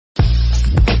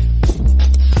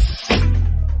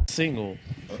single,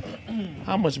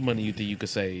 how much money you think you could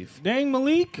save? Dang,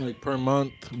 Malik. Like per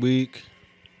month, week.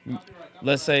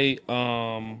 Let's say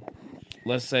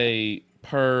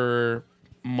per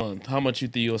month. How much you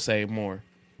think you'll save more?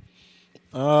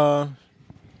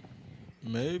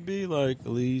 Maybe like at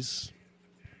least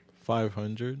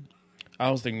 500. I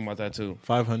was thinking about that too.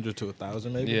 500 to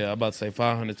 1,000 maybe. Yeah, I'm about to say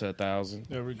 500 to 1,000.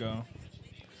 There we go.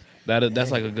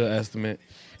 That's like a good estimate.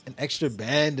 An extra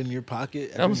band in your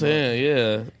pocket. I'm saying,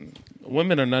 yeah.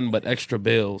 Women are nothing but extra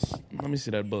bills. Let me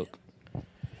see that book.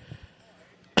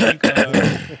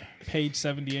 Page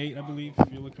 78, I believe,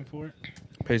 if you're looking for it.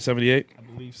 Page 78? I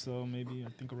believe so, maybe. I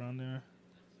think around there.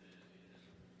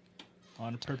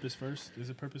 On Purpose First. Is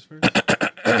it Purpose First?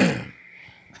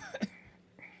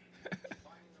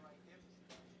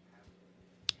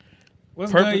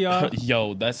 What's good, y'all?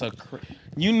 Yo, that's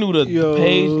you knew the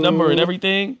page number and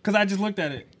everything? Because I just looked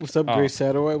at it. What's up, Grace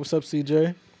Satterwhite? What's up,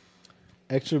 CJ?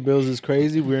 Extra bills is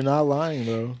crazy. We're not lying,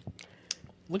 though.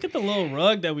 Look at the little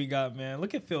rug that we got, man.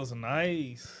 Look, it feels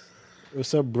nice.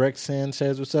 What's up, Breck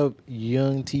Sanchez? What's up,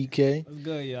 Young TK? What's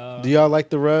good, y'all? Do y'all like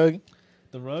the rug?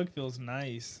 The rug feels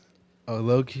nice. Oh,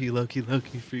 low-key,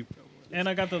 free. And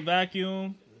I got the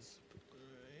vacuum.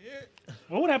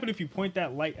 What would happen if you point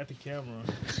that light at the camera?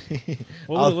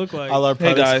 What would it look like? All our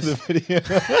hey guys, in the video.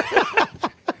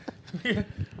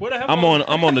 I'm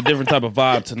on a different type of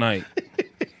vibe tonight.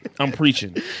 I'm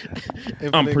preaching.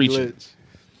 I'm preaching.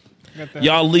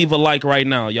 Y'all leave a like right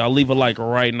now. Leave a like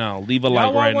right now.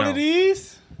 Y'all want one of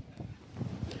these?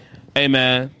 Hey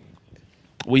man,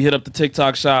 we hit up the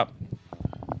TikTok shop.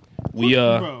 We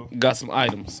got some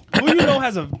items. Who you know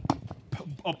has a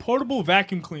portable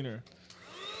vacuum cleaner?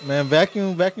 Man,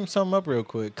 vacuum something up real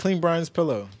quick. Clean Brian's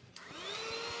pillow.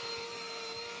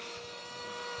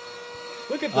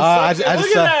 Look at the look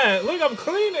at that. Look, I'm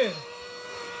cleaning.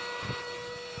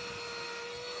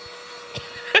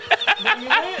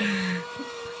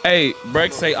 Hey,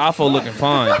 Breck say Afo looking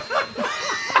fine.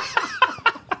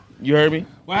 You heard me?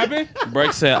 What happened?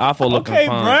 Breck said Afo looking fine. Okay,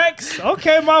 Brex.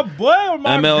 Okay, my boy or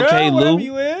my MLK girl, whatever Lou.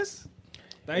 you is.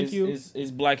 Thank you.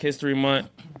 It's Black History Month.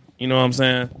 You know what I'm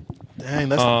saying? Dang,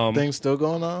 that's the thing still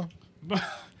going on?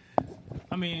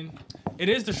 I mean, it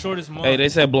is the shortest month. Hey, they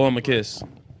said blow him a kiss.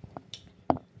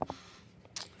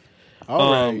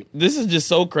 All right. This is just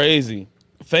so crazy.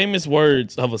 Famous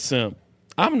words of a simp.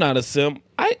 I'm not a simp.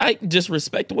 I just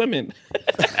respect women.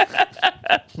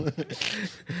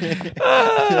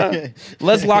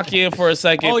 Let's lock you in for a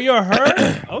second. Oh, you're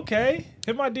her? Okay.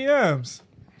 Hit my DMs.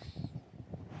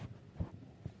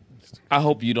 I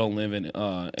hope you don't live in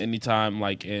anytime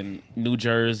like in New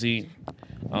Jersey,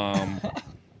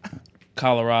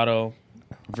 Colorado,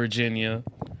 Virginia.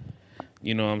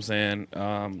 You know what I'm saying?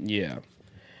 Yeah.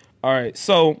 All right.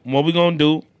 So what we're going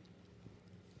to do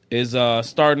is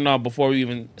starting off before we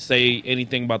even say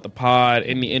anything about the pod,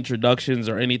 any introductions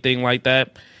or anything like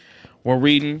that. We're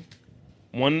reading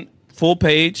one full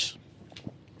page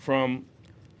from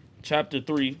chapter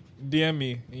 3. DM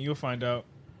me and you'll find out.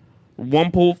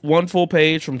 One full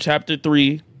page from chapter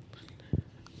 3.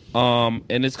 And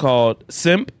it's called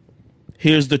Simp,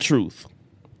 Here's the Truth.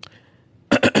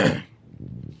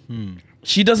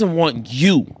 She doesn't want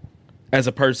you as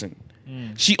a person.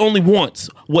 She only wants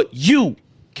what you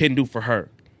can do for her.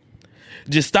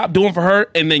 Just stop doing for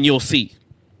her and then you'll see.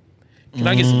 Can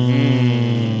I get some?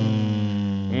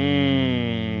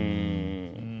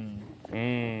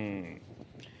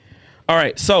 All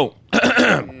right, so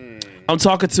I'm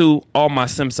talking to all my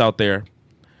simps out there.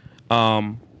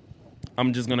 I'm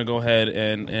just gonna go ahead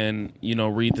and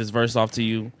read this verse off to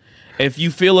you. If you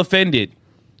feel offended,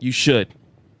 you should.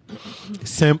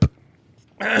 Simp.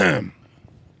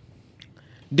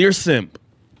 Dear simp,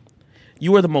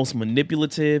 you are the most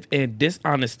manipulative and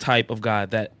dishonest type of guy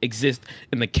that exists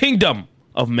in the kingdom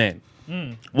of men.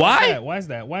 Why? Why is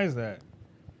that?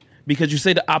 Because you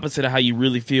say the opposite of how you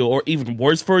really feel, or even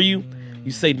worse for you,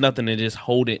 you say nothing and just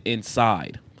hold it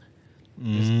inside.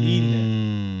 Just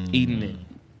eating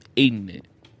it.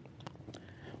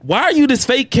 Why are you this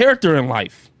fake character in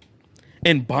life?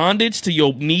 In bondage to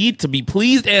your need to be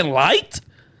pleased and liked?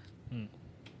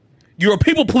 You're a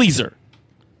people pleaser.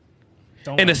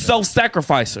 And a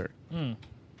self-sacrificer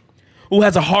who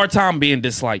has a hard time being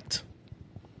disliked.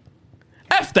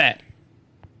 F that.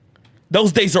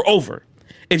 Those days are over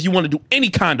if you want to do any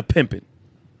kind of pimping.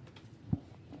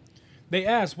 They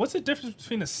asked, what's the difference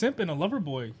between a simp and a lover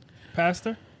boy,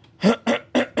 Pastor?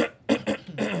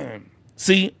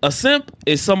 See, a simp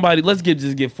is somebody, let's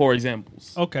just give 4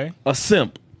 examples. Okay. A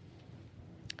simp.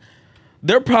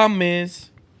 Their problem is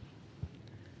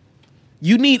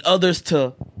you need others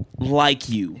to like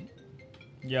you.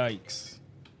 Yikes.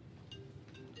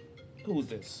 Who's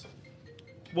this?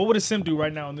 What would a simp do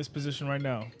right now in this position right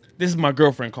now? This is my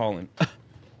girlfriend calling.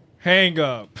 Hang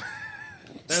up.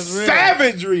 That's real.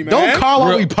 Savagery, man. Don't call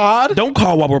while we pod. Don't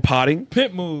call while we're potting.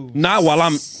 Pit move. Not while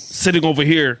I'm sitting over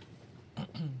here.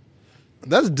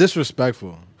 That's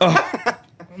disrespectful.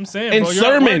 I'm saying, In bro,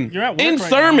 sermon. You're at work In right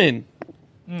sermon.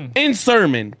 In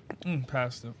sermon. now.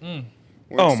 Pastor.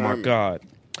 Oh my God.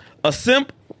 A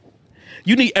simp,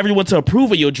 you need everyone to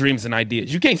approve of your dreams and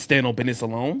ideas. You can't stand on business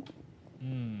alone.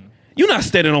 You're not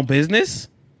standing on business.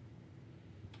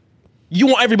 You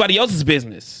want everybody else's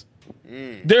business.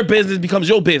 Their business becomes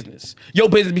your business. Your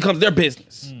business becomes their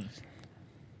business.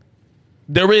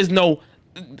 There is no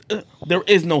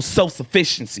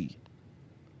self-sufficiency.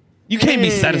 You can't be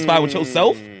satisfied with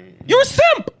yourself. You're a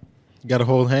simp. You gotta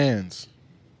hold hands.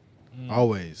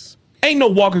 Always. Ain't no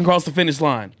walking across the finish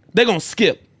line. They're gonna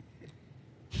skip.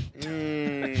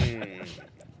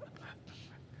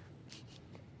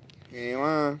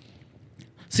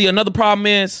 See, another problem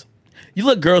is you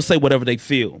let girls say whatever they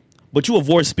feel, but you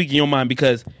avoid speaking your mind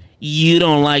because you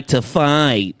don't like to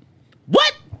fight.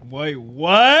 What? Wait,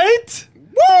 what?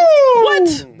 Woo!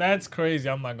 What? That's crazy.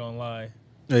 I'm not gonna lie.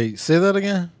 Hey, say that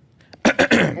again.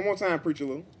 One more time, Preacher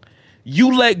Lou.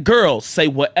 You let girls say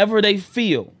whatever they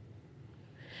feel,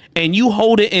 and you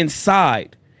hold it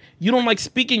inside. You don't like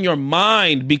speaking your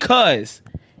mind because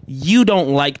you don't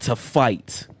like to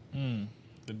fight.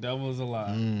 The devil is a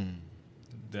lie.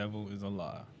 The devil is a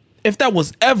lie. If that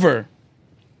was ever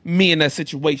me in that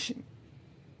situation,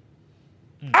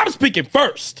 I'm speaking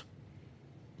first.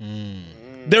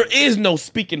 There is no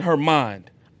speaking her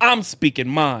mind. I'm speaking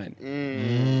mine.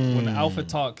 When the alpha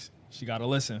talks, she gotta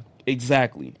listen.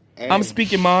 Exactly. I'm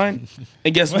speaking mine.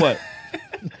 And guess what?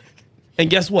 And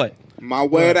guess what? My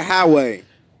way or the highway.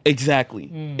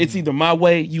 Exactly. It's either my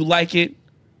way, you like it.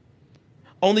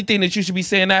 Only thing that you should be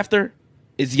saying after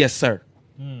is yes, sir.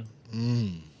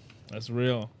 That's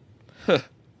real. What's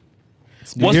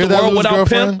hear the that, world Lou's without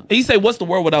girlfriend? pimp? He say, what's the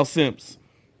world without simps?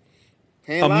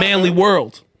 Can't A lie, manly man.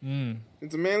 world.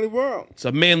 It's a manly world. It's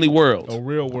a manly world. A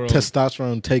real world.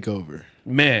 Testosterone takeover.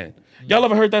 Man. Y'all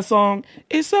ever heard that song?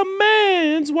 It's a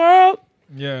man's world.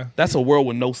 Yeah. That's a world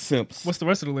with no simps. What's the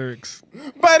rest of the lyrics?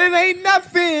 But it ain't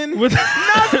nothing. With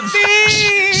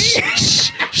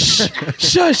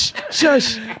Shush,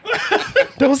 shush.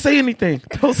 Don't say anything.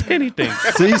 Don't say anything.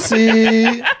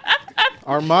 CC.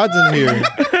 Armad's in here.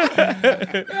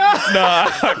 Nah,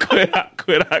 I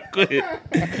quit.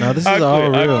 No, this is all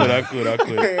real. I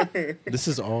quit. This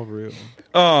is all real.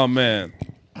 Oh, man.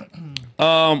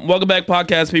 Welcome back,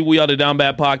 podcast people. We are the Down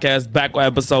Bad Podcast. Back with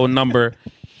episode number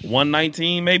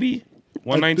 119, maybe?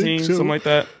 119, so. something like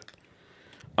that.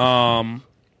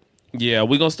 Yeah,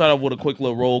 we're going to start off with a quick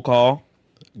little roll call.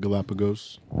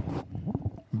 Galapagos.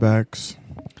 Backs.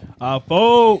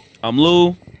 Fo. I'm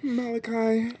Lou.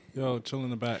 Malachi. Yo, chill in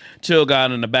the back. Chill guy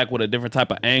in the back with a different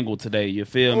type of angle today. You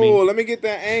feel me? Oh, let me get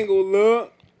that angle,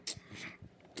 look.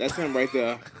 That's him right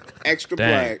there. Extra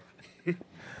Dang. black.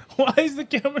 Why is the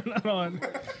camera not on?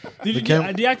 Did you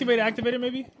deactivate it, activate it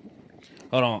maybe?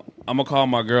 Hold on. I'm going to call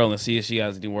my girl and see if she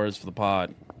has any words for the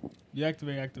pod.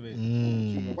 Deactivate, activate.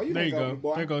 Why There you hang up on go. me,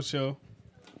 boy? There goes show.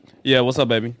 Yeah, what's up,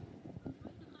 baby?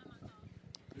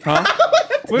 Huh?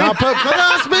 Now put that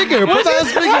on speaker. Put that on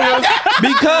speaker.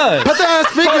 Because. Put that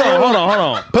on speaker. Hold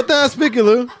on. Put that on speaker,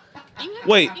 Lou.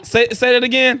 Wait, say that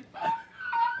again?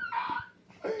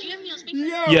 Do you have me on speaker?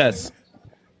 Yo. Yes.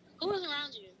 Who was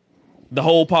around you? The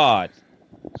whole pod.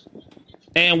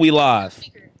 And we live.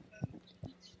 Speaker.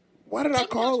 Why did I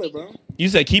call it, bro? You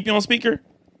said keep you on speaker?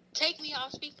 Take me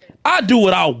off speaker. I do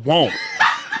what I want.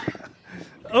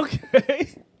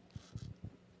 Okay.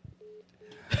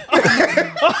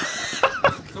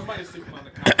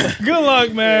 Good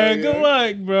luck, man. Yeah. Good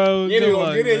luck, bro. You Good gonna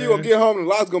luck, get in, you gonna man. get home, and the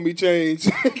lot's gonna be changed.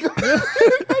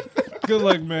 Good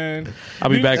luck, man. I'll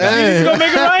be back, Hey. guys. Go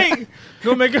make it right.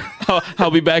 Go make it.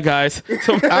 I'll be back, guys.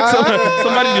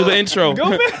 Somebody do the intro.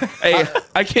 Go back. Hey,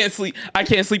 I can't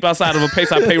sleep outside of a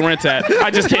place I pay rent at.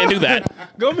 I just can't do that.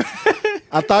 Go back.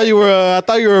 I thought you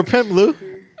were a pimp, Lou.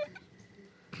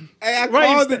 Hey, I Right,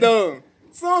 called it though.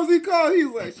 As soon as he called,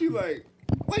 she like,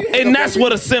 why you hang And up that's on me?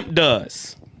 what a simp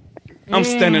does. I'm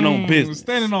standing on business.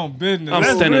 Standing on business. I'm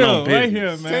That's standing real, on right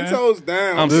business. here, 10 man. toes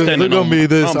down. I'm They're standing gonna on be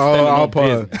this I'm standing all on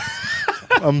pod. business.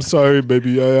 I'm sorry,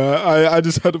 baby. I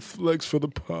just had to flex for the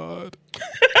pod.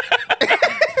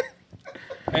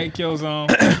 Hey,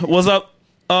 Killzone. What's up?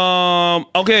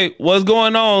 Okay, what's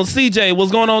going on? CJ,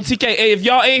 what's going on? TK, hey, if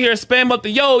y'all in here, spam up the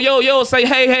yo, say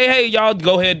hey, y'all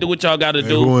go ahead, do what y'all gotta Hey,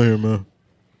 do. who in here, man?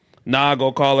 Nah,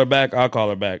 go call her back. I'll call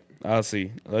her back. I'll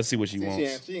see. Let's see what she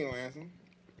wants. She ain't gonna answer.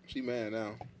 She mad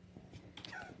now.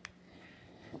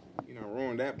 You know,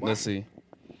 ruin that. Boy. Let's see.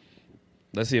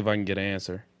 Let's see if I can get an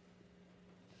answer.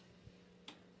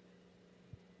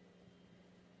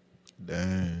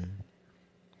 Dang.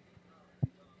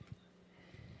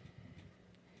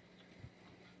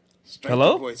 Straight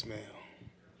Hello? to voicemail.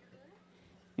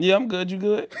 Yeah, I'm good. You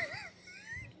good?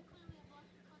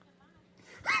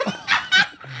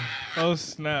 Oh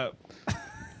snap!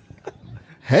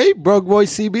 Hey, broke boy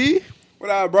CB. What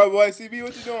up, bro, boy? CB,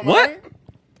 what you doing, What? man?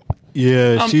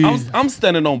 Yeah, I'm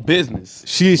standing on business.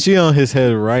 she on his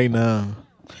head right now.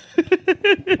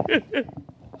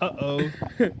 Uh-oh.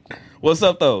 What's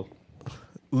up, though?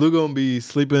 Lou gonna be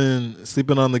sleeping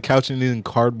on the couch and eating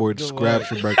cardboard Good scraps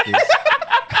for breakfast.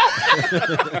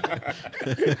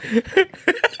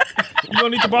 You gonna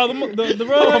need to borrow the I'm rug?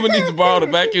 gonna need to borrow the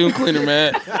vacuum cleaner,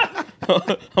 man.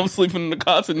 I'm sleeping in the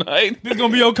car tonight. This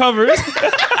gonna be your covers.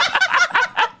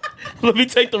 Let me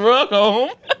take the rug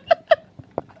home.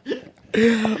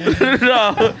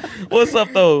 No. What's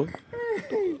up, though?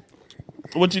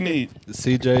 What you need?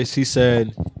 CJ, she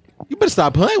said, "You better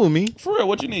stop playing with me." For real,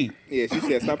 what you need? Yeah, she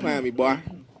said, stop playing with me, boy.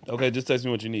 Okay, just text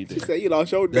me what you need. She Then. said, you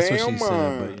lost your That's damn what she said.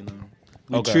 mind. But you know,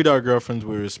 we Okay. treat our girlfriends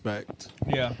with respect,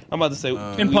 Yeah. I'm about to say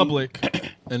In public.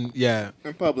 and yeah,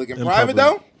 In public. In In private,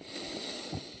 public.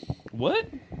 What?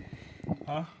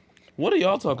 Huh? What are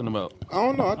y'all talking about? though? I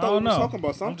don't know. I I thought don't we were know. talking about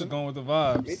I'm something. just going with the Me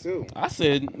vibes. too.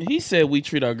 He said we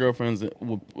treat our girlfriends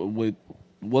with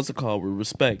what's it called? With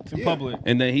respect. In Yeah. public.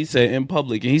 And then he said in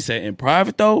public, and he said in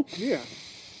private though. Yeah.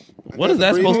 What is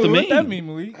that Breathe supposed to in. mean? What that mean,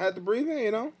 Malik? I had to breathe in,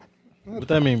 you know? what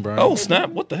that mean, bro? Oh snap!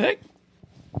 What the heck?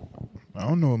 I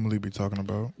don't know what Malik be talking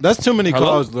about. That's too many Hello?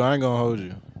 calls, Lou. I ain't gonna hold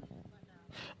you.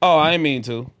 Oh, I ain't mean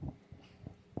to.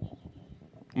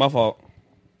 My fault.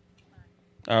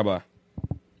 All right, bye.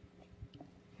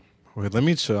 Wait, let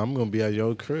me chill. I'm gonna be at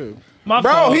your crib. My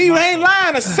Bro, fault. he my ain't fault.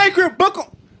 lying. A sacred book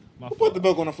on... My Put fault. the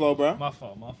book on the floor, bro. My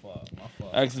fault. My fault. My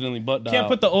fault. Accidentally butt dialed. Can't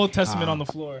put the Old Testament on the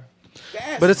floor.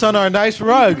 But it's on our nice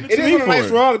rug. It is on a nice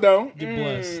rug, though. Get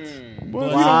blessed. What?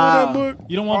 Bless. You don't want that book?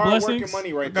 You don't want Hard working blessings? money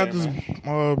I right got there, this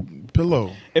man.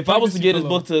 pillow. If I was to get his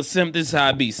Pillow. book to a simp, this is how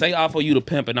I be. Say I for you to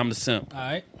pimp, and I'm the simp. All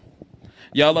right.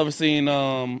 Y'all ever seen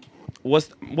what's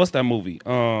that movie?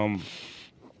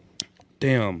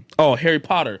 Damn. Oh, Harry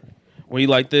Potter. Where you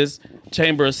like this?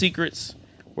 Chamber of Secrets.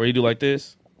 Where you do like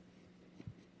this?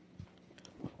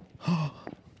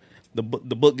 The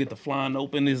book get the flying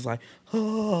open. It's like,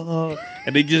 and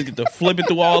they just get to flipping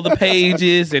through all the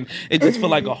pages, and it just feel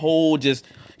like a whole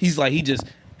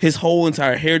his whole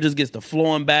entire hair just gets to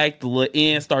flowing back. The little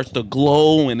end starts to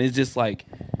glow, and it's just like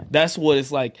that's what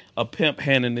it's like. A pimp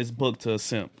handing this book to a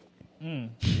simp.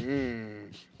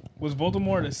 Was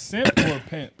Voldemort a simp or a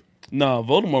pimp? No,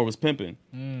 Voldemort was pimping.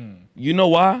 You know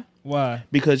why? Why?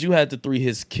 Because you had to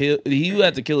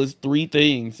kill his three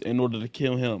things in order to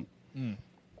kill him.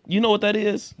 You know what that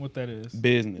is? What that is?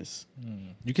 Business.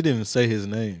 You couldn't even say his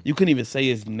name. You couldn't even say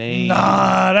his name.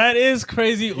 Nah, that is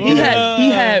crazy. He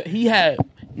had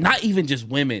not even just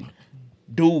women,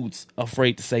 dudes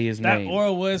afraid to say his That name.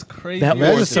 aura was crazy. That You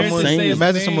aura Imagine were scared to someone, say his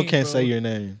imagine someone name, can't bro. say your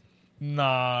name.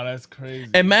 Nah, that's crazy.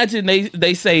 Imagine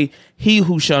they say he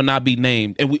who shall not be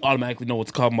named, and we automatically know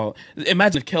what's talking about.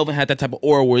 Imagine if Kelvin had that type of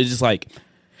aura where it's just like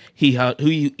he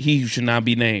who should not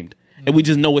be named, and we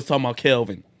just know it's talking about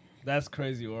Kelvin. That's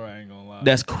crazy aura, I ain't gonna lie.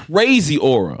 That's crazy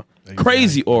aura.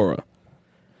 Crazy aura.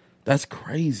 That's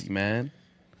crazy, man.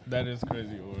 That is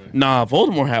crazy aura. Nah,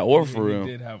 Voldemort had aura for He real.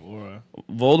 did have aura.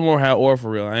 Voldemort had aura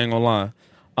for real. I ain't gonna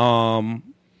lie.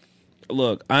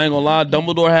 Look, I ain't gonna lie.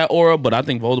 Dumbledore had aura, but I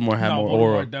think Voldemort had more Voldemort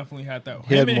aura. definitely had that.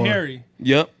 He had Him and more. Harry.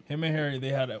 Yep. Him and Harry, they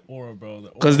had that aura, bro.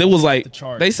 Because it was like the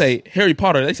charts. they say Harry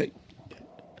Potter. They say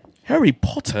Harry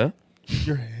Potter.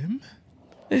 You're him?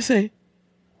 They say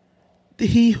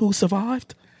he who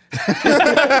survived. You're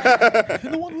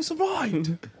the one who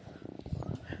survived.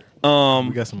 We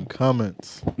got some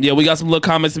comments. Yeah, we got some little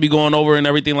comments to be going over and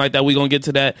everything like that. We're going to get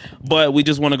to that. But we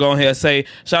just want to go ahead and say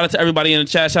shout out to everybody in the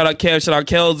chat. Shout out Kev. Shout out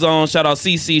Kelzone. Shout out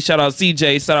CC. Shout out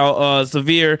CJ. Shout out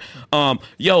Severe.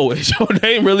 Yo, is your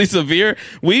name really Severe?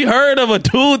 We heard of a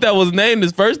dude that was named,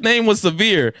 his first name was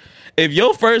Severe. If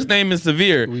your first name is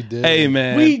Severe, We did. hey,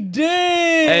 man. We did.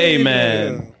 Hey,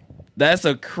 man. That's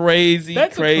a crazy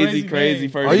That's a crazy crazy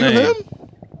name. first Are you name. him?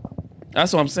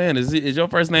 That's what I'm saying. Is your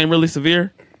first name really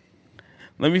Severe?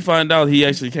 Let me find out he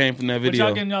actually came from that What video.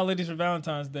 y'all getting y'all ladies for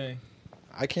Valentine's Day?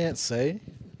 I can't say.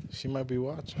 She might be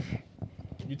watching.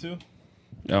 You too?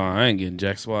 Oh, I ain't getting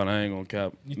Jack Swat. I ain't gonna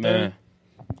cap. You Man,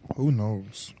 Who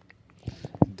knows?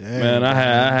 Damn. man, I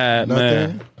had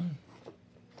Nothing. man.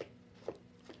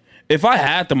 If I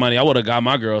had the money, I would have got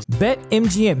my girls.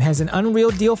 BetMGM has an unreal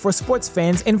deal for sports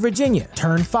fans in Virginia.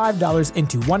 Turn $5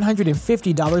 into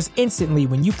 $150 instantly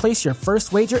when you place your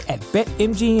first wager at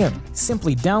BetMGM.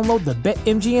 Simply download the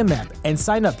BetMGM app and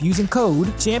sign up using code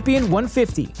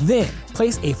Champion150. Then,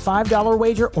 place a $5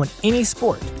 wager on any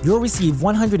sport. You'll receive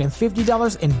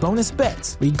 $150 in bonus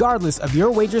bets, regardless of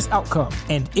your wager's outcome.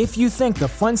 And if you think the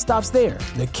fun stops there,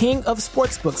 the King of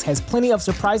Sportsbooks has plenty of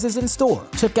surprises in store.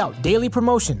 Check out daily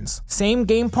promotions, same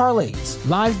game parlays,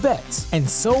 live bets, and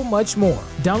so much more.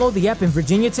 Download the app in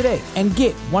Virginia today and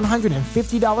get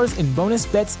 $150 in bonus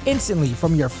bets instantly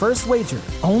from your first wager.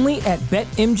 Only at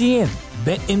BetMGM.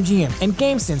 BetMGM and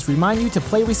GameSense remind you to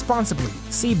play responsibly.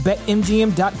 See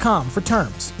BetMGM.com for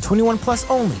terms. 21 plus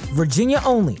only. Virginia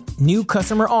only. New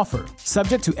customer offer.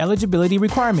 Subject to eligibility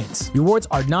requirements. Rewards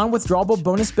are non-withdrawable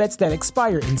bonus bets that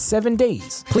expire in 7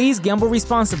 days. Please gamble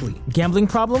responsibly. Gambling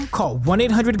problem? Call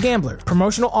 1-800-GAMBLER.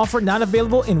 Promotional offer not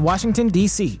available in Washington,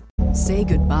 D.C. Say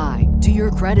goodbye to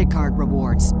your credit card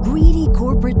rewards. Greedy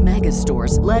corporate mega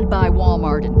stores, led by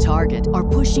Walmart and Target, are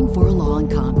pushing for a law in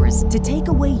Congress to take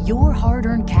away your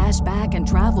hard-earned cash back and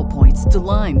travel points to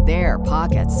line their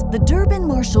pockets. The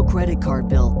Durbin-Marshall credit card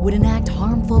bill would enact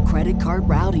harmful credit card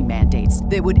routing mandates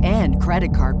that would end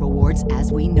credit card rewards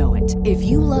as we know it. If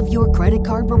you love your credit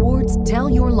card rewards, tell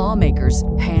your lawmakers,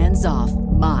 hands off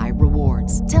my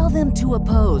rewards. Tell them to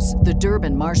oppose the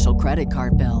Durbin-Marshall credit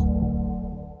card bill.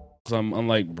 I'm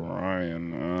like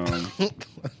Brian.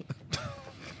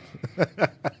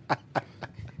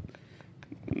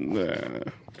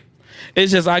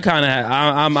 It's just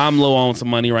I'm low on some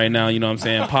money right now. You know what I'm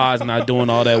saying? Pod's not doing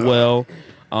all that well.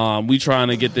 We trying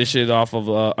to get this shit off of.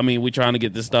 We trying to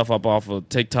get this stuff up off of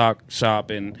TikTok Shop,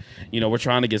 and we're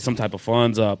trying to get some type of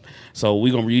funds up. So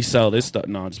we gonna resell this stuff.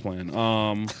 No, I'm just playing.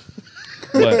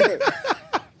 But.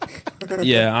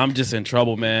 Yeah, I'm just in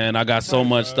trouble, man. I got so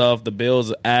much stuff. The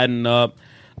bills are adding up.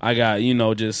 I got,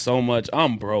 just so much.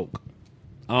 I'm broke.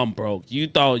 You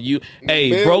thought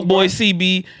hey, Broke Boy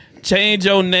CB, change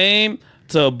your name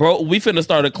to Broke. We finna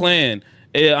start a clan.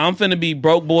 I'm finna be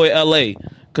Broke Boy LA.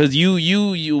 Cause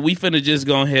we finna just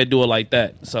go ahead and do it like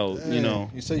that. So,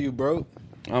 You say you broke?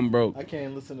 I'm broke. I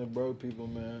can't listen to broke people,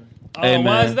 man. Oh, hey,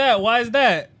 man. Why is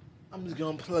that? I'm just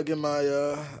gonna plug in my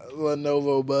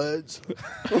Lenovo buds.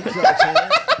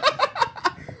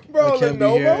 Bro,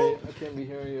 Lenovo? I can't be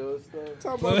hearing your stuff.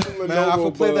 Talk about some Man, I Lenovo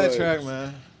will play that buds. track,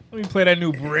 man. Let me play that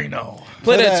new Brino.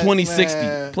 Play that 2060.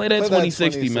 Man. Play that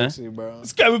 2060, man. Bro.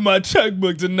 Let's go with my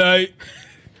checkbook tonight.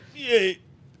 Yeah.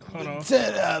 Hold on.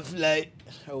 10 off light.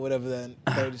 Or whatever that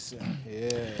 30 cents.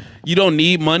 Yeah. You don't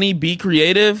need money. Be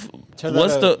creative. Turn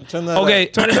that up. Turn that okay?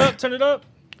 up. Turn it up.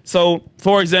 So,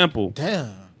 for example,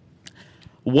 Damn.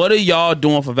 what are y'all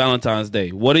doing for Valentine's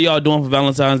Day? What are y'all doing for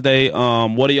Valentine's Day?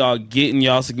 What are y'all getting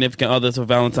y'all significant others for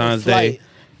Valentine's Day?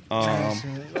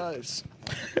 Nice.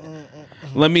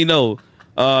 Let me know.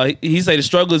 He say the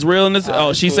struggle is real in this.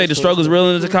 She say the struggle is real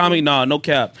in this economy. Nah, no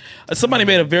cap. Somebody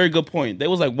made a very good point. They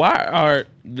was like, why are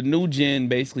the new gen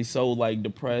basically so like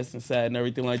depressed and sad and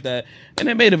everything like that? And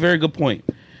they made a very good point.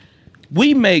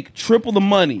 We make triple the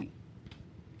money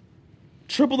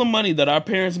that our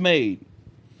parents made,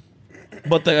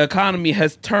 but the economy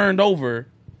has turned over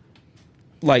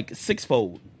like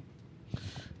sixfold.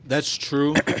 That's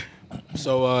true.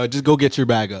 So just go get your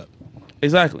bag up.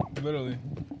 Exactly. Literally.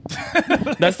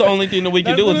 That's the only thing that we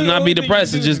can do is not be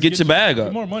depressed and just get your bag up.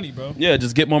 Get more money, bro. Yeah,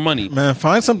 just get more money. Man,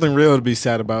 find something real to be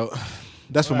sad about.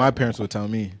 That's what my parents would tell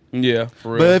me. Yeah,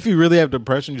 for real. But if you really have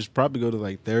depression, just probably go to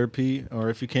like therapy, or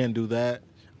if you can't do that,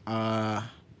 try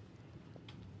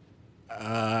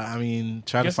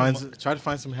to find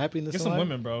some happiness. Get in some life.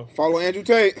 women, bro. Follow Andrew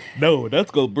Tate. No,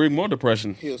 that's gonna bring more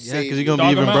depression. He'll Yeah, save because you. you're gonna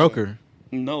be Dog 'em even out. broker.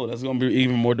 No, that's gonna be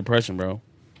even more depression, bro.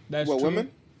 That's What, true.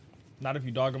 women? Not if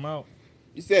you dog them out.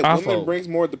 You said I women follow. brings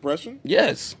more depression?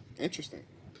 Yes, Interesting.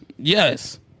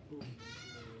 yes.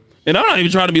 And I'm not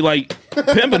even trying to be like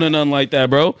pimping or nothing like that,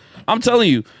 bro. I'm telling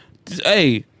you,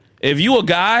 hey, if you a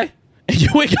guy and you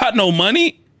ain't got no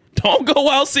money, don't go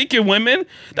out seeking women.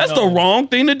 That's the wrong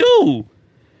thing to do.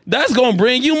 That's gonna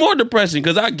bring you more depression,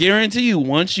 because I guarantee you,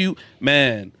 once you,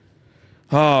 not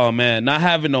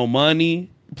having no money,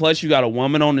 plus you got a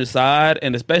woman on the side,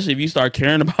 and especially if you start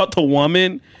caring about the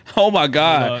woman, oh my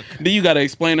God. Look. Then you got to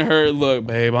explain to her, look,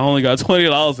 babe, I only got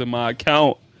 $20 in my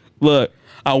account. Look,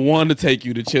 I want to take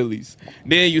you to Chili's.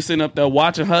 Then you sitting up there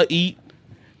watching her eat,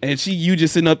 and you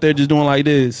just sitting up there just doing like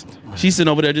this. She's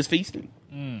sitting over there just feasting.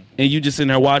 And you just sitting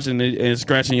there watching it and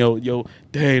scratching your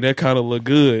dang, that kind of look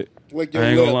good. Lick your I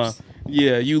ain't gonna lie. lips.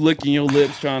 Yeah, you licking your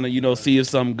lips trying to, see if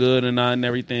something good or not and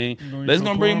everything. That's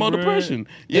gonna bring more depression.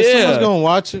 If someone's Yeah. gonna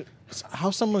watch it,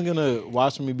 How's someone gonna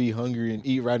watch me be hungry and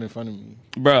eat right in front of me?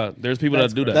 Bruh, there's people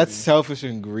that do that. That's selfish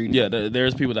and greedy. Yeah,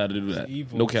 there's people that do that.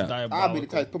 Evil. No cap. I'll be the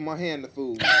type to put my hand in the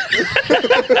food.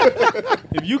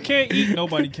 If you can't eat,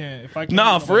 nobody can. If I can't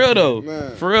Nah, eat, for real though.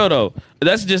 Man. For real though.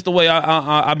 That's just the way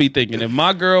I be thinking. If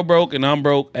my girl broke and I'm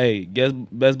broke, hey,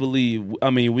 best believe. I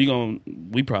mean, we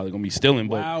probably gonna be stealing.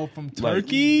 But wow, from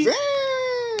Turkey.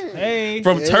 Hey,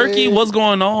 from Turkey, what's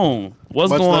going on? What's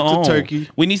Much going love on? to Turkey.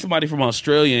 We need somebody from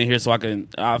Australia in here so I can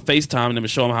FaceTime them and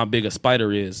show them how big a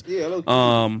spider is. Yeah, look.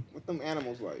 What them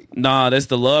animals like? Nah, that's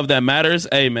the love that matters.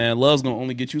 Hey man, love's gonna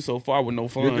only get you so far with no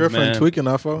funds. Your girlfriend man. tweaking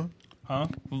off phone? huh?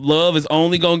 Love is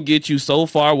only gonna get you so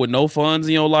far with no funds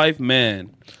in your life,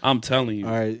 man. I'm telling you.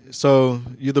 All right, so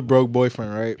you're the broke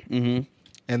boyfriend, right? Mm-hmm.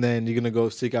 And then you're gonna go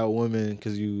seek out women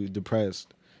because you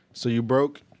depressed. So you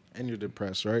broke and you're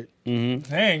depressed, right?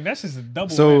 Mm-hmm. Dang, that's just a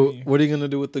double. So whammy. what are you gonna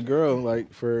do with the girl, like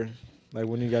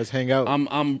when you guys hang out?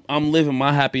 I'm living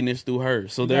my happiness through her.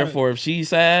 So gotta- therefore, if she's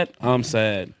sad, I'm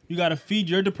sad. You gotta feed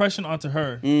your depression onto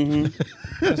her.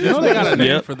 Mm-hmm. You know they got a name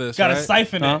Yep. for this, Gotta right?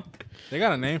 siphon Huh? it. They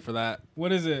got a name for that.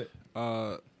 What is it?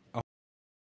 A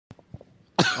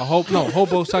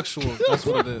hobosexual. That's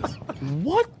what it is.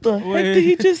 What the heck Wait. did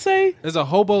he just say? It's a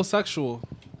hobosexual.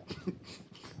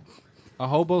 A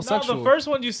No, hobosexual. the first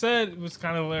one you said was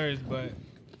kind of hilarious, but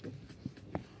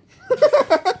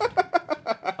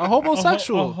A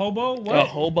hobosexual. a hobo. What? A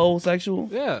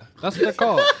hobosexual? Yeah, that's what they're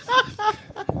called.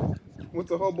 What's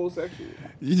a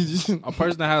hobosexual? A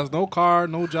person that has no car,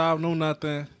 no job, no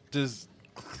nothing, just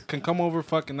can come over,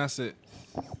 fucking. That's it.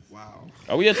 Wow.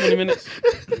 Are we at 20 minutes?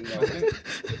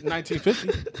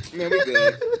 1950. Man, we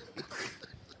good.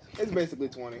 It's basically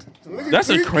 20. Look at That's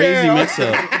a these crazy guys.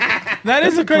 mix-up. That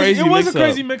is a crazy. It was a mix-up.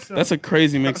 crazy mix-up. That's a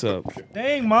crazy mix-up.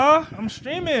 Dang, ma, I'm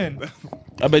streaming.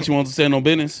 I bet you want to say no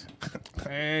business.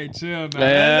 Hey, chill, man.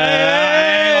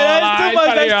 Yeah, That's too I much.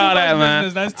 ain't That's all too that, much man.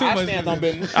 business. That's too I much stand on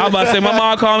business. business. I was about to say, my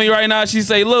mom called me right now. She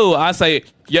say, Lou. I say,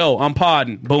 yo, I'm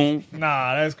podding. Boom.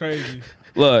 Nah, that's crazy.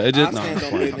 Look, it I just, no. stand it's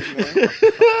on fine. business,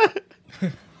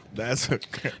 man. That's a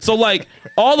So, like,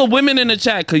 all the women in the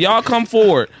chat, could y'all come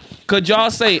forward? Could y'all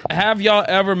say, have y'all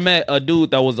ever met a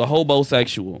dude that was a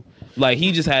hobosexual? Like,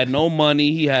 he just had no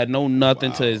money, he had no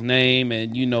nothing to his name,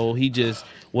 and, you know, he just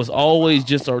was always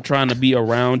just trying to be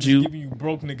around you. Giving you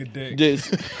broke nigga dick.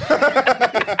 Just,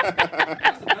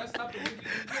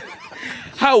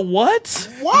 how, what?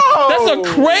 Whoa! That's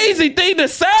a crazy thing to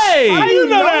say. How you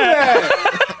know that?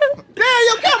 Damn,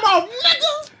 you come off,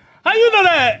 nigga! How you know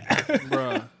that?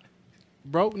 Bruh.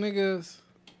 Broke niggas,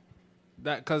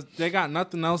 that cause they got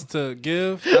nothing else to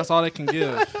give. That's all they can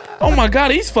give. Oh my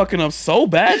God, he's fucking up so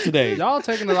bad today. Y'all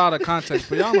taking it out of context,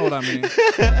 but y'all know what I mean.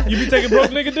 You be taking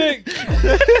broke nigga dick?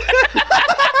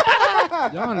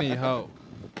 Y'all need help.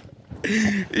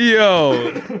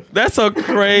 Yo, that's a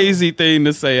crazy thing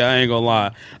to say. I ain't gonna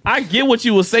lie. I get what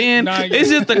you were saying. Nah, It's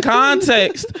just the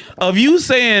context of you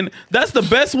saying that's the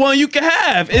best one you can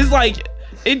have. It's like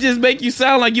it just make you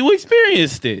sound like you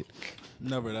experienced it.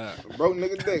 Never that. Broke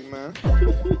nigga dick, man.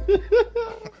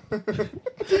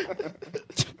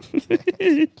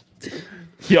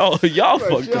 Y'all But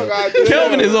fucked you don't up. gotta do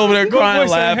Kelvin that. is over there Go crying, voice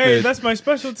saying, laughing. hey, that's my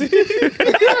specialty.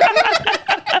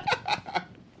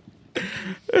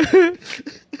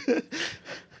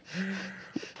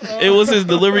 It was his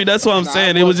delivery. That's what I'm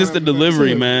saying. It was just the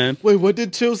delivery, man. Wait, what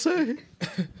did Chill say?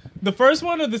 The first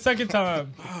one or the second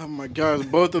time? Oh my gosh,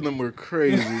 both of them were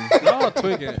crazy. Y'all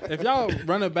tweaking. If y'all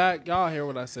run it back, y'all hear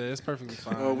what I said. It's perfectly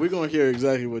fine. Oh, we're gonna hear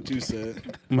exactly what you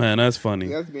said. Man, that's funny.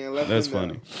 That's being left That's in there.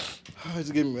 funny. Oh,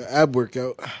 just give me an ab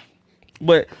workout.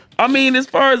 But I mean, as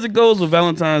far as it goes with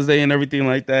Valentine's Day and everything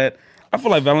like that, I feel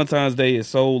like Valentine's Day is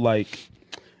so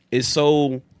it's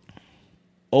so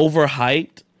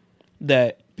overhyped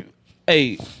that,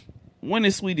 hey, when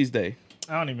is Sweetie's Day?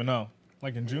 I don't even know.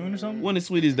 Like in June or something? When is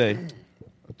Sweetie's Day?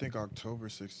 I think October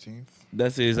 16th.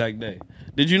 That's the exact day.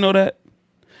 Did you know that?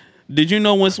 Did you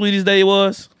know when Sweetie's Day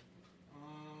was?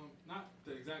 Not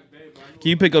the exact day, but I know. Can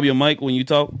you pick up your mic when you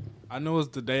talk? I know it's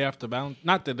the day after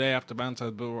not the day after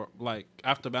Valentine's, but like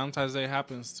after Valentine's Day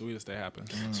happens, Sweetest Day happens.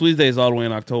 Sweetie's Day is all the way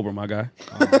in October, my guy.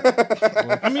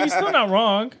 I mean, he's still not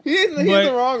wrong. He isn't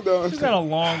But- wrong, though. He's got a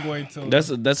long way till.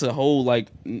 That's a whole like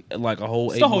a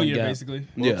whole it's 8 the whole month year, gap. basically.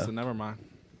 Yeah. So never mind.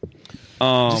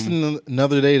 Just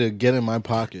another day to get in my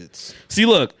pockets. See,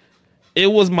 look, it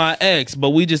was my ex,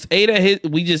 but we just ate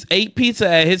pizza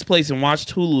at his place and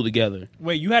watched Hulu together.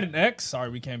 Wait, you had an ex? Sorry,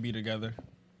 we can't be together.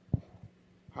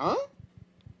 Huh?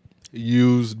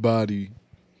 Used body.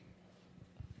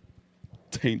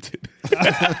 Tainted.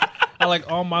 I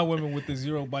like all my women with the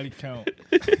 0 body count.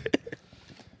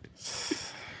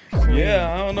 Yeah,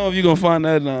 Yeah, I don't know if you're gonna find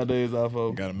that nowadays,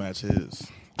 Alpha. Gotta match his.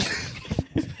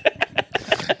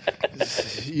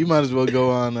 You might as well go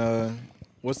on.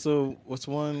 What's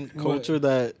one culture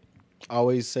that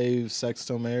always saves sex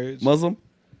till marriage? Muslim?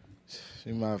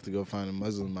 You might have to go find a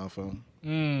Muslim Alpha.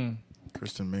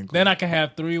 Kristen Mingle. Then I can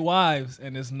have 3 wives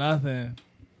and it's nothing.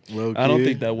 I don't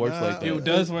think that works like that. It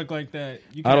does work like that.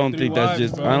 You can I don't have 3 think that's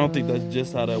wives, just. bro. I don't think that's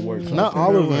just how that works. Not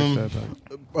all of them.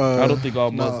 I don't think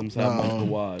all Muslims have multiple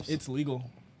wives. It's legal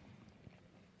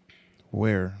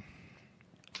Where?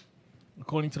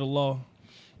 according to the law.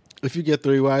 If you get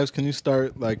 3 wives, can you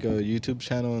start like a YouTube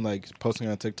channel and like posting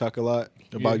on TikTok a lot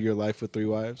about your life with 3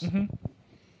 wives?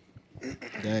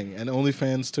 Dang, and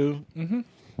OnlyFans too.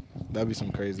 That'd be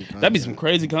some crazy content. That'd be some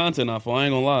crazy content. I ain't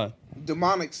gonna lie.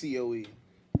 Demonic COE.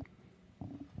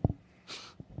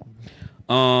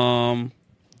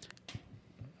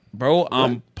 Bro,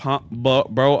 I'm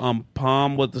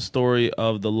palm with the story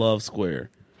of the love square.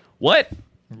 What?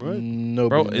 Nobody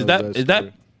Bro,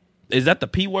 knows is that the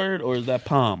P word or is that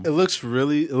palm? It looks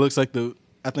like the.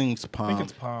 I think it's palm. I think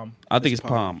it's palm. I think it's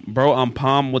palm. Bro, I'm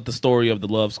palm with the story of the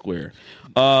love square.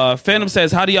 Phantom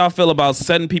says, how do y'all feel about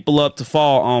setting people up to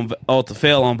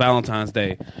fail on Valentine's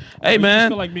Day? Hey, You man.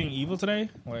 feel like being evil today?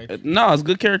 Like, No, it's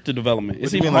good character development.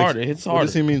 It's even harder. It hits What harder.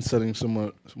 does he mean setting someone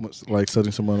up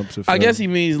to fail? I guess he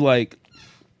means like,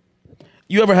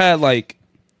 you ever had like,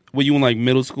 when you in like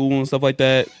middle school and stuff like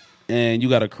that, and you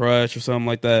got a crush or something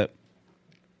like that,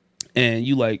 and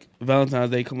you like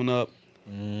Valentine's Day coming up,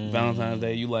 Valentine's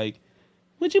Day, you like,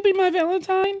 would you be my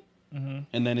Valentine?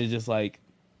 And then it's just like,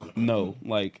 no,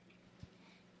 like,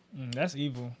 that's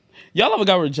evil. y'all ever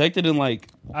got rejected in like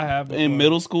I have before. in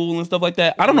middle school and stuff like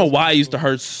that? I don't know why it used to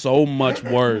hurt so much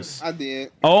worse. I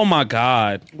did. Oh my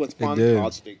god. What's did.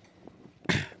 fantastic.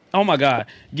 Oh my god,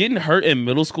 getting hurt in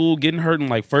middle school, getting hurt in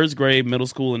like first grade, middle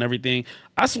school, and everything.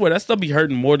 I swear that stuff be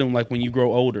hurting more than like when you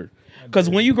grow older. Because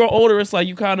when you grow older, it's like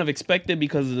you kind of expect it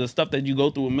because of the stuff that you go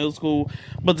through in middle school.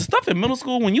 But the stuff in middle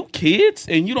school, when you kids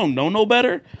and you don't know no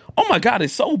better, oh my god,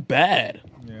 it's so bad.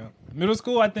 Yeah. Middle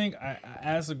school, I think I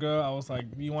asked a girl, I was like,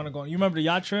 you want to go? You remember the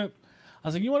yacht trip? I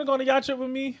was like, you want to go on a yacht trip with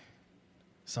me?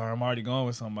 Sorry, I'm already going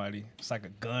with somebody. It's like a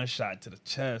gunshot to the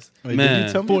chest. Wait, Man. did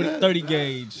you tell me 40, that? 30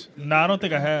 gauge. No, I don't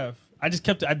think I have. I just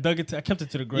kept it. I kept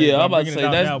it to the grave. Yeah, I'm about to bringing say it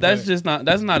out now, that's but- just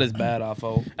not as bad,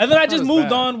 Alfo. And then I just as moved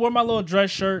bad. on, wore my little dress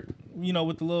shirt,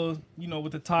 with the little,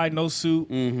 with the tie, no suit,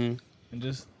 Mm-hmm. and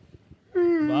just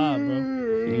vibe,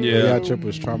 bro. The Yeah. yacht trip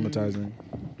was traumatizing.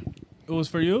 It was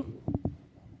for you?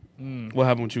 What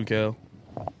happened with you, Kel?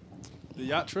 The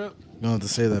yacht trip? You don't have to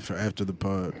say that for after the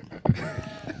pod.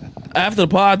 After the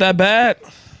pod that bad?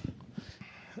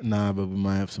 Nah, but we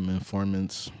might have some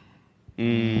informants. I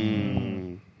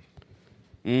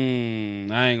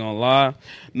ain't gonna lie.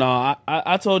 No,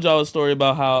 I told y'all a story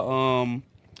about how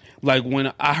like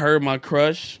when I heard my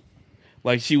crush,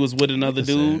 like she was with another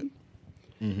dude,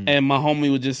 and my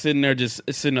homie was just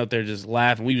sitting up there just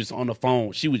laughing. We was on the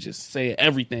phone. She was just saying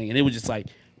everything, and it was just like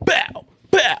bow,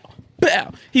 bow,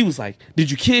 bow. He was like, "Did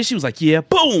you kiss?" She was like, "Yeah."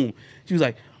 Boom. She was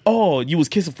like, "Oh, you was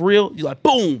kissing for real?" You like,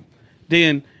 boom.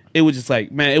 Then it was just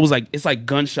like, man, it's like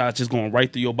gunshots just going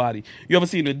right through your body. You ever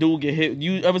seen a dude get hit?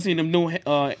 You ever seen them new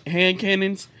hand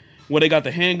cannons where they got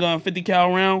the handgun 50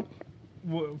 cal round?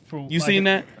 You seen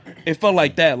that? It felt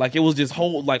like that. Like it was just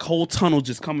whole tunnel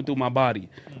just coming through my body,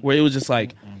 where it was just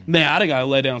like, man, I done got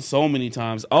let down so many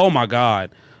times. Oh my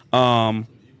god, man,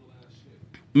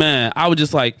 I was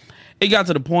just like, it got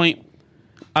to the point.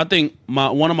 I think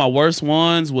one of my worst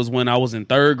ones was when I was in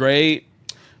 3rd grade.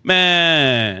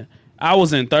 Man, I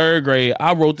was in 3rd grade.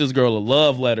 I wrote this girl a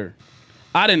love letter.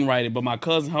 I didn't write it, but my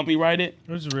cousin helped me write it.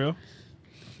 It was real.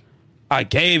 I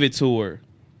gave it to her.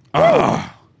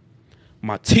 Ah,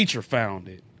 my teacher found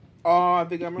it. Oh, I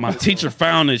think I remember. My teacher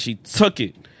found it. She took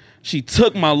it. She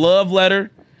took my love letter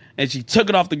and she took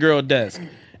it off the girl desk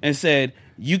and said,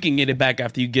 "You can get it back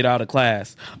after you get out of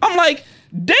class." I'm like,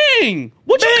 dang,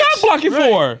 what you got blocking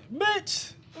for?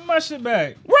 Bitch, put my shit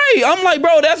back. Right. I'm like,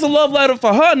 bro, that's a love letter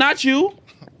for her, not you.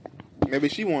 Maybe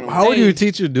she wanted. How would your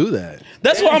teacher do that?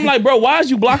 That's why I'm like, bro, why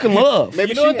is you blocking love? Maybe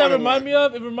You know what that remind me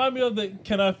of? It remind me of the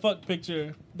 "Can I fuck"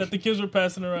 picture that the kids were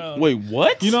passing around. Wait,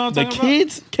 what? You know what I'm the talking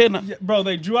kids can. Yeah, bro,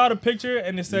 they drew out a picture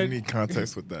and it You said, need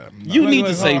context with that. You need to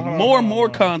wait, say hold on, more hold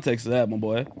on. context to that, my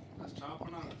boy.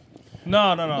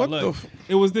 no. What Look, the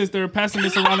it was this. They were passing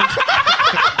this around.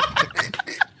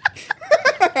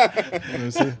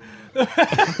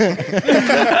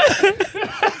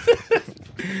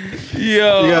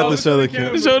 Yo, You got to show the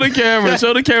camera. show the camera.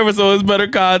 Show the camera so it's better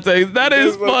context. That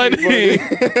is funny.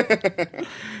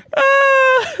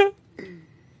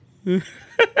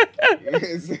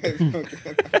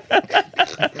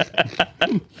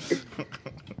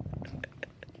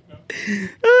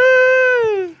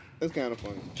 That's kind of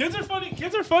funny. Kids are funny.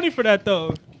 Kids are funny for that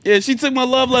though. Yeah, she took my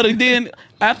love letter. Then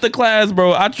after class,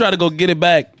 bro, I tried to go get it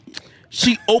back.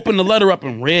 She opened the letter up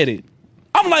and read it.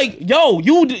 I'm like, yo,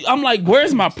 I'm like,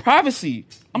 where's my privacy?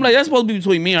 I'm like, that's supposed to be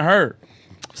between me and her.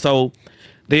 So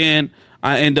then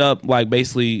I end up like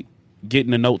basically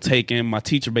getting a note taken. My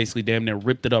teacher basically damn near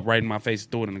ripped it up right in my face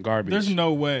and threw it in the garbage. There's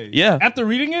no way. Yeah. After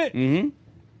reading it? Mm-hmm.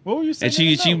 What were you saying?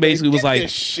 And she basically was like,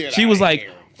 she was like,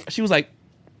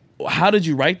 how did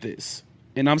you write this?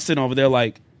 And I'm sitting over there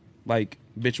like,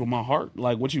 bitch, with my heart.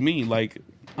 Like, what you mean? Like,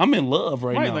 I'm in love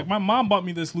right now. Like my mom bought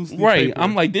me this loose leaf right. paper.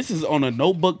 I'm like, this is on a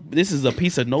notebook. This is a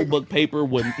piece of notebook paper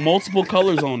with multiple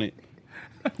colors on it.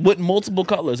 With multiple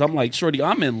colors. I'm like, shorty,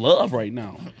 I'm in love right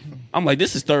now. I'm like,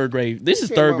 this is third grade. This is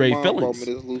third grade feelings. Bought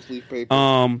me this loose leaf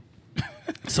paper.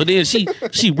 So then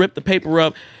she ripped the paper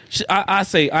up. I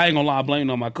say, I ain't gonna lie, I blamed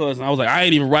it on my cousin. I was like, I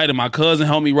ain't even writing. My cousin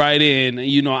helped me write it. And,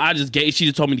 you know, she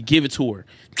just told me to give it to her.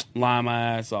 Lying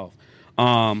my ass off.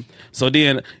 So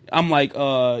then I'm like,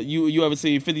 you ever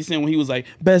seen 50 Cent when he was like,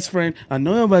 best friend, I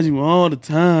know about you all the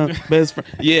time, best friend.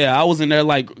 Yeah, I was in there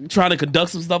like trying to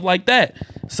conduct some stuff like that.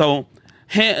 So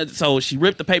she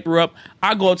ripped the paper up.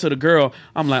 I go up to the girl.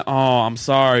 I'm like, oh, I'm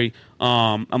sorry.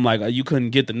 I'm like, you couldn't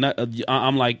get the nut.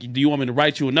 I'm like, do you want me to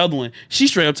write you another one? She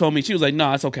straight up told me, she was like,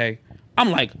 no, it's okay. I'm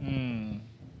like,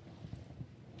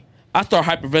 I start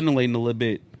hyperventilating a little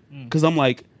bit because I'm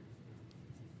like,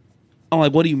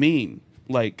 what do you mean?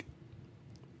 Like,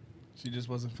 she just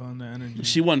wasn't feeling the energy.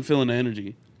 She wasn't feeling the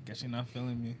energy. Guess she not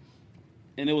feeling me.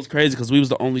 And it was crazy because we was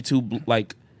the only two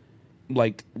like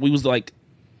we was like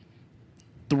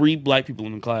 3 black people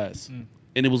in the class,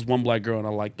 and it was 1 black girl, and I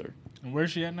liked her. And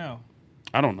where's she at now?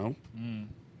 I don't know.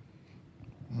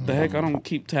 The heck, I don't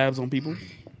keep tabs on people.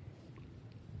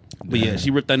 But yeah,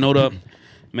 she ripped that note up.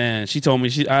 Man, she told me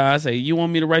I say, you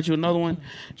want me to write you another one?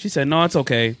 She said, no, it's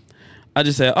okay. I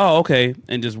just said, oh, okay,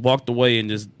 and just walked away and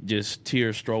just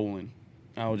tears strolling.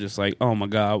 I was just like, oh my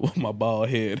God, my bald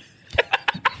head.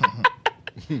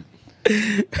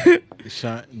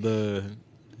 The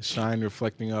shine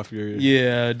reflecting off your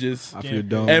off your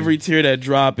dome. Every tear that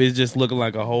drop is just looking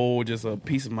like just a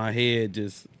piece of my head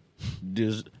just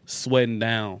sweating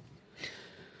down.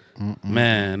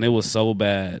 Man, it was so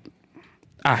bad.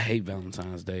 I hate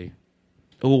Valentine's Day.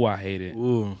 Oh, I hate it.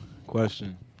 Ooh,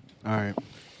 question. All right.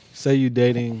 Say you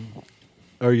dating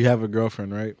or you have a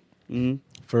girlfriend, right? Mm-hmm.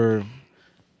 For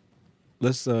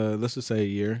let's just say a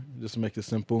year, just to make it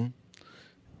simple.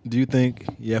 Do you think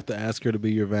you have to ask her to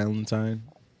be your Valentine?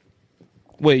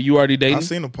 Wait, you already dating? I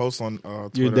seen a post on Twitter.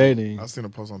 You're dating. I seen a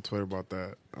post on Twitter about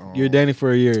that. You're dating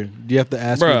for a year. Do you have to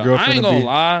ask your girlfriend? I ain't gonna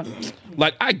lie.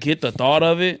 Like, I get the thought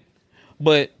of it,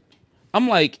 but I'm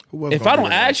like, if I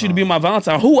don't ask you to be my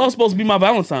Valentine, who else supposed to be my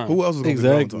Valentine? Who else is gonna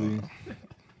Exactly. be Valentine?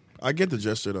 I get the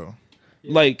gesture though.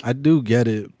 Like, I do get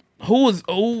it. who is?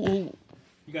 You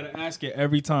gotta ask it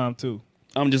every time too.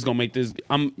 I'm just gonna make this.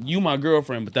 You my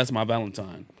girlfriend, but that's my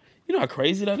Valentine. You know how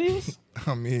crazy that is?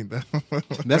 I mean,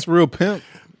 That's real pimp.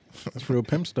 That's real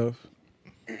pimp stuff.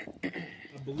 I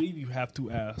believe you have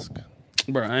to ask.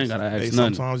 Bro, I ain't gotta ask hey,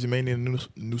 nothing. sometimes you may need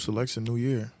a new selection, new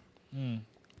year.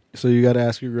 So you got to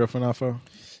ask your girlfriend off of?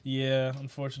 Yeah,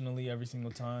 unfortunately, every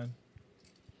single time.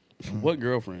 What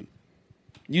girlfriend?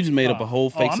 You just made up a whole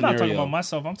fake I'm scenario. not talking about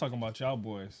myself. I'm talking about y'all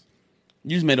boys.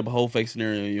 You just made up a whole fake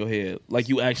scenario in your head, like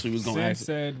you actually was gonna Sin ask.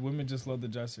 said women just love the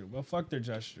gesture. Well, fuck their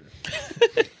gesture.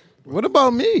 What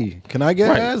about me? Can I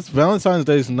get asked? Valentine's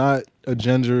Day is not a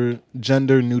gender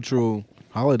neutral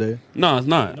holiday. No, it's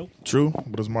not. Nope. True,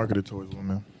 but it's marketed towards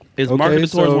women. It's Okay,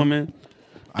 marketed towards so women.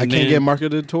 I can't get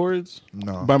marketed towards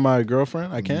No. by my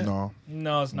girlfriend. I can't. No,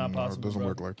 it's not No, possible. it doesn't bro.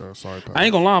 work like that. Sorry, Pat. I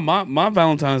ain't gonna lie. My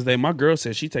Valentine's Day, my girl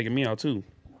said she taking me out too.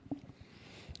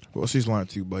 Well, she's lying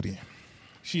to you, buddy.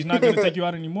 She's not gonna take you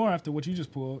out anymore after what you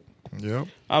just pulled. Yep.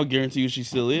 I'll guarantee you she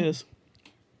still is.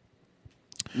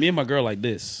 Me and my girl like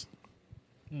this.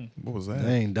 What was that?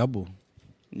 Dang, double.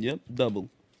 Yep, double.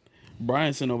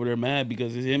 Brian sitting over there mad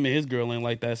because him and his girl ain't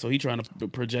like that, so he trying to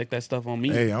project that stuff on me.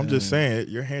 Hey, I'm just saying,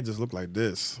 your hand just looked like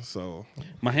this. So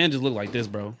My hand just look like this,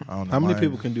 bro. I don't know. How many mine-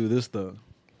 people can do this though?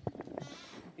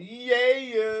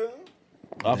 Yeah.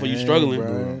 Off of you Dang, struggling.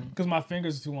 Brian. Because my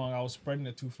fingers are too long. I was spreading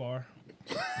it too far.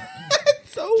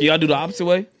 So Can y'all do the opposite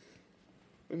way?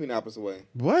 I mean, opposite way.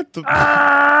 What? The-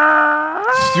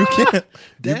 you can't.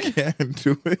 You can't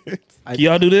do it. Can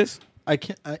y'all do this? I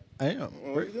can't. I am.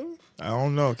 What are you doing? I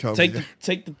don't know, Kelvin.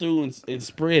 Take the through and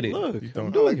spread it. Look, You I'm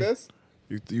don't doing Like it. this?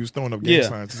 You was throwing up gang Yeah.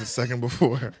 signs just a second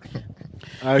before.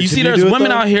 You see, there's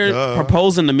women out here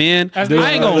proposing to men. I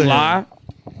ain't gonna lie.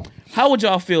 How would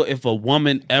y'all feel if a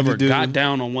woman ever got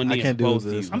down on one knee and proposed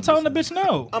to you? I'm telling the bitch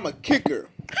no. I'm a kicker.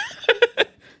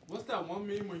 What's that one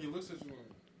meme when he looks at you?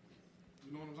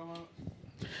 You know what I'm talking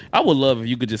about? I would love if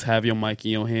you could just have your mic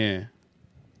in your hand.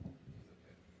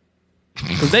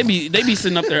 Cause they be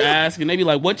sitting up there asking, they be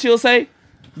like, "What you'll say?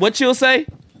 What you'll say?"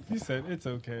 He said it's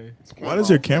okay. Why does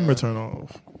your camera turn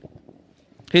off?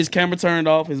 His camera turned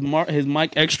off. His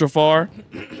mic extra far.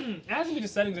 It has to be the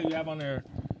settings that you have on there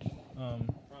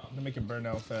to make it burn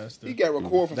out faster. He got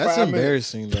record for That's 5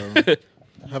 embarrassing though.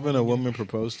 Having a woman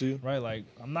propose to you, Right, like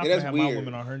I'm not gonna have my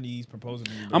woman on her knees proposing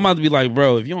to me. I'm about to be like,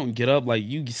 bro, if you don't get up, like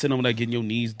you sitting over there getting your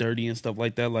knees dirty and stuff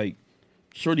like that, like,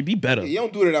 shorty, be better. You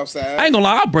don't do that outside. I ain't gonna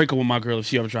lie, I'll break up with my girl if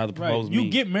she ever tries to propose to me. You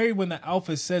get married when the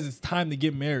alpha says it's time to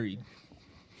get married.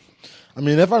 I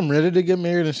mean, if I'm ready to get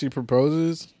married and she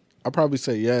proposes, I'll probably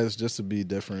say yes just to be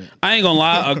different. I ain't gonna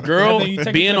lie, a girl And then you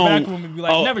take being it to the on back room and be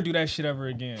like, never do that shit ever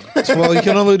again. Well, you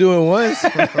can only do it once.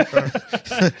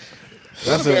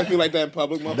 Don't embarrass me like that in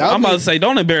public, motherfucker. I'm about to say,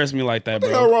 don't embarrass me like that, What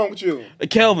the hell bro. wrong with you?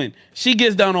 Kelvin, she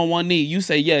gets down on one knee. You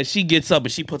say yes. She gets up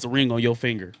and she puts a ring on your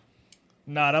finger.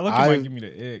 Nah, that look might give me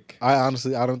the ick. I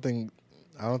honestly, I don't think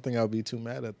I'll be too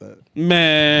mad at that.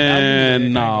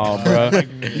 Man, nah, bro.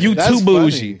 You That's too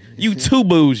bougie. funny. You too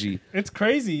bougie. It's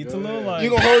crazy. It's a little like You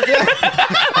gonna hold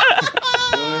that?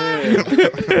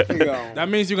 That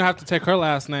means you're gonna have to take her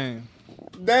last name.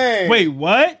 Dang. Wait,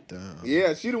 what?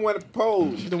 Yeah, she the one that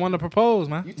proposed. She's the one to propose,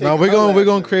 man. You No, taking we're her gonna last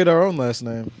name. create our own last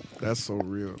name. That's so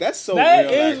real. That's so That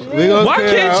real. is actually. We're gonna Why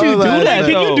create can't our you own do last that?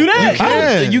 name. Can you do that? You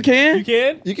can. You can? You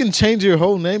can? You can change your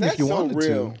whole name That's if you so wanted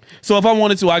real. to. So if I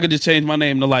wanted to, I could just change my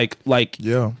name to like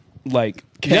Yeah. Kang.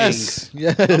 Yes,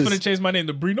 yes. I'm gonna change my name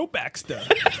to Brino Baxter.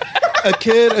 a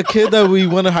kid that we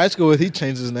went to high school with, he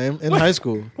changed his name in high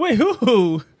school. Wait,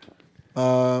 who?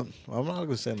 I'm not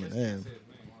gonna say my name.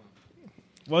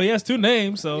 Well, he has two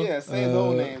names, so Yeah, say his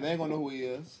old name. They ain't gonna know who he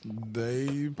is.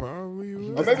 They probably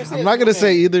will. Or maybe say I'm his not new gonna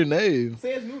say name. either name.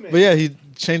 Say his new name. But yeah, he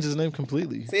changed his name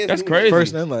completely. Say his That's new crazy. name.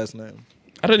 First and last name.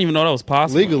 I didn't even know that was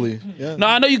possible. Legally. Yeah. No,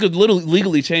 I know you could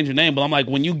legally change your name, but I'm like,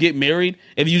 when you get married,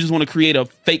 if you just want to create a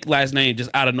fake last name just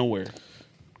out of nowhere.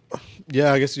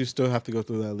 Yeah, I guess you still have to go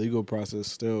through that legal process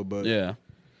still, but Yeah.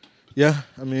 yeah,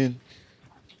 I mean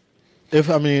if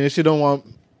you don't want,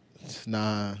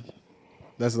 nah,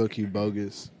 that's low key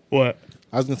bogus. What?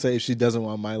 I was gonna say if she doesn't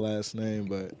want my last name,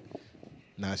 but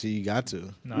nah, she got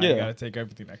to. nah, Yeah. you gotta take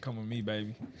everything that come with me,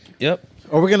 baby. Yep.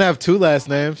 Or we're gonna have two last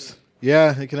names.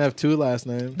 Yeah, it can have two last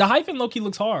names. The hyphen low key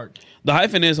looks hard. The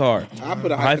hyphen is hard. I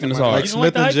put a Hyphen hyphen is in my hard. Like You don't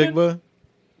Smith like the and hyphen? Jigba,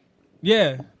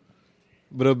 Yeah,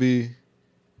 but it'll be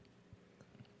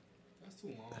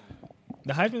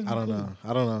the hyphen's I don't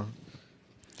know.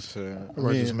 Sure. I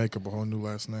might just make up a whole new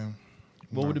last name.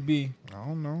 What would it be? I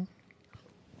don't know.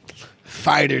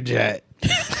 Fighter Jet.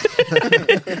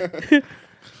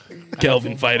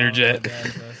 Kelvin Fighter Jet.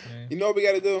 You know what we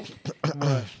gotta do?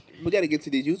 We gotta get to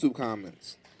these YouTube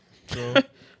comments. You The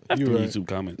right. YouTube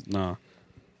comments. Nah.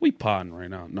 We podding right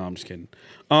now. No, I'm just kidding.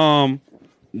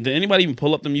 Did anybody even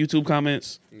pull up them YouTube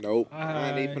comments? Nope. I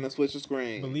ain't even finna switch the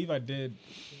screen. Believe I did.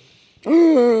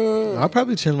 I'll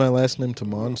probably change my last name to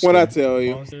Monster. What I tell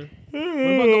you? Monster. What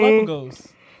about Galapagos?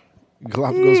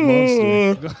 Galapagos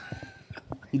Monster.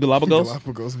 Galapagos?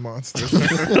 Galapagos monster.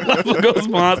 Galapagos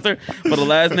Monster. For the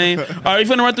last name. All right,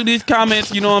 you finna run through these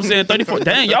comments. You know what I'm saying? 34.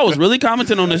 Dang, y'all was really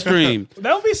commenting on the stream.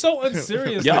 That would be so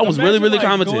unserious. Yeah, I was imagine, really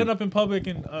commenting. Going up in public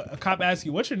and a cop asks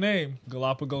you, "What's your name?"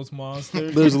 Galapagos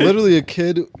Monster. There's literally a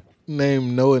kid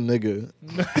named Noah Nigga.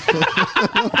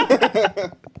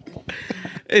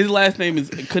 His last name is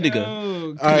Kuniga.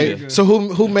 Oh, All right, so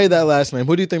who made that last name?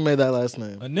 Who do you think made that last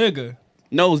name? a nigga.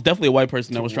 No, it was definitely a white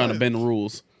person that was trying to bend the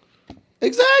rules.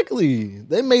 Exactly.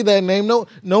 They made that name.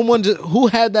 No one just who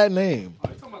had that name. Are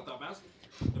you talking about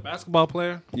the basketball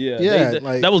player? Yeah, Yeah,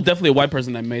 like- that was definitely a white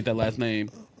person that made that last name.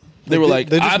 They were like,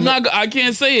 they just I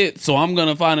can't say it, so I'm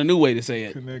gonna find a new way to say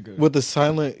it. Nigga. With the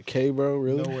silent K, bro.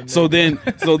 Really? So then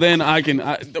I can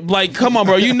like, come on,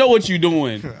 bro. You know what you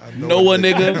doing? Noah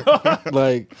nigga,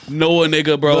 Like Noah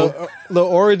nigga, bro. the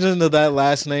origin of that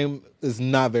last name is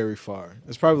not very far.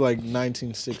 It's probably like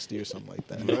 1960 or something like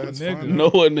that. Nigga.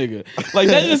 Noah nigga. Like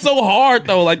that's just so hard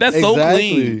though. Like that's so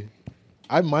clean.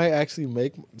 I might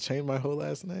actually change my whole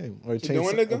last name or change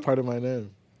doing, a nigga? part of my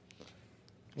name.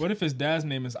 What if his dad's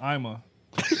name is Ima?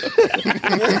 I'm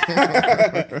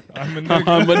a nigga.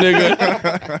 I'm a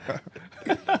nigga.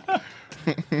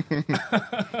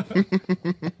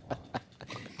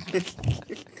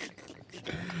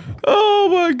 Oh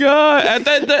my god! At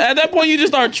that point, you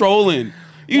just start trolling.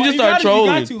 You just start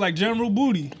trolling. You got to like General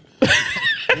Booty.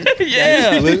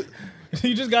 Yeah. Li-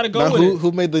 You just gotta go now, with it.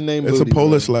 who made the name? It's Booty, a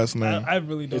Polish bro? last name. I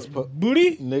really don't. It's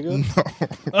Booty? Nigga.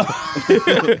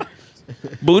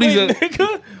 Booty's Wait, a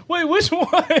nigga? Wait, which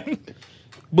one?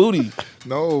 booty.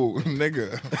 No,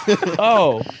 nigga.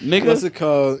 Oh, What's nigga. it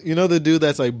called? You know the dude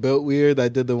that's like built weird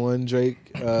that did the one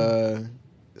Drake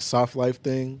soft life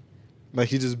thing? Like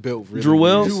he just built really Drew weird.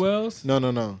 Wells? Drew Wells?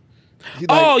 No. He,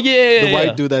 Oh yeah, the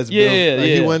white dude that's built. yeah, Like,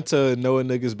 yeah. He went to Noah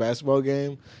nigga's basketball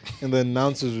game, and the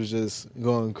announcers was just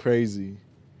going crazy.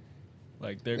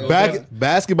 Like there goes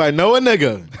Basket by Noah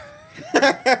nigga.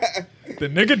 the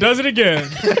nigga does it again.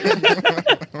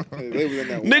 They was in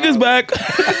that Niggas wild- back.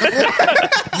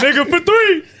 Nigga for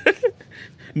 3.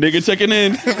 Nigga checking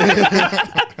in.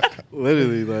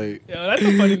 Literally, like Yo, that's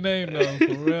a funny name though,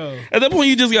 for real. At that point,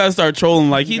 you just gotta start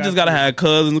trolling. Like he just gotta have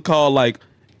cousins called like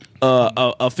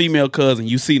a female cousin.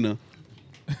 You seen her?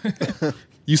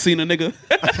 You seen a nigga?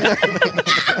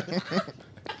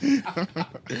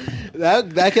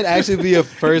 that could actually be a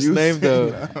first name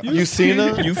though. You seen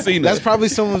her? You seen That's her? probably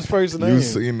someone's first name. You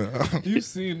seen her. You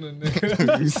seen the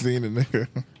nigga. You seen a nigga.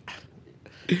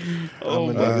 Oh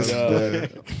I'm my a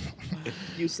god.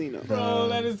 You seen them. Bro,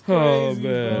 that is Oh, crazy,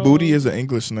 man. bro. Booty is an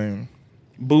English name.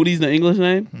 Booty's the English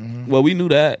name. Well, we knew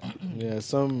that. Yeah,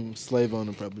 some slave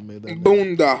owner probably made that. name.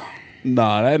 Boonda.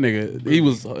 Nah, that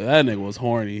nigga was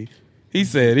horny. He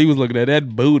said he was looking at that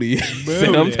booty. He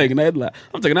said, I'm taking that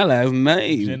last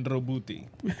name. Gendro Booty.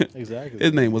 Exactly.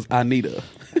 His name was Anita.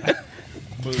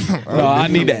 Booty. No, I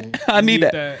need that. I need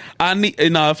that. I need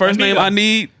first name I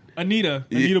need. Anita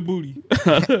Booty.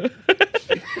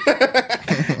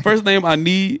 First name I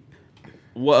need.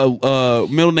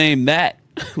 Middle name Nat.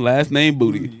 Last name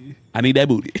Booty. I need that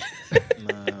booty.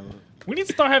 We need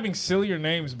to start having sillier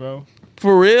names, bro.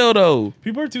 For real though.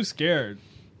 People are too scared.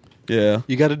 Yeah.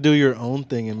 You got to do your own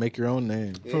thing and make your own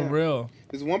name. For Yeah. real.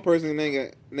 There's one person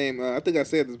named I think I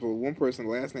said this, but one person's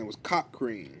last name was Cock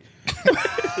Cream.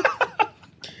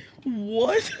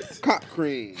 What? Cock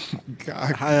Cream.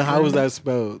 God. How was that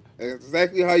spelled? That's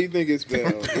exactly how you think it's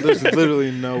spelled. There's literally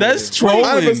no. That's way.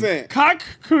 trolling. 100%. Cock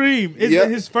Cream is Yep.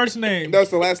 his first name. That's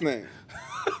the last name.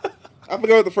 I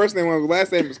forgot what the first name was. The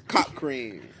last name was Cock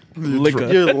Cream.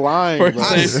 Liquor. You're lying. First bro.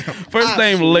 name, first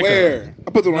name Liquor. Swear.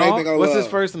 I put the right thing I What's love. his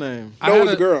first name? No, it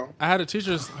was a girl. I had a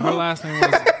teacher. Her last name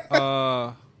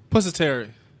was Pussitary.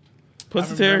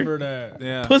 Pussy I Terry. remember that.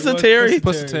 Yeah. Pussy Terry.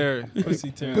 Pussitary.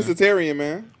 Pussy Terry. Pussitarian,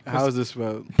 man. How is this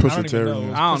spelled? I don't even know.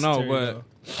 Pussitarian. I don't know, Pussy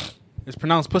but Terry, it's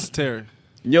pronounced Pussitary.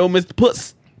 Yo, Mr.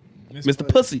 Puss. though. Mr.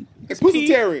 Pussy. It's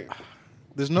Pussitarian.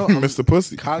 There's no Mr.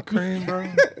 Pussy. cock cream, bro.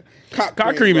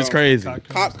 Cock cream is bro. crazy.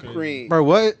 Cock Cream. Bro,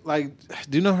 what? Like,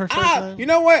 do you know her first name? You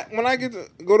know what? When I get to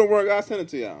go to work, I'll send it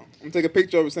to y'all. I'm gonna take a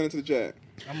picture of it, send it to the chat.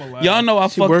 I'm allowed. Y'all know I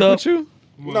She fucked work up. with you?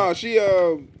 No, she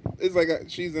it's like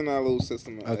she's in our little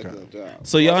system at Okay. the job.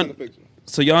 So I'll y'all- send a picture.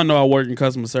 So y'all know I work in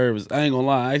customer service. I ain't gonna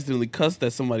lie, I accidentally cussed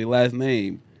at somebody's last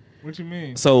name. What you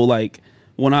mean? So like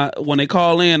when they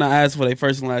call in, I ask for their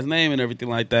first and last name and everything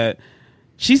like that.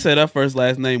 She said her first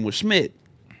last name was Schmidt,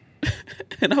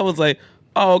 and I was like,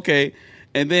 oh okay.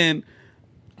 And then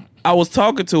I was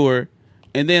talking to her,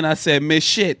 and then I said Miss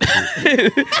Shit.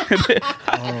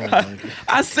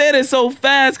 I said it so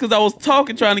fast because I was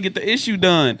talking, trying to get the issue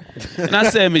done, and I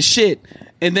said Miss Shit,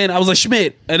 and then I was like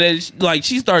Schmidt, and then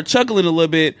she started chuckling a little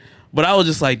bit, but I was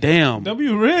just like, damn.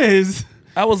 W Riz.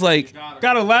 I was like,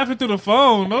 Gotta laughing through the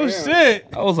phone. No shit.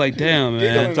 I was like, damn,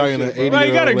 man. I'm talking to 80 Right,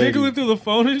 you gotta lady. giggling through the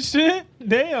phone and shit.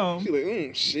 Damn. She's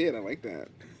like, shit, I like that.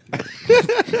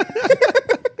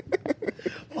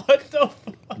 What the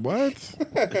fuck?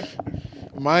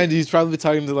 What? Mind you, he's probably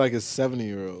talking to like a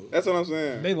 70-year-old. That's what I'm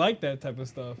saying. They like that type of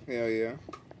stuff. Hell yeah.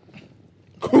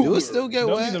 Do it still get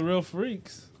They'll be wet? the real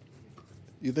freaks.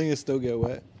 You think it still get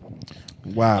wet?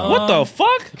 Wow. What the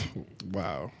fuck?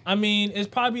 Wow. I mean, it's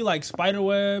probably like spider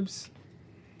webs.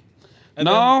 And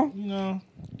No. then, you know,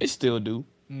 It still do.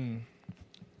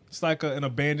 it's like an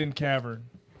abandoned cavern.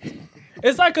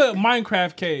 It's like a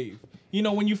Minecraft cave. You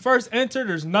know, when you first enter,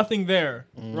 there's nothing there,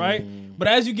 right? But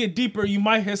as you get deeper, you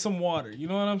might hit some water. You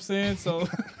know what I'm saying? So,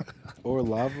 Or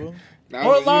lava? Now,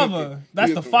 or you- lava. That's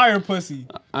you- the fire pussy.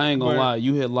 I ain't gonna But- lie.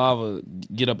 You hit lava,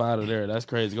 get up out of there. That's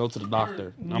crazy. Go to the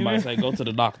doctor. I'm about to say, go to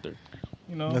the doctor.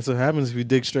 You know? That's what happens if you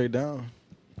dig straight down.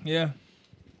 Yeah.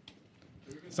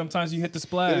 Sometimes you hit the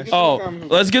splash. Oh,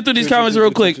 let's get through these comments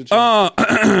real quick.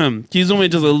 Can you zoom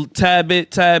in just a tad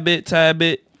bit?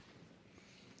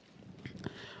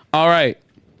 All right.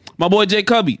 My boy Jay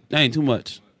Cubby. That ain't too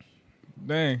much.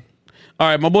 Dang. All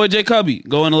right, my boy Jay Cubby.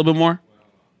 Go in a little bit more.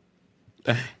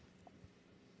 The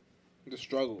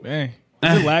struggle. Dang.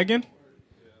 Is it lagging?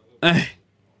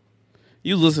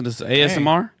 You listen to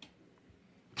ASMR?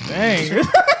 Dang.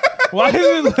 Why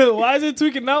is it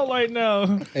tweaking out right now?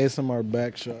 ASMR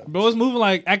back shot. Bro, it's moving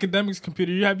like academics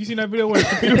computer. Have you seen that video where the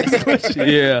computer was glitching?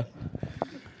 Yeah.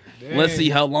 Dang. Let's see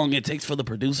how long it takes for the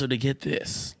producer to get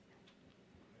this.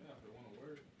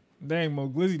 Dang, Mo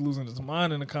Glizzy losing his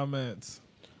mind in the comments.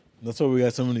 That's why we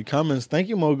got so many comments. Thank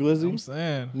you, Mo Glizzy. I'm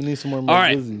saying. We need some more All Mo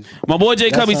right. Glizzies. My boy Jay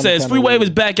That Cubby sounded says, kinda free wave weird. is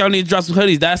back. Y'all need to drop some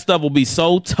hoodies. That stuff will be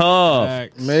so tough.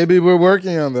 Facts. Maybe we're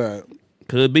working on that.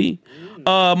 Could be.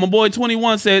 My boy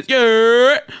 21 says,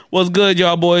 yeah, what's good,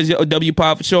 y'all boys? Yo, W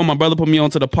Pod for sure. My brother put me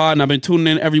onto the pod, and I've been tuning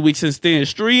in every week since then.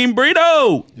 Stream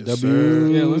Burrito. Yes, sir.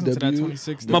 Yeah, listen to that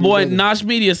 26. My boy Nosh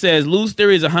Media says, Lou's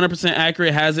theory is 100%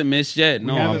 accurate, hasn't missed yet.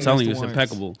 No, I'm haven't telling you, missed it's it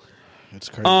once. impeccable. It's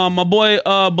crazy. My boy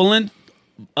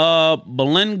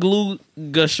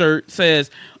Belengluga shirt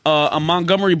says, a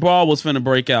Montgomery brawl was finna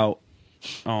break out.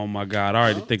 Oh my God, I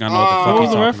already think I know what the What fuck was he's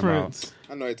the talking reference?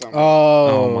 I know you're talking about.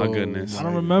 Oh my goodness. I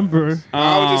don't remember.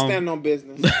 I was just standing on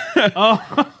business.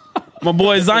 My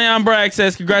boy Zion Bragg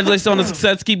says, congratulations on the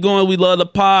success. Keep going. We love the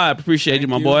pod. Appreciate you,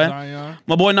 my boy. Zion.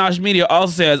 My boy Nosh Media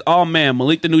also says, oh man,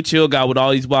 Malik the new chill guy with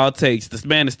all these wild takes. This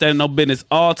man is standing no business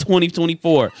all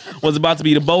 2024. Was about to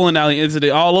be the bowling alley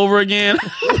incident all over again.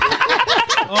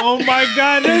 Oh my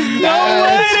God, there's no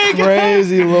That's way.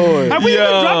 crazy, Lord. Have we even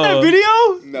dropped that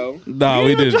video? No. No,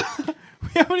 we didn't. We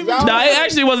haven't even No, it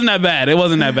actually wasn't that bad. It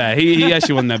wasn't that bad. He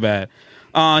actually wasn't that bad.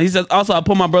 He says, also, I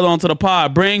put my brother onto the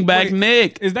pod. Bring back Wait,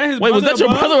 Nick. is that his Wait, was brother that your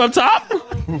above? brother up top?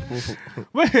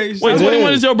 Wait, Wait, shout,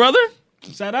 21 is your brother?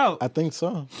 shout out. I think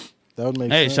so. That would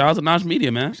make Hey, sense. shout out to Nosh Media,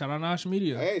 man. Shout out Nosh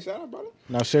Media. Hey, shout out, brother.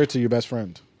 Now share it to your best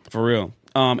friend. For real.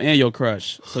 And your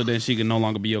crush. So then she can no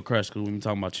longer be your crush because we've been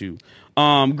talking about you.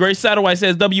 Grace Satterwhite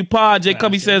says, W Pod. Jay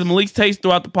Cubby says, Malik's takes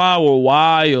throughout the pod were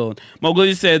wild. Mo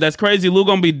Glizzy says, that's crazy. Lou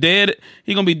gonna be dead.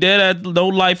 He gonna be dead at no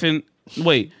life and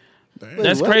wait.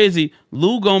 That's what? crazy.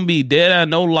 Lou gonna be dead at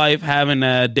no life, having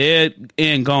dead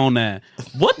and gone at.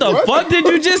 What the fuck did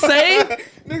you just say?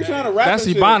 Nigga trying to rap That's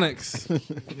and shit.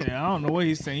 Ebonics. Yeah, I don't know what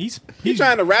he's saying. He's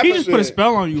trying to rap He and just put a shit.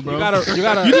 spell on you, bro. You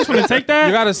gotta You just want to take that?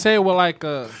 you gotta say it with like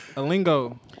a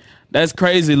lingo. That's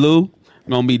crazy, Lou.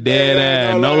 Gonna be dead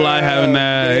Yeah, at no no life, having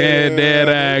that yeah. dead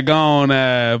at gone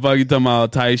at. Fuck you talking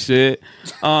about tight shit.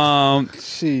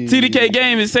 TDK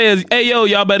Game, it says, hey yo,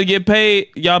 y'all better get paid.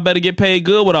 Y'all better get paid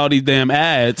good with all these damn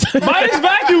ads. Minus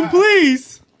vacuum,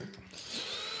 please.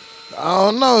 I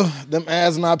don't know. Them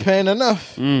ads not paying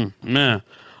enough. Man.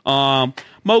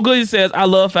 Mo Goody says, I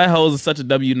love fat hoes is such a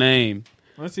W name.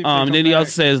 Let's see if they come Then he back. also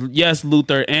says, yes,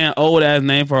 Luther, and old ass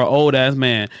name for an old ass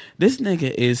man. This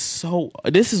nigga is so.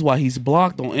 This is why he's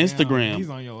blocked on Instagram. He's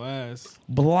on your ass.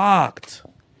 Blocked.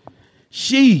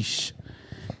 Sheesh.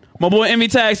 My boy Emmy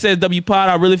Tag says, W Pod,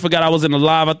 I really forgot I was in the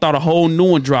live. I thought a whole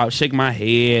new one dropped. Shake my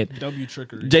head. W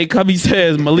trickery. Jay Cubby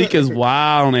says, Malik is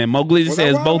wild. And Mo Glizzy Was that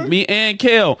says, wild? both me and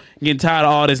Kel getting tired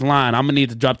of all this line. I'm going to need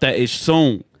to drop that ish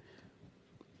soon.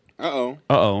 Uh-oh.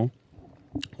 Uh-oh.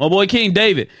 My boy King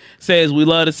David says, we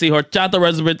love to see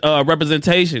horchata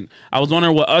representation. I was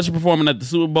wondering what Usher performing at the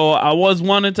Super Bowl. I was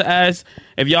wanting to ask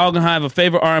if y'all gonna have a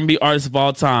favorite R&B artist of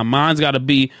all time. Mine's got to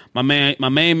be my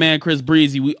main man, Chris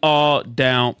Breezy. We all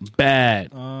down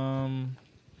bad.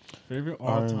 Favorite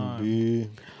all time. R&B.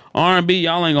 R&B,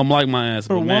 y'all ain't gonna like my answer.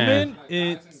 For but man, women,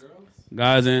 it's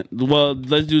guys and well,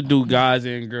 let's just do guys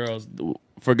and girls.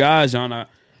 For guys, y'all not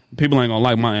people ain't gonna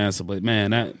like my answer, but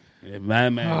man, that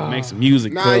man can make some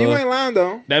music. Nah, you cuz. ain't lying,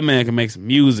 though. That man can make some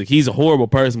music. He's a horrible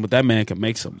person, but that man can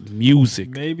make some music.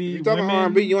 maybe You talking women.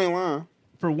 R&B, you ain't lying.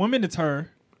 For women, it's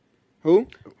her. Who?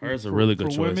 Hers a really For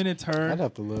good choice. women, it's her. I'd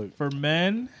have to look. For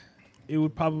men, it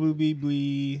would probably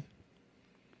be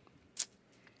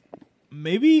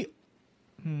maybe.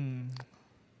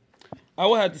 I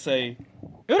would have to say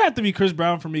It would have to be Chris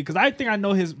Brown for me because I think I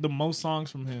know the most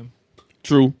songs from him.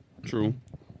 true.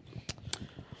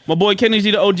 My boy Kenny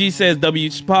G the OG says W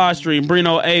Pod Stream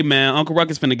Brino. Hey man, Uncle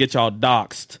Ruckus finna get y'all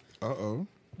doxxed. Uh-oh.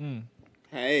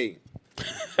 Hey.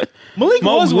 Malik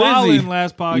Mo was Glizzy. wilding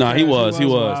last podcast. Nah, he was.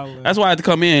 wilding. That's why I had to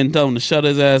come in and tell him to shut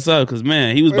his ass up because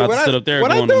man, he was about Wait, to what sit I- up there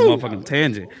what I going on a do? motherfucking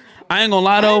tangent. I ain't gonna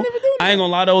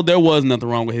lie though. There was nothing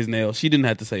wrong with his nails. She didn't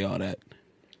have to say all that.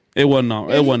 It wasn't no,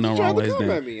 Man, it you wasn't no tried wrong to with his come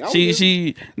nails. at me. I wasn't I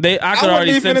could wasn't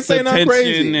already even sense finna say the nothing tension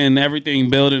crazy. and everything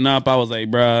building up. I was like,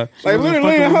 bruh. Like,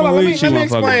 literally, fucking hold on, let me She wasn't fucking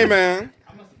explain, with man.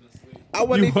 I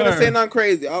wasn't You even finna were. say nothing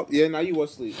crazy. Oh, yeah, now you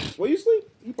was asleep. Were you asleep?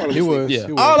 You probably He asleep. was. Yeah.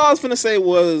 He was. All I was finna say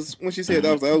was, when she said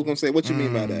that, I was gonna say, what you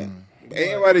mean by that?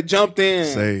 Everybody jumped in.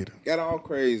 Sade. Got all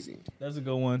crazy. That's a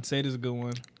good one. Say this is a good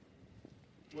one.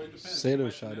 Say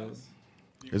those shout outs.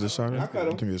 Is it Sade? I cut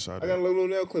 'em. think it's Sade. I got a little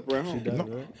nail clipper at home.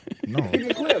 No. Keep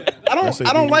it clipped.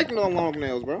 I don't like no long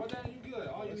nails, bro.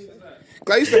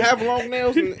 'Cause I used to have long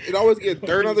nails and it always get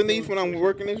dirt underneath when I'm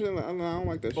working and shit. I don't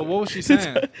like that But shit. what was she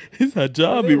saying? It's her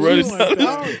job. He running down.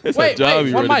 It's her Wait, job.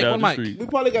 He one running mic, down one the mic. street. We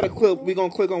probably got a clip. We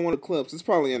gonna click on one of the clips. It's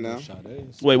probably in now.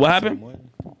 Wait, what happened?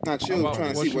 Not you. About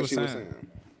Trying to what see she what was she was saying.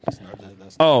 saying.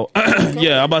 Oh,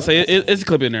 yeah, I'm about to say it's a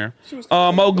clip in there.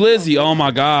 Mo Glizzy, oh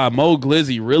my God, Mo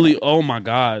Glizzy, really, oh my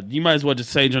God, you might as well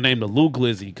just change your name to Lou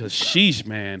Glizzy, because sheesh,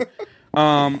 man.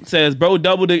 Says, bro,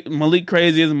 doubled it, Malik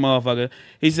crazy as a motherfucker.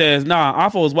 He says, nah,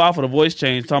 Afro was wild for the voice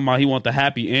change, talking about he want the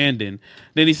happy ending.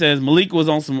 Then he says, Malik was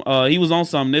on some, he was on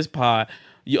some this pod,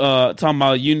 talking about, talking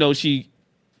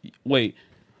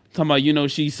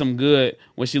about, she's some good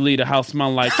when she leave the house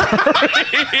smelling like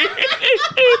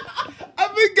I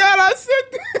forgot I said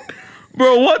that.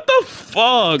 Bro, what the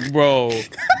fuck, bro?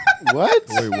 What?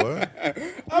 Wait, what?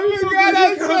 I forgot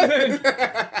I said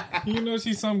that. You know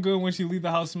she's some good when she leave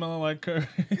the house smelling like curry.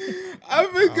 I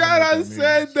forgot I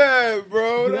said that,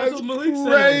 bro. That's That's what Malik said.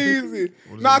 crazy.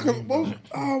 Nah, does that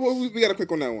mean, we gotta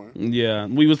click on that one. Yeah,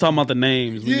 we was talking about the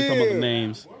names. We was talking about the Yeah.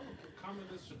 names.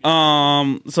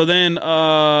 So then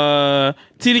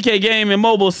TDK Game and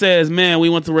Mobile says, man, we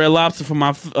went to Red Lobster for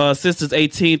my sister's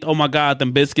 18th. Oh my God,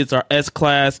 them biscuits are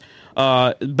S-class.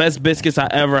 Best biscuits I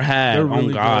ever had. They're Oh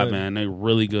really God, good. man, they're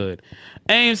really good.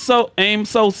 Aim so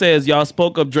says, y'all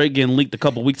spoke up Drake getting leaked a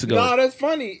couple weeks ago. No, that's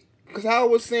funny. Because I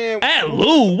was saying... At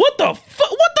Lou, what the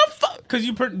fuck? What the fuck? Because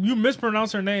you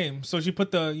mispronounced her name, so she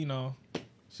put the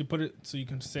she put it so you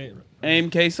can say it. Aim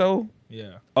Queso?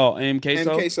 Yeah. Oh, Aim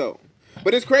Queso? MK so.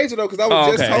 But it's crazy though, because I was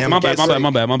Oh, just okay. talking Yeah, my bad, about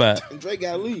my bad. And Drake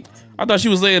got leaked. I thought she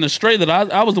was laying it straight that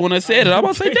I was the one that said it. I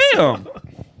was about to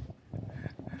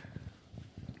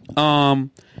say,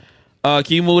 damn.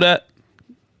 Can you move that?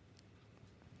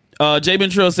 J.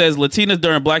 Ventrell says Latinas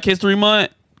during Black History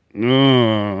Month.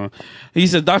 He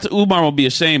says Dr. Umar will be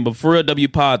ashamed, but for real, W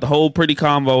Pod, the whole pretty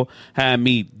convo had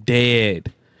me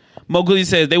dead. Mowgli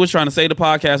says they was trying to save the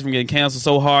podcast from getting canceled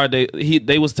so hard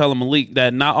they was telling Malik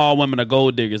that not all women are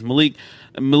gold diggers. Malik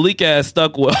ass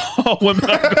stuck with all women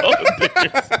are gold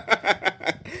diggers.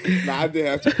 Nah, I did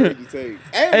have to crazy takes.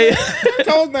 Hey, man,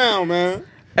 toes down, man.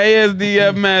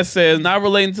 ASDF Matt says not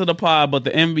relating to the pod, but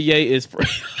the NBA is free.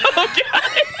 Okay.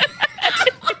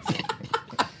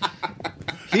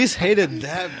 He's hated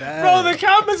that bad. Bro, the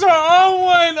comments are on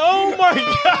one. Oh my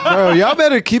God. Bro, y'all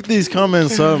better keep these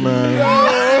comments up, man.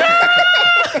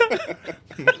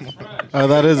 Oh,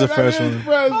 that is a fresh one.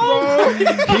 Fresh, bro.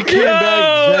 He came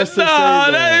back just to say Nah,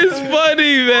 that. that is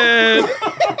funny, man.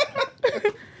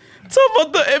 Talk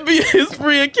about the NBA is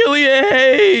free and Killian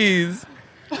Hayes.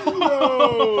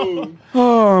 Yo.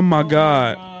 Oh my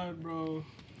God. God, bro.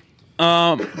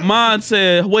 Mon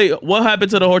said, wait, what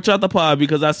happened to the horchata pod?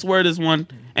 Because I swear this one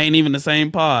ain't even the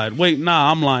same pod. Wait,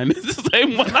 nah, I'm lying. It's the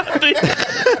same one. I think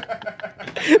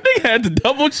they had to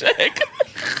double check.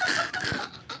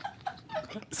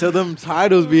 So them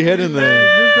titles be hitting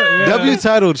there. Yeah. W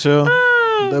title, chill.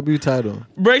 W title.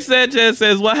 Break Sanchez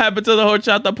says, what happened to the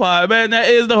horchata pod? Man, that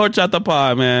is the horchata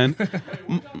pod, man.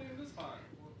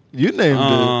 You named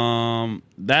it.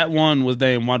 That one was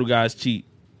named Why Do Guys Cheat?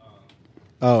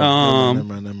 Oh, never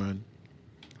mind.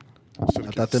 I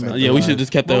thought they meant Yeah, we should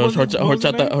just kept the What was the name?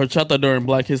 horchata during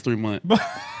Black History Month.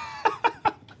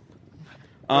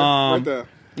 Right there.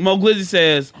 Mo Glizzy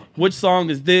says, which song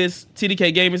is this?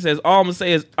 TDK Gaming says, all I'm gonna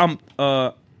say is I'm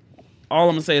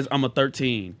a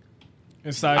 13.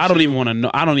 Inside I don't even want to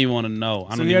know. I don't even want to know.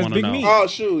 I So don't he even has want to big know. meat. Oh,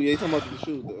 shoe. Yeah, you talking about the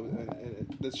shoe.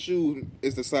 The shoe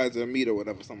is the size of a meat or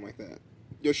whatever, something like that.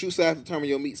 Your shoe size determine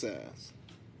your meat size.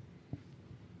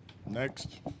 Next.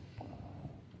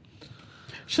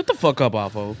 Shut the fuck up,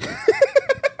 Alpha.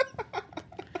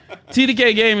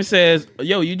 TDK Gaming says,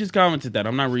 yo, you just commented that.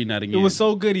 I'm not reading that again. It was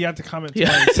so good he had to comment Yeah.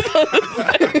 twice. He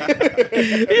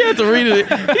had to read it.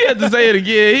 He had to say it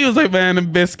again. He was like, man,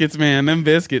 them biscuits, man. Them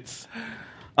biscuits.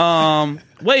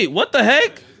 Wait, what the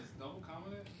heck?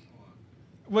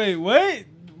 Wait, what?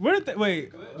 Where did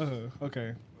wait.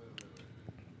 Okay.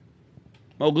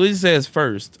 Mo Glizzy says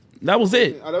first. That was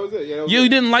it. Oh, that was it. Yeah, that was You it.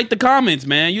 didn't like the comments,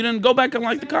 man. You didn't go back and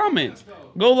like the comments.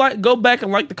 Go back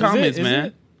and like the comments, Is man.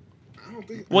 it? I don't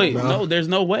think. Wait, No. no, there's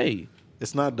no way.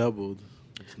 It's not doubled.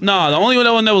 No, the only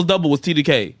one that was double was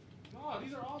TDK.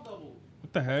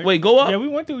 What the heck? Wait, go up. Yeah, we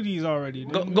went through these already.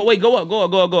 didn't we? Go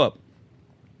up.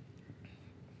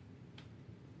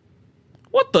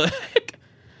 What the heck?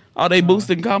 Oh, they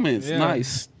boosting comments. yeah.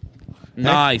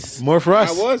 Nice. More for I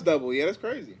us. was double. Yeah, that's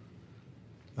crazy.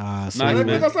 Nice, Sorry, man.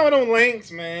 Look at some of them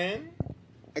links, man.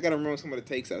 I gotta remember some of the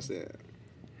takes I said.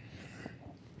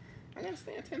 I gotta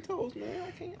stand 10 toes, man.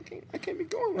 I can't be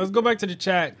going. Let's go back to the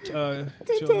chat. 10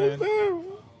 Chill, toes man. down.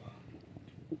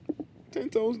 10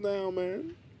 toes down,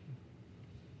 man.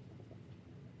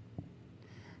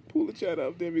 Pull the chat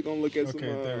up, then we're gonna look at some. Okay,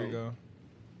 there we go.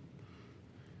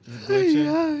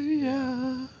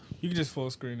 Yeah. You can just full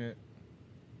screen it.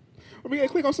 We gotta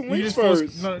click on some You links just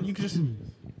first. no, you can just.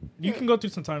 You can go through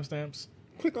some timestamps.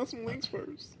 Click on some links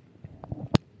first.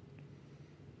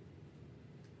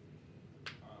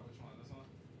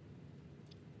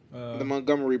 The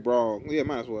Montgomery Brawl. Yeah,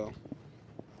 might as well.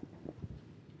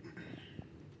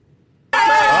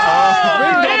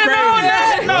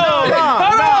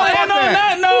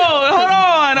 Hold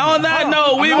on. On that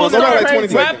note, we will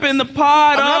start wrapping the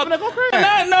pod up.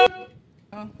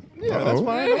 Yeah, that's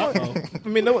fine. I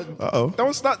mean,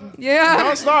 don't start. Yeah.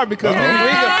 Don't start because Wait,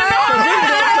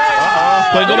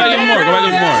 go back even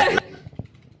more.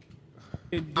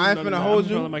 I ain't finna hold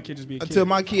you My kid just be a until kid.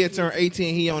 my kid turn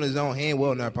 18. He on his own. He ain't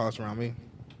will not pass around me.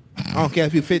 I don't care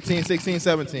if you 15, 16,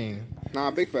 17.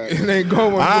 Nah, big fact. It ain't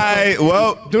going. All right,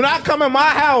 well, Do not come in my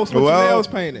house with Well- your nails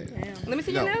painted. Let me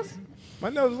see your nails. My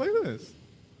nails is like this.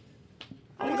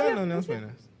 I don't got no nails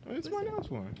painted. It's my nails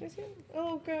one.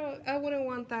 Oh, girl, I wouldn't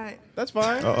want that. That's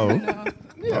fine. uh-oh. No.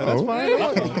 Yeah, that's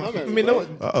fine. I mean,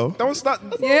 Uh-oh. don't start.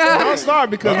 Yeah. Don't start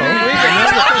because Yeah.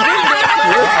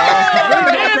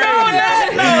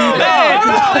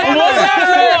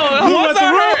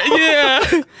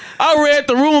 I read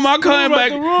the room. I'm coming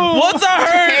back. Once I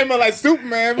heard. Came out like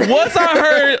Superman. Once I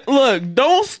heard, look,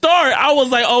 don't start. I was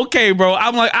like, okay, bro.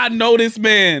 I'm like, I know this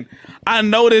man. I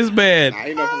know this man.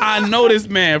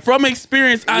 From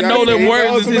experience, I know the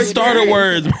words is his starter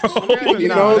words, bro. He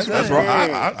knows. That's wrong.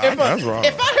 That's wrong.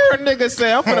 if I hear a nigga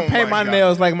say I'm gonna paint my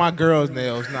nails like my girl's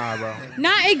nails, nah, bro.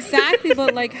 Not exactly,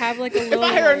 but like have like a little. If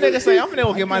I hear a nigga say I'm gonna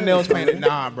go get my nails painted,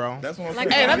 nah, bro. That's what I'm Like,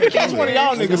 saying. Hey, let me catch one of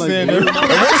y'all niggas saying that. And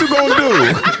what you gonna do?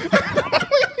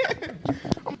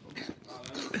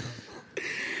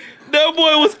 That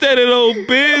boy was standing on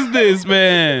business,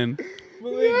 man.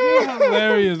 You're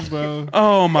hilarious, bro.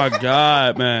 Oh my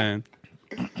God, man.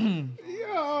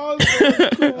 Yo, so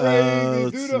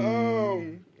crazy. Do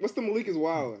the what's the Malik is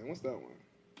Wildin'? What's that one?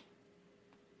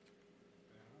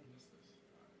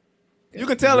 You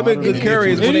can tell a bit good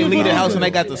curry is when they leave the house and they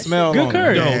got the smell Good on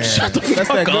curry. it. Yo, shut the That's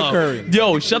fuck that good up. curry.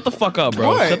 Yo, shut the fuck up, bro.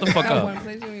 What? Shut the fuck up.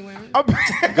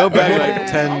 Go back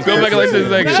like 10. Go back like 10 seconds.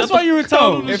 That's Shut why the you were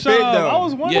telling me It to fit, shut though. up. I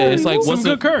was wondering. Yeah, it's like some what's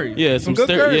good curry. Yeah, some good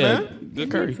curry, yeah, man. good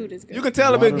curry. Food is good. You can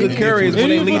tell a bit good curry is when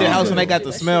they leave the house and they got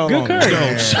the smell Good on curry.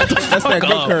 it. Shut the That's fuck that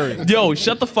good up. curry. Yo,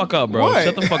 shut the fuck up, bro. What?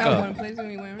 Shut the fuck At up. one place when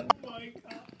we went.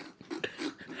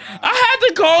 I had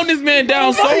to calm this man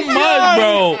down so much,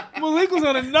 bro. Malik was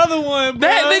on another one, bro.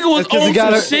 That nigga was on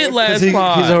some shit last He's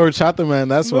pod. a horchata man.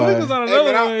 That's Malik why. was on Hey,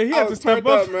 another man, one. He I had to was step turned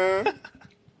up. up, man.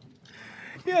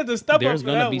 He had to step up. There's for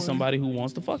gonna that be one. somebody who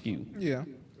wants to fuck you, Yeah.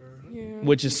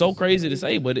 which is so crazy to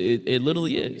say, but it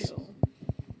literally is.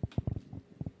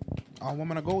 All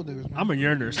women are gold diggers, man. I'm a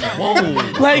yearner.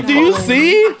 So. Like, do you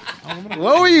see?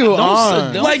 What were you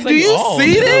on? Like, do you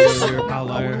see this?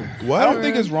 Outlier. What? I don't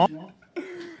think it's wrong.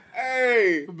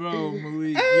 Hey, Bro,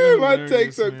 Malik. hey, my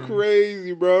takes are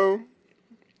crazy, bro.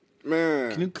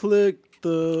 Man, Can you click that's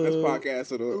the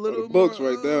podcast of the books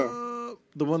right there.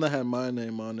 the one that had my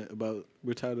name on it about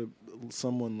we're tired of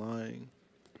someone lying?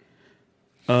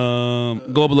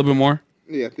 Go up a little bit more.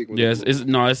 Yeah, I think. Yes, it's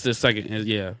the second.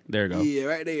 Yeah, there you go. Yeah,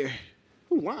 right there.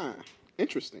 Ooh, wow,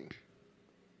 interesting.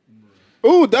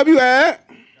 Ooh, ad.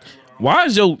 Why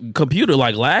is your computer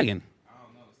like lagging?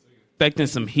 Expecting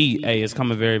some heat. Hey, it's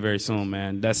coming very, very soon,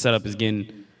 man. That setup is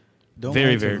getting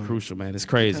very, very crucial, man. It's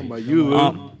crazy. About you,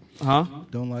 Huh?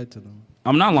 don't lie to them.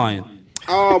 I'm not lying.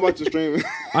 Oh, about to stream.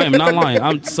 I am not lying.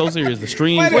 I'm so serious. The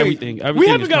streams, everything. We is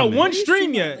haven't got coming. one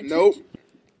stream yet. Nope.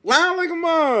 Loud like a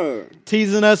mug.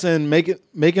 Teasing us and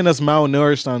making us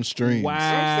malnourished on streams.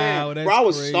 Wow, that's Bro, I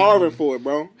was crazy. starving for it,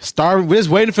 bro. Starving. We're just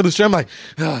waiting for the stream. Like,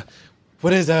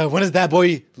 when is that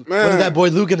boy? When is that boy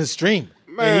Luke gonna stream?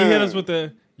 Man, And he hit us with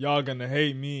the "y'all gonna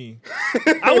hate me."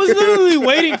 I was literally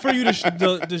waiting for you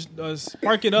to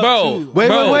spark it up, Bro. too.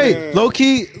 Wait. Low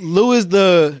key, Lou is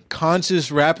the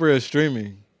conscious rapper of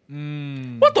streaming.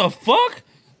 What the fuck?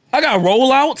 I got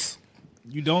rollouts.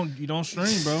 You don't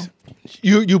stream, bro.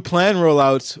 You plan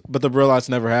rollouts, but the rollouts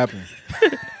never happen.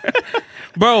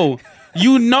 Bro,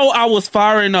 you know I was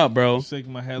firing up, bro.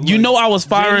 Shaking my head. You know I was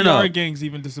firing JDR up. Gang's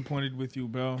even disappointed with you,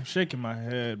 bro. Shaking my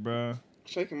head, bro.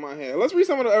 shaking my head. Let's read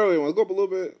some of the earlier ones. Go up a little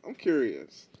bit. I'm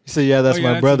curious. He said, "Yeah, that's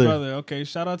my your brother." Okay,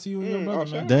 shout out to you and your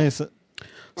brother, man. Dang, So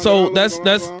Hold on.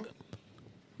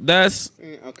 that's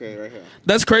Okay, right here.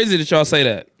 that's crazy that y'all say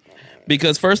that.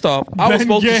 Because first off, I was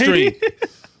supposed to stream.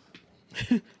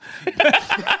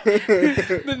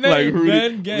 The name Like Rudy,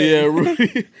 Ben Gay.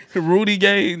 yeah, Rudy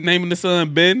Gay, naming the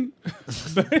son Ben.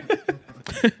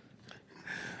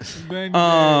 Ben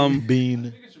Gay.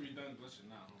 Bean.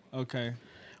 Okay.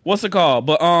 What's it called?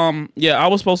 But yeah, I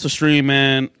was supposed to stream,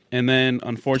 man, and then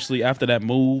unfortunately after that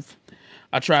move,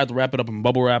 I tried to wrap it up in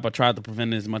bubble wrap. I tried to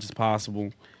prevent it as much as possible.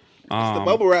 It's the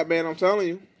bubble wrap, man. I'm telling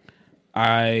you.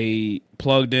 I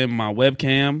plugged in my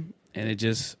webcam and it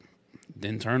just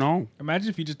didn't turn on. Imagine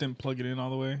if you just didn't plug it in all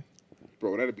the way.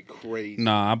 Bro, that'd be crazy.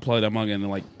 Nah, I plugged that mug in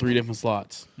like 3 different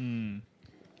slots. 3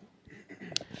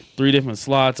 different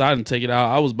slots. I didn't take it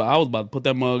out. I was about to put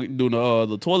that mug, do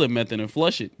the toilet method and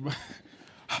flush it.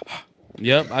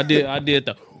 Yep, I did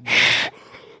the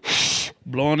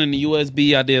blowing in the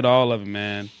USB. I did all of it,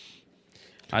 man.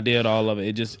 I did all of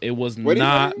it. It was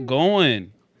not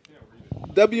going.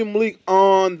 W. Malik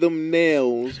on them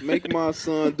nails. Make my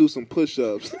son do some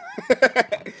push-ups.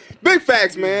 Big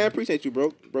facts, man. Appreciate you,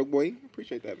 broke boy.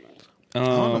 Appreciate that,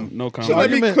 man. No comment. So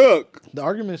let me cook. The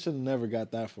argument should have never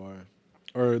got that far,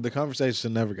 or the conversation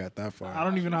should never got that far. I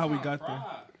don't even know how we got there.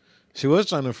 She was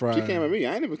trying to fry. She came at me.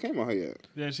 I ain't even came out here yet.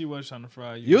 Yeah, she was trying to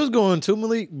fry you. You was going too,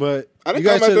 Malik, but I didn't you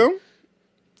guys come at should- them.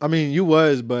 I mean, you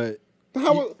was, but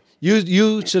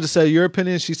you should have said your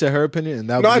opinion. She said her opinion, and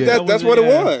that No, was it. that's what it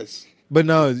was. But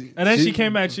no, And then she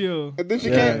came at you. And then she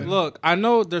Yeah. came. Look, I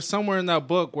know there's somewhere in that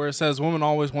book where it says women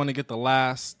always want to get the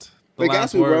last They got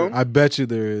last to, bro. word. I bet you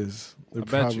there is. There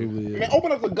bet you. probably is. Man,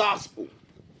 open up the gospel.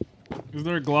 Is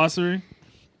there a glossary?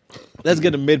 Let's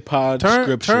get a mid-pod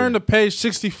scripture. Turn to page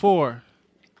 64.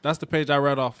 That's the page I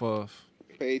read off of.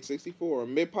 Page 64.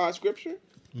 Mid-pod scripture.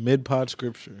 Mid-pod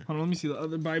scripture. Hold on, let me see the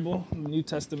other Bible, the New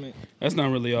Testament. That's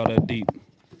not really all that deep.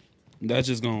 That's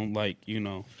just gonna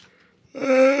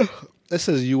It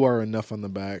says you are enough on the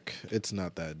back. It's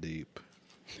not that deep.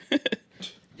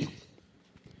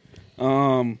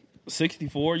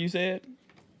 64. You said?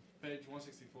 Page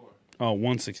 164. Oh,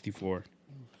 164.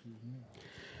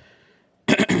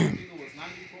 I think it was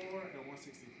 94 and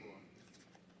 164.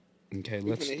 Okay, We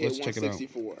let's finna hit check it out.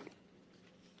 164.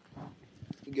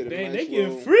 Get a Dang, nice they getting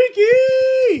little-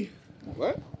 freaky.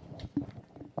 What?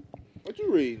 What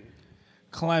you reading?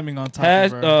 Climbing on top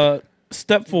of her.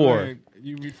 Step 4. Go ahead,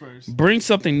 you read first. Bring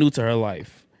something new to her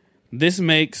life. This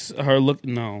makes her look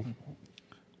Nah.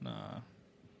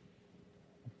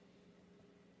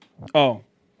 Oh.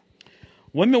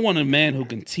 Women want a man who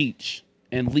can teach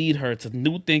and lead her to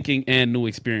new thinking and new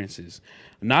experiences.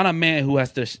 Not a man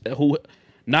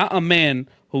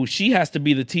who she has to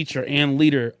be the teacher and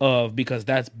leader of, because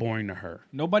that's boring to her.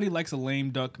 Nobody likes a lame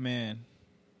duck man.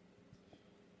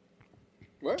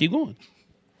 What? Keep going.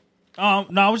 No,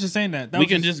 I was just saying that. We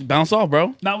can just bounce off,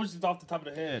 bro. That was just off the top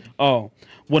of the head. Oh,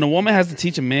 when a woman has to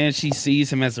teach a man, she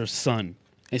sees him as her son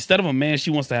instead of a man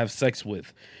she wants to have sex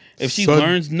with. If she Son.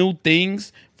 learns new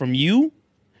things from you,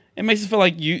 it makes you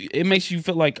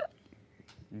feel like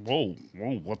whoa,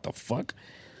 what the fuck?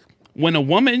 When a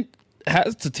woman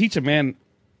has to teach a man,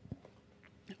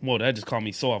 whoa, that just caught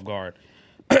me so off guard.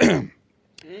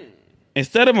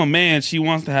 Instead of a man she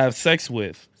wants to have sex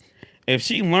with, if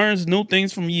she learns new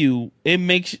things from you, it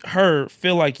makes her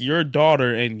feel like your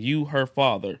daughter and you her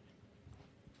father.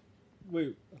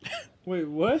 Wait,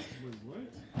 what?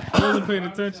 I wasn't paying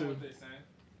attention.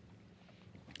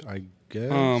 I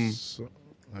guess.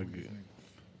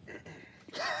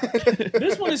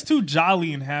 This one is too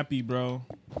jolly and happy, bro.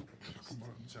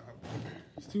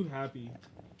 It's too happy.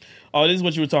 Oh, this is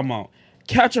what you were talking about.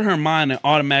 Capture her mind and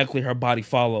automatically her body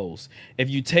follows.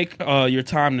 If you take your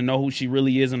time to know who she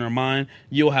really is in her mind,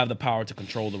 you'll have the power to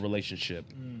control the relationship.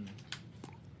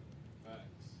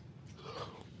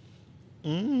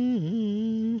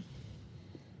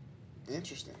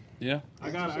 Interesting. Yeah. I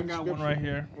got one right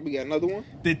here. We got another one?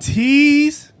 The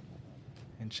tease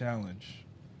and challenge.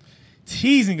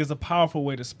 Teasing is a powerful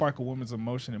way to spark a woman's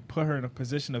emotion and put her in a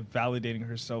position of validating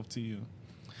herself to you.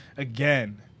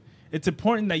 Again, it's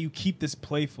important that you keep this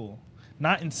playful,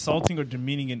 not insulting or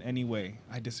demeaning in any way.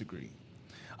 I disagree.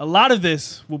 A lot of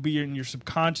this will be in your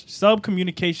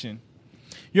sub-communication.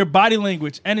 Your body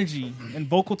language, energy, and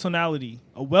vocal tonality.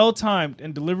 A well-timed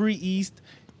and delivery-eased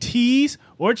tease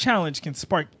or challenge can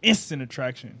spark instant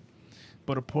attraction.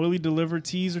 But a poorly delivered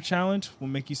tease or challenge will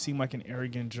make you seem like an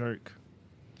arrogant jerk.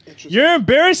 You're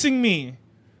embarrassing me.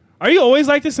 Are you always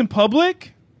like this in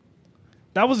public?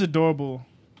 That was adorable.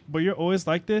 But you're always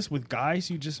like this with guys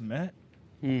you just met?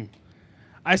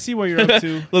 I see what you're up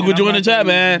to. Look and what you I'm in the not chat, gonna-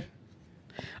 man.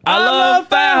 I love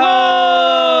fat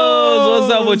hoes.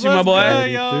 What's up with you, my boy?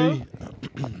 Good, yo.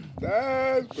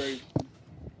 That's crazy.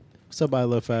 What's up, I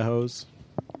love fat hoes?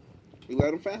 We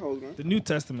let them fat hoes, man. The New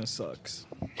Testament sucks.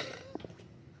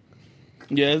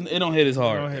 Yeah, it don't hit as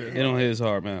hard. It don't hit as It don't hit as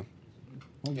hard, man.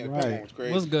 Yeah, Right. that one was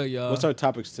crazy. What's good, y'all? What's our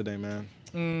topics today, man?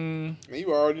 Man,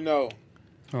 you already know.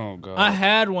 Oh god. I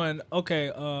had one. Okay,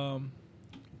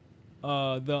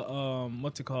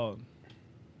 what's it called?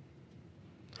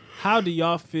 How do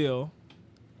y'all feel?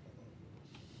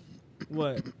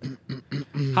 What?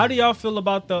 How do y'all feel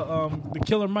about the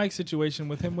Killer Mike situation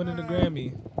with him winning the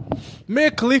Grammy?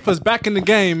 Mia Khalifa's back in the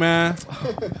game, man.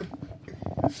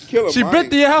 Killer She Mike.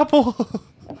 bit the apple.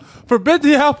 Forbid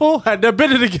the apple. Had to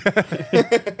bit it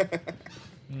again.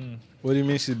 What do you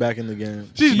mean she's back in the game?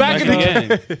 She's back in the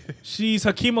game. She's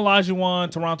Hakeem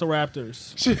Olajuwon, Toronto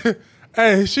Raptors. She's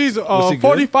Was she good?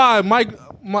 45. Hakeem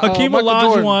Hakeem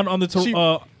Olajuwon on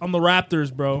the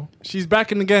Raptors, bro. She's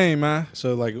back in the game, man.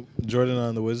 So like Jordan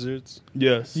on the Wizards?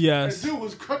 Yes. Yes. Dude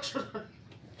was crushing her.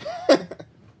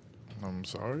 I'm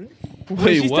sorry.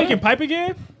 Wait, she's what? taking pipe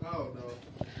again? Oh no.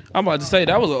 I'm about to say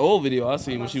that was an old video I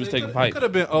seen when she was taking pipe. Could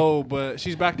have been old, but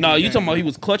she's back. No, in the you game. talking about he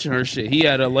was clutching her shit. He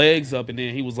had her legs up and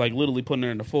then he was like literally putting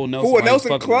her in the full Nelson. Ooh, a while he was Nelson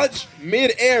fucking her. clutch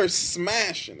mid-air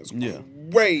smashing. It's Yeah.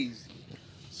 crazy.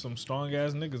 Some strong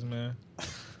ass niggas, man.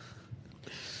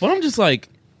 But I'm just like,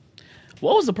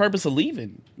 what was the purpose of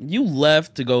leaving? You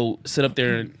left to go sit up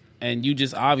there and you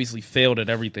just obviously failed at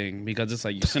everything because it's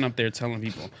like you're sitting up there telling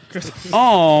people,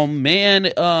 oh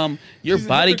man, your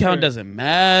body count doesn't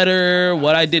matter.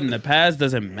 What I did in the past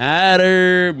doesn't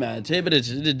matter.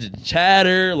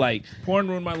 Chatter. Like, Porn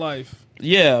ruined my life.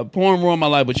 yeah, porn ruined my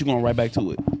life, but you're going right back to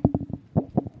it.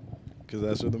 Because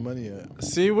that's where the money at.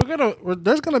 See,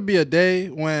 there's gonna be a day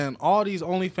when all these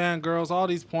OnlyFans girls, all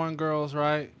these porn girls,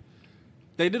 right?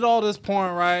 They did all this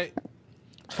porn, right,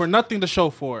 for nothing to show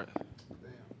for it.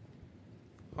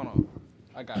 Hold on,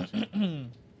 I got you.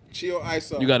 Chill,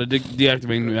 ISO. You got to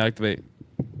deactivate and reactivate.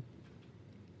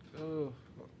 Ooh.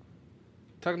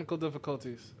 Technical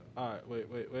difficulties. All right, wait.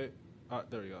 All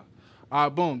right, there we go. All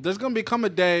right, boom. There's gonna become a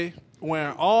day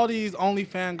when all these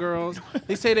OnlyFans girls,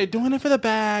 they say they're doing it for the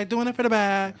bag,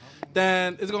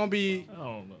 then it's gonna be I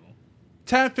don't know.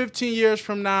 10, 15 years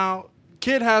from now,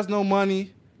 kid has no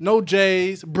money, no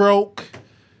J's, broke,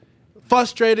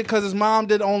 frustrated because his mom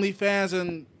did OnlyFans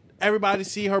and everybody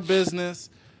see her business.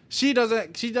 She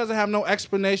doesn't have no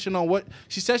explanation on what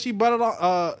she said. She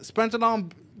spent it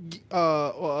on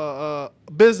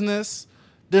business.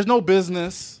 There's no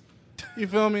business. You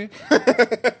feel me?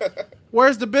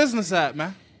 Where's the business at,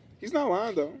 man? He's not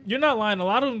lying though. You're not lying. A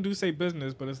lot of them do say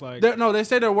business, but it's like They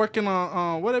say they're working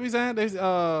on what are they saying? They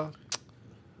damn,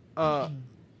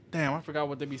 I forgot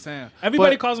what they be saying.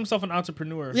 everybody But- calls himself an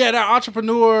entrepreneur. Yeah, they're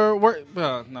entrepreneur.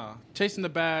 No, chasing the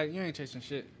bag. You ain't chasing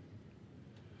shit.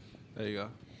 There you go.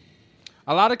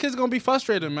 A lot of kids gonna be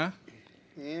frustrated, man.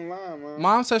 He ain't lying, man.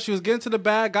 Mom said she was getting to the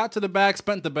bag, got to the bag,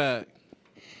 spent the bag.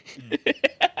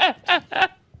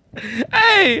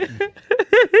 Hey!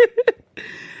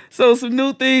 So some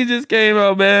new things just came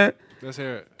out, man. Let's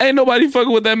hear it. Ain't nobody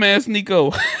fucking with that man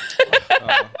Sneeko.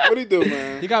 What'd he do,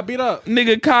 man? He got beat up.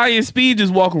 Nigga, Kai and Speed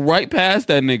just walk right past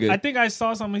that nigga. I think I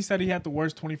saw something. He said he had the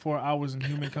worst 24 hours in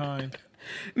humankind.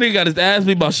 Nigga got his ass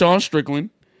beat by Sean Strickland.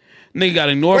 Nigga got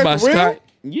ignored Wait, by for real? Sky.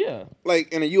 Yeah.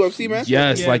 Like in a UFC match?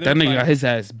 Yes, Yeah, like that they're nigga got like- his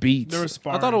ass beat. They were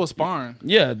sparring. I thought it was sparring.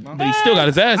 Yeah, but he still got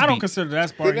his ass I don't beat. consider that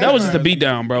sparring. That was just a beat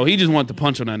down, bro. He just wanted to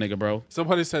punch on that nigga, bro.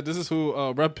 Somebody said this is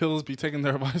who red pills be taking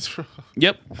their advice from.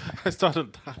 Yep. I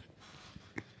started dying.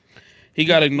 He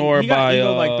got ignored he got by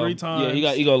ego like 3 times. Yeah, he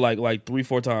got ego like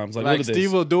 3-4 times. Like, Like look at Steve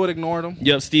this. will do it, ignored him.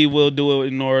 Yep, Steve will do it,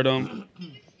 ignored him.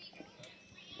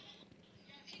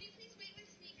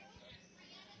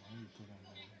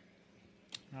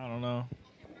 I don't know.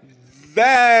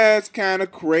 That's kind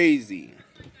of crazy.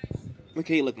 Look,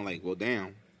 he looking like, well,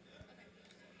 damn.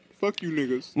 Fuck you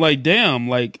niggas. Like, damn,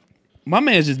 like my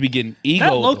man's just be getting ego.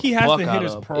 That low-key has fuck to hit out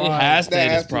his of. pride. It has to That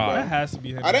hit has his to, bro. pride. That has to be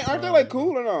him. Aren't they like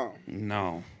cool or no?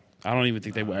 No, I don't even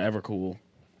think they were ever cool.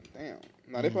 Damn.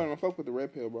 Nah, they probably don't fuck with the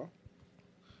red pill, bro.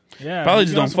 Yeah, Probably he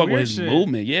just be on don't some fuck with weird his shit.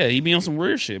 movement. Yeah, he be on some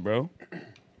weird shit, bro.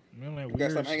 Be on that You gotta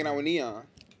weird stop hanging shit. out with Neon.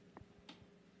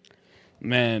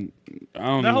 Man, I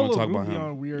don't That even whole want to talk little about group be him.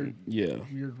 on weird, Yeah,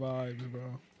 weird vibes, bro.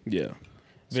 yeah,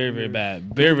 very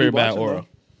bad, very bad watching, aura.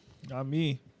 Not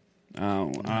me.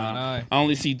 I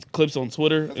only see clips on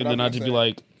Twitter, That's and what then I I was just gonna be say.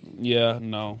 like, yeah,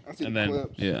 no, I see and the then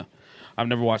clips. yeah, I've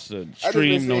never watched the I just been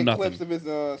stream, no seeing nothing. clips of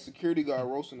his security guard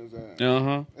roasting his ass.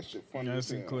 Uh-huh. That shit funny Yeah, I as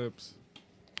seen hell. clips.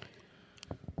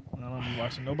 I don't be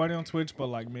watching nobody on Twitch, but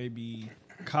like maybe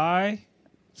Kai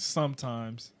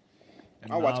sometimes.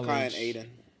 And I watch Kai and Knowledge. Aiden.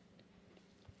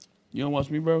 You don't watch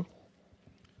me, bro?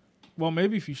 Well,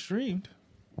 maybe if you streamed.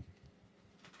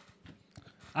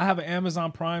 I have an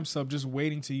Amazon Prime sub just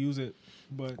waiting to use it,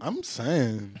 but I'm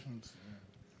saying.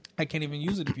 I can't even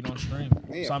use it if you don't stream.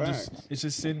 Yeah, so facts. it's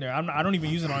just sitting there. I don't even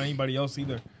use it on anybody else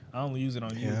either. I only use it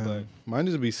on you, Yeah. but Mine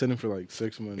just be sitting for like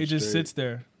 6 months. it just straight. sits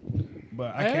there.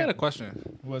 But I I had a can't.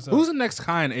 question. What's up? Who's the next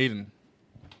Kai and Aiden?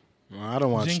 I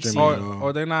don't watch Jinxie. streaming at all.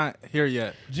 Or they're not here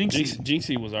yet.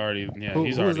 Jinxie was already. Yeah, Who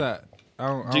he's is already. that? I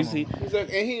don't Jinxie. know. He's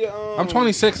like, and he, I'm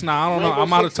 26 now. I don't know. Rainbow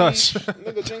I'm out of Six touch.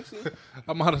 Nigga Jinxie.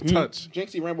 I'm out of touch.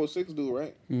 Jinxie Rainbow Six dude,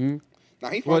 right? Mm-hmm. Nah,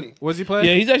 he funny. Was he playing?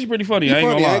 Yeah, he's actually pretty funny. I ain't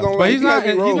funny, I ain't gonna lie. gonna But lie. he's He not. gotta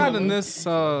be He's rolling. not in this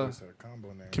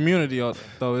community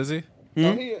though, is he?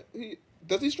 No, he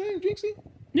does he stream Jinxie?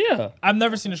 Yeah, I've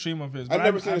never seen a stream of his. but I've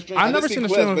never seen a stream. I've I never just seen a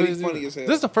clips, stream of but his. he's funny as hell.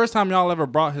 This is the first time y'all ever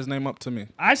brought his name up to me.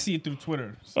 I see it through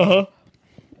Twitter. Uh huh.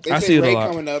 They I say see it a Ray lot.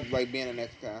 coming up like being the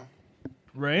next guy.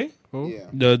 Ray? Who?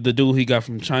 Yeah, The dude he got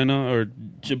from China or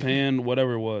Japan,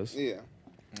 whatever it was. yeah.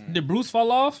 Did Bruce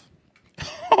fall off?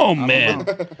 Oh man,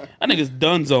 I think it's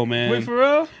Dunzo, man. Wait, for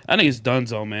real? I think it's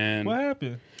Dunzo, man. What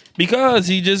happened? Because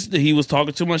he was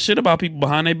talking too much shit about people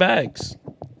behind their backs.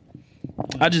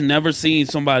 I just never seen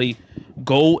somebody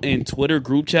go in Twitter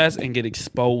group chats and get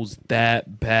exposed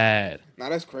that bad. Nah,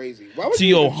 that's crazy. Why would To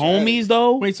you your even chat? homies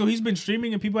though? Wait, so he's been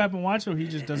streaming and people haven't watched, or he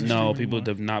just doesn't? No, stream people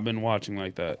anymore? have not been watching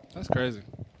like that. That's crazy.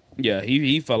 Yeah,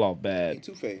 he fell off He bad.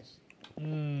 Two-Faced.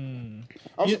 Mm.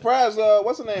 I'm surprised.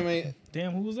 What's the name?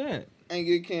 Damn, who was that? Ain't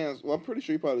get canceled. Well, I'm pretty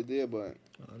sure he probably did, but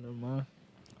Never mind.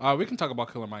 We can talk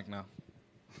about Killer Mike now.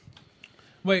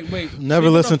 Wait. Never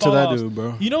Speaking listen of to that fallouts, dude,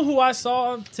 bro. You know who I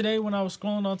saw today when I was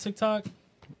scrolling on TikTok?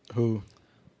 Who?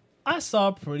 I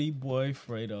saw Pretty Boy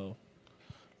Fredo.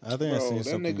 I think I bro, seen that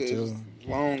something nigga too. is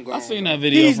long gone. I seen that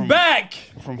video. He's from, back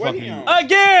from What he fucking on?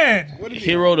 again. What is he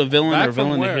hero to villain Back or from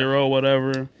villain to where? hero,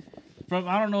 whatever. From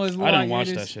I don't know his. I didn't line watch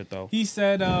is- that shit though. He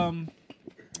said, The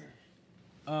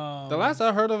last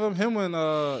I heard of him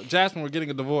and Jasmine were getting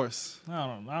a divorce. I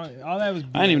don't know. All that was.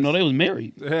 I didn't even know they was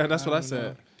married. Yeah, that's what I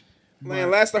said.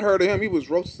 Man, last I heard of him, he was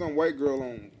roasting some white girl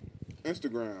on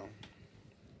Instagram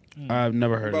I've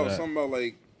never heard about of that. something about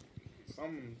like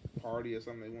some party or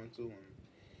something they went to, and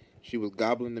she was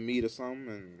gobbling the meat or something,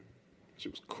 and she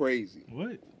was crazy.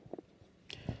 What?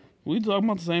 We talking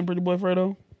about the same Pretty Boy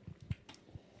Fredo?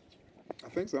 I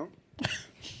think so.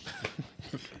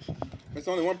 It's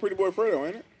only one Pretty Boy Fredo,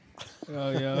 ain't it? Oh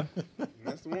yeah.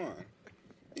 That's the one.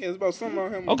 Yeah, it's about something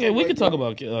about him. Okay, we white can talk girl.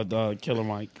 about Killer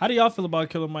Mike. How do y'all feel about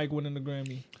Killer Mike winning the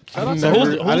Grammy? I've Who's never,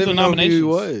 the I didn't know who he nominations?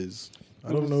 was.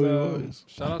 I don't know who he was.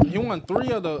 Shout out. He won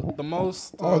 3 of the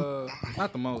most,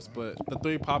 not the most, but the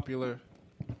 3 popular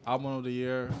album of the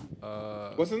year.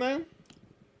 What's his name?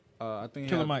 I think he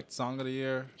Killer had Mike. Song of the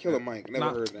year. Killer Mike. Never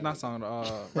Not, heard that. not song.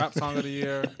 Rap song of the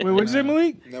year. Wait, what'd you say,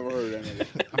 Malik? Never heard of that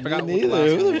nigga. I forgot Me what the neither.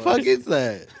 last Who one the fuck was. is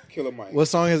that? Killer Mike. What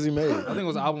song has he made? I think it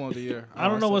was album of the year. I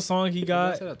don't know what song he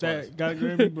got said that that got a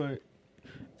Grammy, but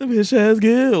The bitch has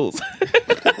gills.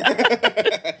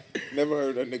 Never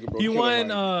heard that nigga, bro. he Killer won.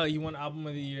 Mike. He won album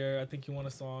of the year. I think he won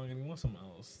a song and he won something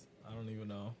else. I don't even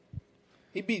know.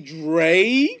 He beat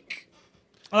Drake.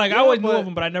 Like I Yeah, always knew but- of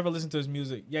him, but I never listened to his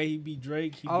music. Yeah, he beat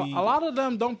Drake. He A beat. lot of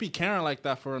them don't be caring like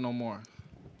that for it no more.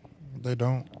 They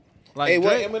don't. Like Hey, what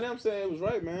Drake, Eminem said was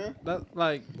right, man. that,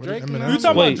 like What Drake, did and Eminem them, You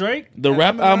talking Wait. about Drake? The Yeah,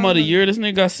 rap Eminem album of the and- year, this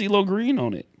nigga got CeeLo Green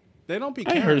on it. they don't be I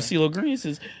caring. ain't heard of CeeLo Green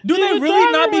since. Do they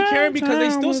really not be caring because they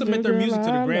still submit their music to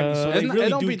the Grammys? So they It's not- really it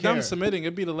don't do be care. them submitting.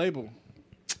 It be the label.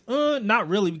 Not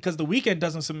really, because The Weeknd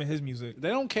doesn't submit his music. They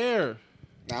don't care.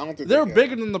 Nah, I don't think They're they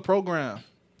bigger than the program.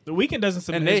 The Weeknd doesn't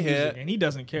submit And his they music, had- and he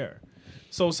doesn't care.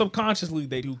 So subconsciously,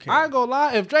 they do care. I ain't gonna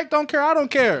lie. If Drake don't care, I don't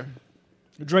care.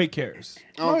 Drake cares.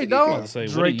 I don't No, he think don't. cares. Say,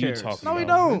 what Drake are you cares. talking No, he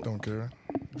about? don't. Don't care.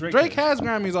 Drake has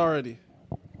Grammys already.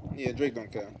 Yeah, Drake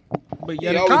don't care. But He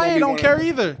yeah, always gonna Kanye be don't one of care them.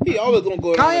 either. He always gonna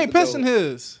go. down Kanye like the pissing dog.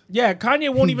 his. yeah,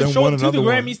 Kanye won't even Then show won up to the another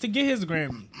one. Grammys to get his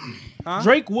Grammy. Huh?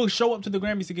 Drake will show up to the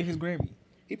Grammys to get his Grammy.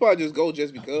 He probably just go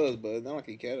just because, but I don't think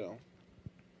he care though.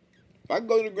 If I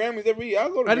go to the Grammys every year, I'll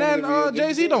go to the And Grammys then every year just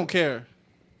Jay-Z because. don't care.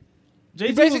 Jay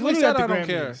He Z basically said I don't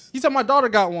care. He said my daughter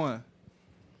got one.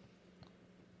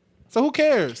 So who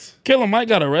cares? Killer Mike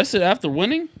got arrested after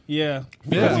winning? Yeah,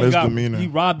 Yeah. Misdemeanor. He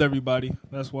robbed everybody.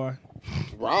 That's why.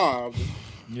 Robbed.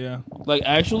 Yeah, Like,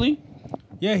 actually?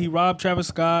 yeah. He robbed Travis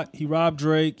Scott. He robbed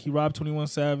Drake. He robbed 21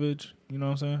 Savage. You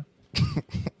know what I'm saying?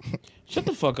 Shut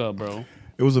the fuck up, bro.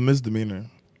 It was a misdemeanor.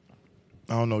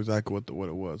 I don't know exactly what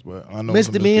it was, but I know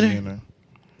Misdemeanor? It was a misdemeanor.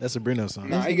 That's Sabrina song.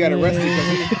 Nah, he got arrested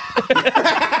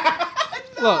because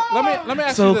Look, let me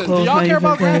ask So you this. Do close, y'all not care even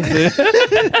about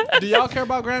Grammys? Do y'all care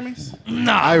about Grammys?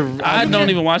 I don't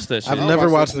even watch that shit. I've never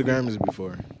watched the Grammys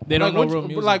before. They don't know Like, real would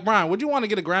you- music. like Brian, would you want to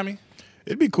get a Grammy?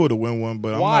 It'd be cool to win one,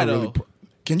 but Why, I'm not really. though?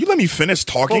 Can you let me finish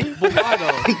talking? But why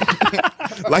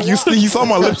though? Like you saw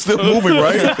my lips still moving,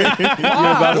 right?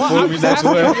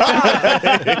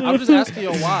 I'm just asking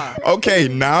you why. Okay,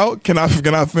 now can I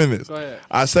finish? Go ahead.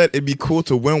 I said it'd be cool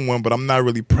to win one, but I'm not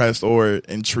really pressed or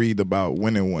intrigued about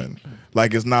winning one.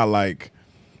 Like it's not like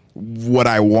what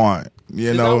I want, you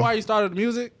Is know. that why you started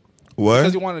music? What?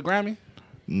 Because you wanted a Grammy?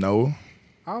 No.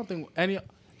 I don't think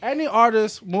any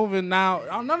artist moving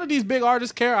now. None of these big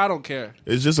artists care. I don't care.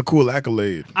 It's just a cool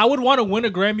accolade. I would want to win a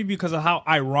Grammy because of how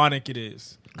ironic it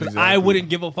is. Because I wouldn't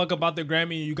give a fuck about the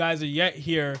Grammy, and you guys are yet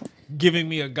here giving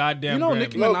me a goddamn Grammy.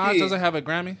 Nicki Minaj doesn't have a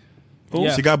Grammy?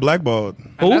 Yeah. She got blackballed.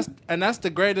 And that's the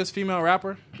greatest female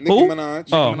rapper? Nicki Minaj.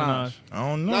 Nicki Minaj. I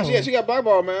don't know. Nah, she got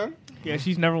blackballed, man. Yeah,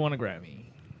 she's never won a Grammy.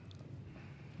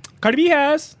 Cardi B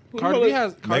has. Cardi B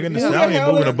has. Megan Thee Stallion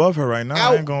moving above her right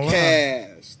now. I ain't gonna lie.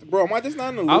 Outcast. Bro, am I just not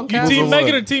in the loop? You team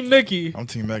Megan or team Nicki? I'm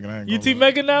team Megan. I ain't You gonna team lie.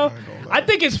 Megan now? I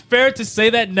think it's fair to say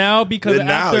that now because Yeah,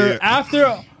 now,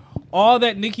 after all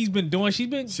that Nicki's been doing, she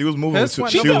was moving. This one-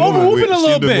 She's been overwhooping a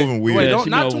little bit. Moving weird. Wait,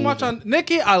 not too much on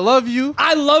Nicki. I love you.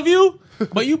 I love you,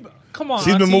 but you come on.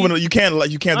 She's been Auntie. moving. You can't deny.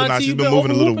 Auntie, She's you been been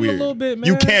moving a little overwhooping a weird. little bit,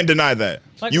 You man. can't deny that.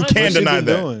 Like, You Auntie- can't What's she deny been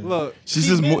that. doing? Look, She's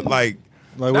just like.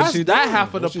 Like that's she that doing?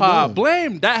 half of the What she pod. doing?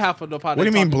 Blame that half of the pod. What do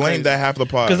you mean blame that half of the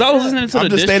pod? Because I was listening to I'm the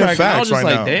just diss stating track and I was facts just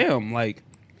right like, now. damn, like,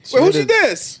 Wait, who she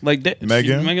this? like that,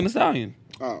 Megan? Megan Thee Stallion.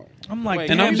 Oh. I'm like, Wait,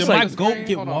 damn, and I'm did just my like, goat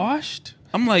get hold on. washed?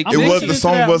 I'm like, I'm It was listening the to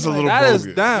song that, was a I'm little like, That is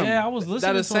bogus. them. Yeah, I was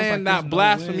listening That is to songs saying like that this,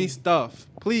 blasphemy no way. stuff.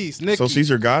 Please, Nicki. So she's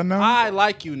your god now. I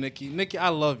like you, Nicki. Nicki, I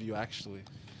love you. Actually,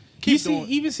 keep doing.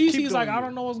 Even keep CC's like, doing I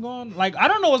don't know what's going. Like, I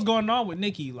don't know what's going on with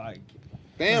Nicki. Like,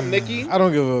 Damn, Nicki. I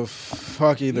don't give a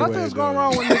fuck either way. Nothing's it going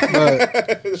goes. wrong with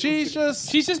Nicki. But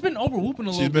She's just been overwhooping a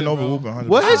little bit. She's been bro. overwhooping. 100%.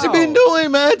 what has she been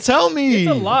doing, man? Tell me. It's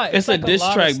a lot. it's a like diss lot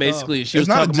of track stuff. basically. She was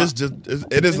It's not talking just.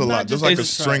 It is a not lot. just There's like a diss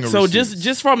string of. so receipts.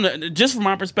 just from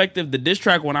my perspective, the diss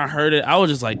track when I heard it, I was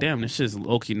just like, damn, this shit's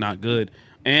low key not good.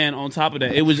 And on top of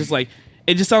that, it was just like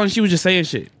it just sounded like she was just saying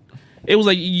shit. It was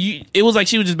like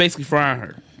she was just basically frying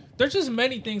her. There's just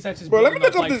many things that just. Bro, let me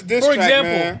building look up like, this diss For track,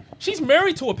 example, man. she's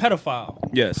married to a pedophile.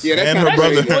 Yes. Yeah, that's and kinda her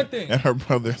crazy. brother one thing. and her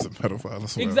brother is a pedophile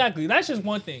as well. Exactly. That's just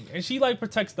one thing, and she like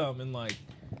protects them and like.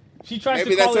 She tries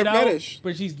Maybe to call that's it her out, fetish.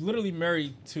 but she's literally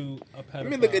married to a pedophile. Let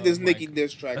me look at this like, Nicki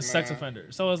diss track, a sex man. offender.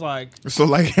 So it's like So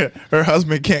like her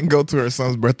husband can't go to her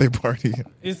son's birthday party.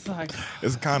 it's like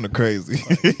It's kind of crazy.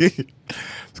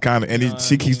 It's kind of and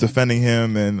she keeps defending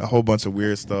him and a whole bunch of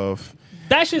weird stuff.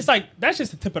 that's just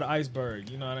the tip of the iceberg.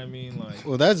 You know what I mean? Like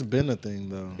Well, that's been a thing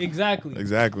though. exactly.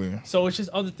 Exactly. So it's just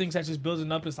other things that just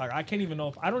building up. It's like I don't even know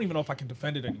if I can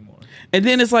defend it anymore. And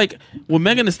then it's like with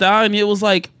Megan Thee Stallion, it was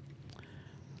like,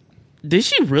 did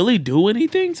she really do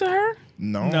anything to her?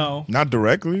 No. Not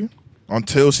directly.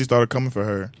 Until she started coming for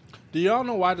her. Do y'all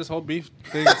know why this whole beef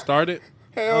thing started?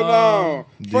 Hell no.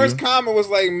 First you? comment was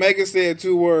like Megan said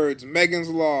 2 words, Megan's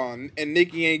Law, and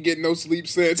Nicki ain't getting no sleep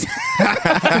since.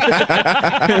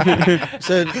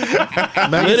 Said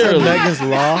Literally. Megan's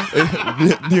Law.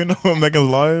 Do you know what Megan's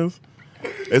Law is?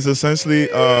 It's essentially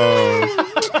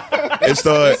it's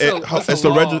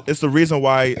the reason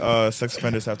why sex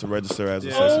offenders have to register as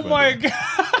a sex Oh offender. my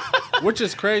god, Which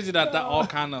is crazy that all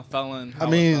kind of fell in. I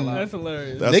mean, that's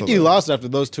hilarious. That's Nicki hilarious. lost after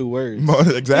those 2 words.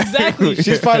 Exactly.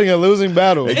 She's fighting a losing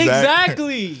battle.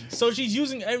 Exactly. So she's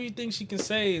using everything she can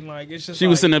say, and like it's just. She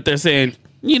like, was sitting up there saying,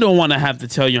 "You don't want to have to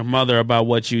tell your mother about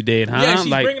what you did, huh?" Yeah, she's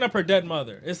like, bringing up her dead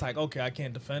mother. It's like, okay, I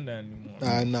can't defend that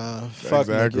anymore. Nah, fuck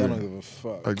Exactly. Nicki. I don't give a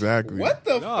fuck. Exactly. What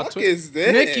the fuck is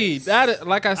this? Nicki, that is,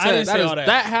 like I said, didn't that say is all that.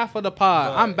 that half of the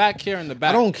pod. I'm back here in the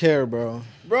back. I don't care, bro.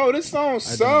 Bro, this song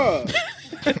sucks.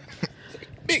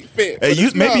 Big fit. Hey,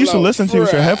 maybe you should listen to it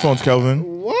with your headphones, Kelvin.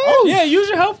 What? Yeah, use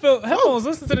your headphones.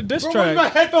 Listen to the diss Bro, track. where's my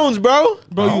headphones, bro?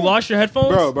 Bro, you lost your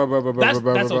headphones? Bro. That's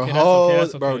okay, that's okay,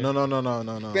 that's Bro, okay.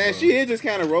 no. Man, she is just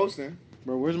kind of roasting.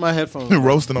 Bro, where's my headphones?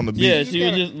 Roasting on the beat. yeah, she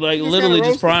was just like just literally kinda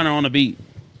just frying her on the beat.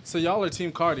 So y'all are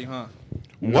Team Cardi, huh?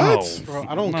 What? Bro,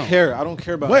 I don't No. care. I don't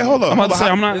care about. Wait, hold up. I'm about to say,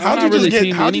 I'm not really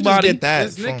team How'd you just anybody. get that?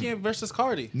 It's Nicki versus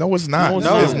Cardi. No, it's not. No,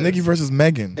 it's It's not. Nicki versus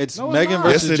Megan. It's No, it's Megan not.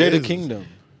 versus Yes, it Jada is. Kingdom.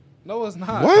 No, it's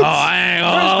not. What? Oh, I ain't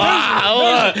gonna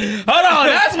lie. Hold on,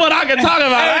 that's what I can talk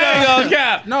about. I ain't gonna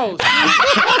cap. No.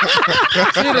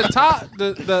 See the top,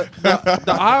 the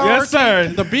hierarchy, Yes, sir.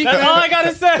 the beef. That's all I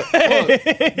gotta say.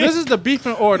 Look, this is the beef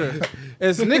in order.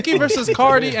 It's Nicki versus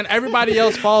Cardi, and everybody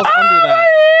else falls under that.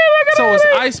 So it's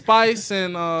Ice Spice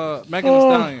and Megan Thee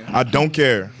Stallion. I don't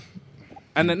care.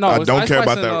 And then, no, I it's don't Ice care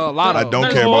Spice about that. and, Lotto. I don't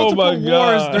There's care about multiple Oh my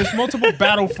wars. God. There's multiple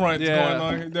battlefronts Yeah. going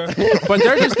on here. But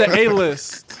they're just the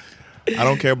A-list. I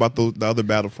don't care about the other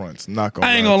battlefronts. Not gonna.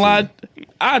 I ain't gonna lie.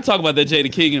 I talk about that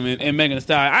Jada Kingdom and Megan Thee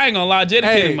Stallion. I ain't gonna lie. Jada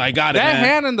Hey, Kingdom, I got it, that man.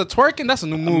 hand in the twerking, that's a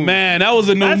new move. Man, that was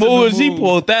a new That's a move. new She move.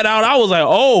 pulled that out. I was like,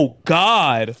 oh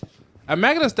God. And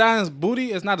Megan Thee Stallion's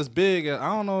booty is not as big. I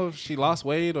don't know if she lost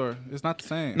weight or it's not the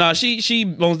same. No, she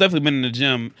most definitely been in the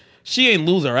gym. She ain't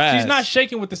lose her ass. She's not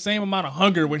shaking with the same amount of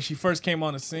hunger when she first came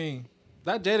on the scene.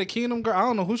 That Jada Kingdom girl, I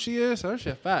don't know who she is. Her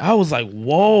shit fat. I was like,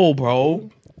 whoa, bro.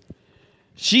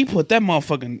 she put that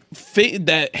motherfucking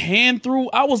that hand through.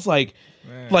 I was like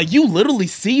you literally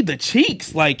see the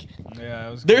cheeks. Like,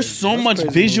 there's so much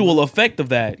visual effect of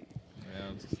that.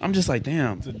 I'm just like,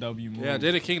 damn. It's a W move. Yeah,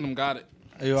 Jada Kingdom got it.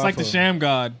 It's like the Sham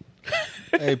God.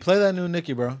 Hey, play that new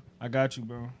Nicki, bro. I got you,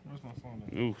 bro. Where's my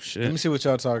phone? Oh shit. Let me see what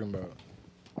y'all talking about.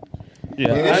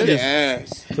 Yeah,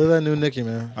 play that new Nicki,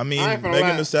 man. I mean, I ain't finna Megan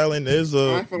lie. Thee Stallion is I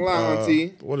ain't finna lie,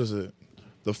 Auntie. what is it?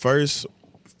 The first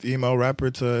female rapper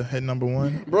to hit number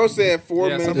 1 Bro said 4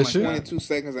 Yeah, minutes something and like that. 22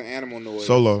 seconds of animal noise.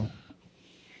 solo.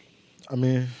 I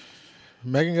mean,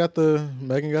 Megan got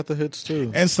the hits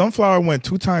too. And Sunflower went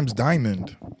 2 times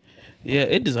diamond. Yeah,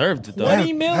 it deserved it though.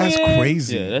 20 million. That's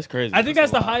crazy. Yeah, that's crazy. I think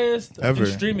that's the highest Ever.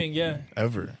 in streaming. Yeah,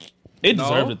 Ever. It No.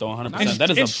 deserved it though, 100%. That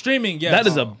is in a streaming. Yeah, that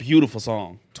is a beautiful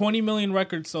song. 20 million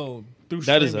records sold through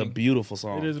That streaming. is a beautiful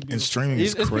song. It is a And beautiful. streaming is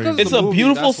It's because crazy. It's the a movie,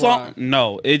 beautiful that's song. why.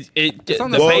 No, the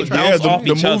on the they soundtrack. bounce off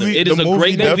the each other. movie- It is the a movie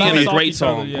great movie and definitely- a great Each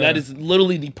other, song. yeah. That is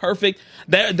literally the perfect.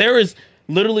 There is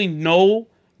literally no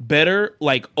better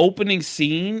like opening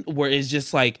scene where it's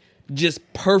just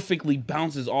perfectly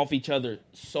bounces off each other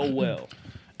so well.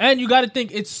 And you got to think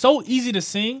it's so easy to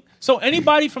sing, so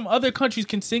anybody from other countries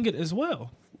can sing it as well.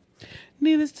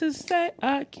 Needless to say,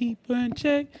 I keep her in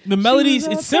check. The melodies,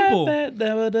 it's simple.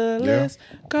 Nevertheless,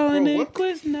 calling Bro, it what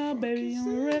quits now, baby.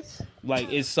 On the rest.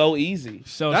 Like, it's so easy.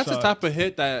 So That's the sharp. type of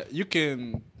hit that you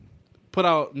can put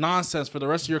out nonsense for the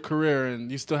rest of your career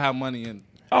and you still have money in.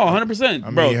 Oh, 100%. I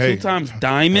mean, Bro, hey, 2 times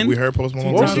diamond. We heard Post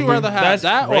Malone. What would talk you about it. rather have, That's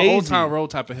that or crazy. Old Town Road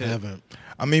type of hit?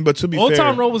 I mean, but to be Old fair,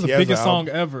 Town Road was the he has biggest an song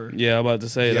album- ever. Yeah, I'm about to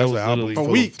say He that has was an album literally full For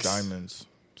of weeks. diamonds.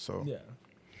 So Yeah.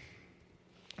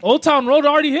 Old Town Road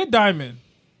already hit diamond.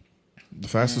 the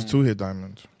fastest 2 hit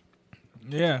diamonds.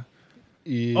 Yeah.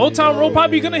 Old Town Road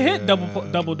probably gonna hit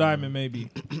double diamond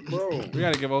maybe. Bro, We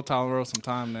gotta give Old Town Road some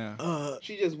time now.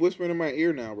 she just whispering in my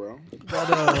ear now, bro.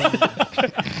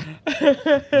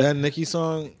 That Nicki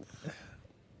song.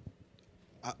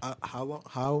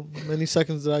 How many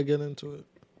seconds did I get into it?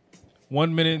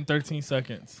 1 minute and 13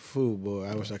 seconds. Foo boy,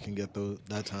 I wish I can get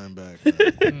that time back.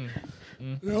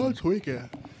 No, tweaking.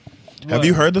 Have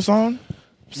you heard the song?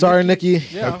 Sorry, Nicki.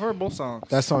 Yeah, I've heard both songs.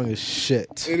 That song is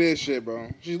shit. It is shit, bro.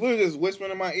 She's literally just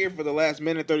whispering in my ear for the last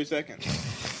minute 30 seconds.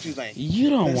 She's like, You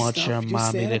don't "The want stuff your you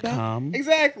mommy said to about-" come.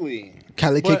 Exactly.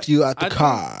 Cali But kicked you out the I think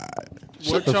car.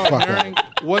 What the y'all fuck up. hearing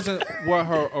wasn't what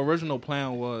her original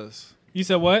plan was. You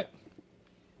said what?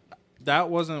 That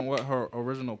wasn't what her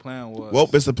original plan was. Well,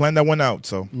 it's the plan that went out.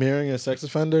 So Marrying a sex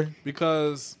offender?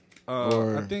 Because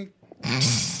Or- I think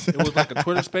it was like a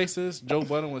Twitter Spaces. Joe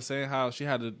Budden was saying how she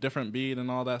had a different beat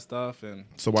and all that stuff, and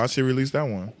why she released that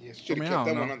one? Yeah, she should I have mean, I kept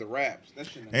that don't one know. under wraps. That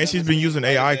shouldn't have And she's never been seen using the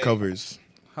light of AI day. covers.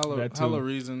 hella That too. hella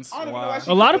reasons I don't even know why. why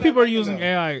she- A lot of people are Making using them.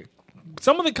 AI.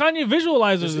 Some of the Kanye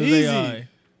visualizers It's is easy. AI.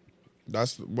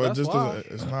 That's what That's just why.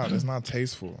 it's not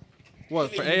tasteful.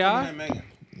 What for Megan AI? Megan.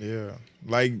 Yeah,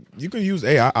 like you can use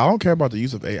AI. I don't care about the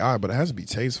use of AI, but it has to be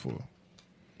tasteful.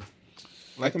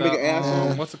 Like can make an ass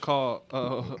song. what's it called?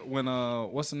 When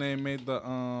what's the name made the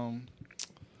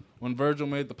when Virgil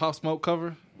made the Pop Smoke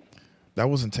cover? That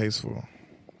wasn't tasteful.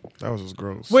 That was just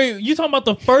gross. Wait, you talking about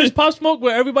the first Pop Smoke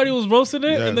where everybody was roasting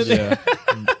it? And then Yes.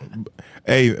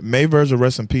 Hey, may Virgil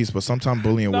rest in peace, but sometimes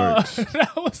bullying No, works.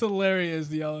 that was hilarious,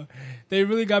 y'all. They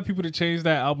really got people to change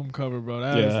that album cover, bro.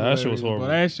 Yeah, that shit was hilarious, bro. horrible.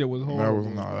 That shit was horrible.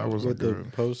 That wasn't With the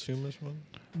good. posthumous one?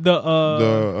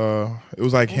 It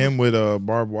was like him with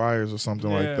barbed wires or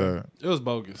something like Yeah. that. It was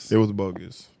bogus. It was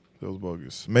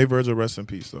bogus. May Virgil rest in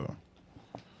peace, though.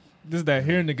 This is that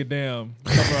here nigga damn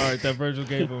cover art that Virgil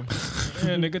gave him.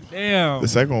 Here nigga damn. The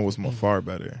second one was far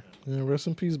better. Yeah, rest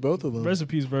in peace, both of them. Rest in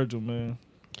peace, Virgil, man.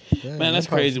 Damn, Man, that's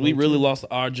Pop crazy. We Smoke really too. lost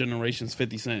our generation's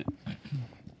 50 Cent.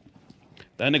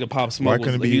 That nigga Pop Why Smoke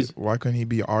was couldn't he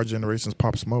be our generation's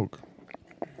Pop Smoke?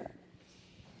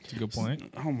 That's a good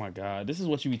point. oh my god, this is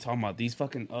what you be talking about. These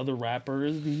fucking other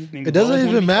rappers. These niggas It doesn't always wanna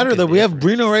even be matter fucking that we have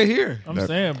different. Brino right here. I'm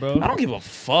saying, bro. I don't give a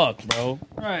fuck, bro.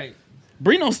 Right.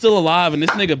 Brino's still alive and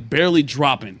this nigga barely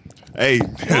dropping. Hey,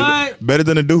 What? better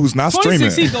than a dude who's not streaming.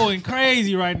 2016 going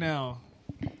crazy right now.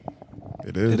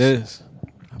 It is. It is.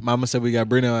 Mama said we got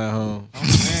Brino at home. Oh, man.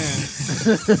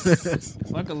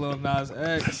 It's like a little Nas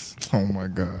X. Oh my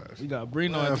god. We got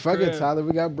Brino at Man, the fuck it, crib. Tyler.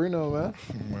 We got Brino,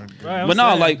 man. Right, I'm But no,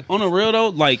 saying. like on the real though,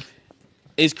 like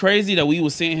it's crazy that we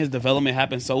was seeing his development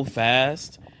happen so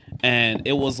fast, and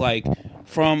it was like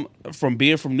from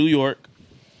being from New York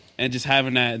and just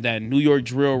having that New York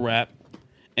drill rap,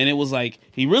 and it was like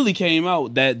he really came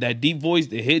out that deep voice.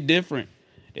 It hit different.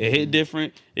 It hit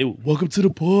different. It welcome to the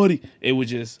party. It was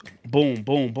just boom,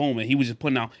 boom, boom, and he was just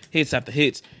putting out hits after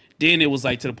hits. Then it was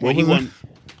like to the point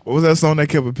What What was that song that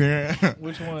kept appearing?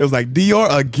 Which one? It was like Dior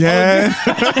again.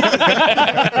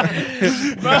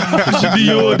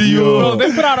 Bro,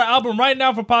 they put out an album right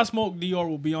now for Pop Smoke. Dior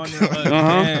will be on there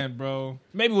again, bro.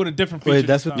 Maybe with a different feature. Wait,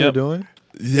 that's what this they're time. doing?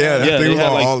 Yeah, that Yeah, thing they was had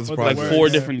on all like, his like projects. 4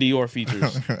 different Dior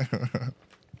features.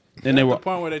 And they At were the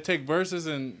point where they take verses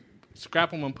and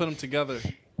scrap them and put them together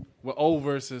with old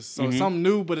verses. So it's something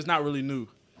new, but it's not really new.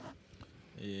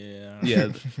 yeah.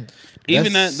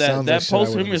 Even That that sounds like shit I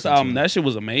would've posthumous listened album, to. that shit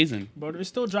was amazing. Bro, they're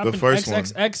still dropping first one.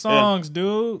 XXX songs,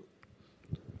 dude.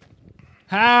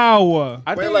 How?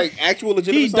 I Wait, think like actual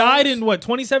legitimate He songs? died in what,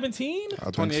 2017? I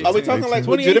think 28. Are we talking like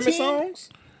legitimate 2018? songs?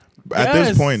 At Yes.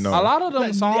 this point, no. a lot of them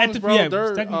At songs, the- bro, yeah,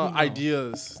 they're technically no.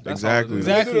 ideas. That's Exactly. all it is.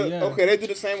 Exactly. They do yeah. Okay, they do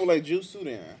the same with like Juice too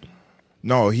then.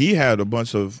 No, he had a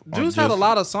bunch of. Juice had a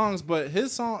lot of songs, but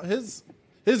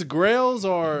his grails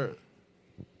are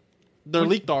they're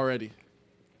leaked already.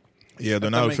 Yeah, they're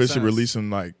If not that makes officially sense. releasing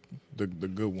like the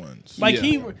good ones. Like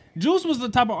Yeah. Juice was the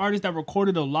type of artist that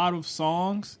recorded a lot of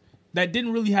songs that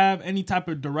didn't really have any type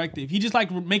of directive. He just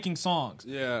liked making songs.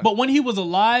 Yeah. But when he was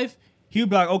alive, he would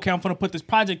be like, okay, I'm gonna put this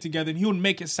project together, and he would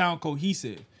make it sound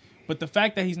cohesive. But the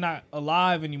fact that he's not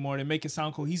alive anymore, they make it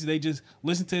sound cohesive. They just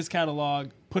listen to his catalog,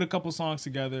 put a couple songs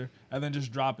together, and then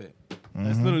just drop it.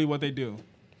 That's literally what they do.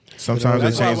 Sometimes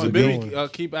That's they why change when the Biggie good one.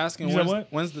 keep asking You said what?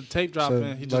 when's the tape So,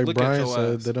 dropping, he just like look Brian at your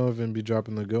said, ass. they don't even be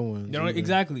dropping the good ones. They don't either.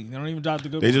 exactly. They don't even drop the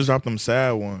good. They ones. just dropped them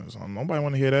sad ones. Nobody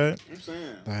want to hear that. I'm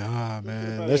saying. Like,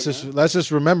 man, about let's it, just let's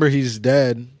just remember he's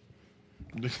dead.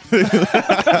 Like,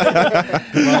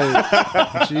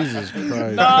 Jesus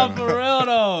Christ. Nah, man. for real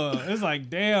though. It's like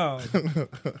damn.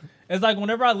 It's like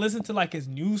whenever I listen to like his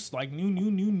new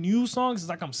songs, it's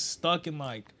like I'm stuck in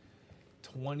like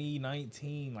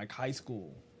 2019, like high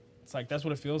school. It's like that's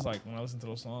what it feels like when I listen to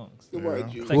those songs. You're right,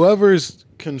 Juice. like- Whoever's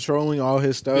controlling all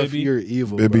his stuff, Baby. you're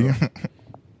evil. Baby. Bro.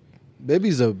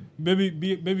 Baby's a Baby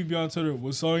be on Twitter.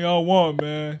 What song y'all want,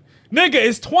 man? Nigga,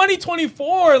 it's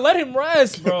 2024. Let him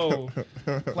rest, bro.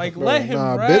 Like let him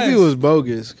rest. Baby was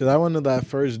bogus because I went to that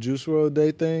first Juice WRLD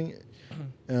Day thing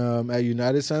at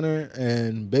United Center,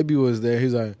 and Baby was there.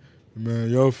 He's like,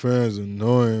 man, your fans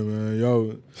annoying, man.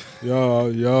 Y'all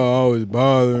always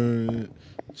bothering.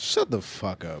 Shut the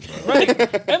fuck up, bro. right.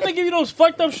 And they give you those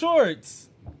fucked up shorts.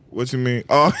 What you mean?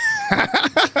 Oh,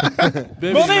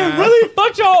 Baby, Bro, they man. really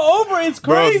fucked y'all over. It's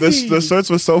bro, crazy. the shirts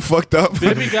were so fucked up.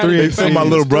 Baby got They it. filmed my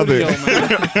little brother.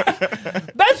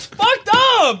 That's fucked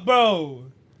up, bro.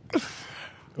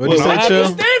 What did I you say, Chill?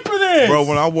 stand for this. Bro,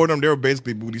 when I wore them, they were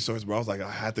basically booty shorts, bro. I was like, I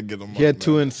had to get them. He had up,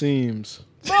 two man. inseams.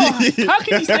 Bro, how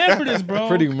can you stand for this, bro?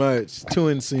 Pretty much. Two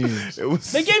inseams. It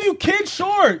was, They gave you kid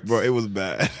shorts. bro, it was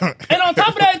bad. And on top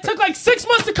of that, it took like 6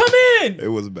 months to come in. It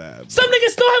was bad. Some niggas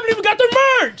still haven't even got their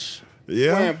merch.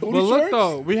 Yeah. Man, booty But look shorts?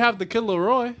 though, we have the Kid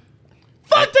Leroy.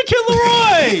 Fuck the Kid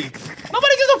Leroy.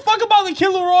 Nobody gives a fuck about the Kid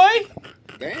Leroy.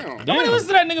 Damn. Nobody listens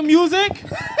to that nigga music.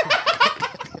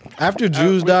 After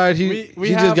Juice died, he We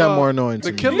just have, got more annoying The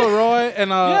to Kid me. Leroy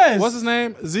and Yes. what's his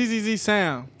name? ZZZ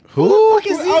Sam. Who? Fuck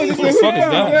is Oh, these? this nigga- fuck is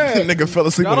that? Nigga fell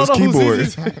asleep Y'all on his don't know who keyboard.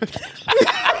 ZZZ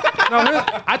No,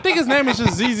 I think his name is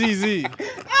just ZZZ.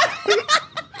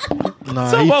 Nah,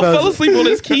 Some he fell asleep on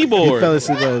his He keyboard. fell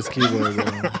asleep on his keyboard, bro.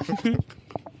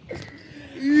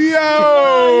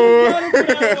 Yo.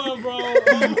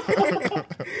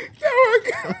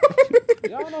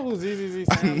 Y'all know who ZZZ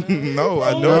Sam is? No,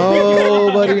 I know.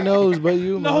 Nobody knows but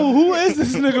you, man. No, who is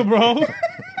this nigga, bro?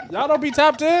 Y'all don't be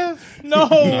tapped in?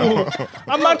 No.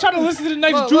 I'm not trying to listen to the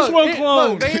next Juice WRLD Look,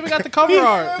 clone. they even got the cover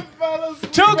art.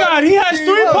 Chill God, he has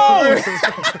 3 posts.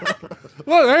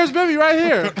 Look, there's Baby right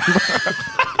here.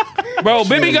 Bro,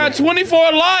 Bibby got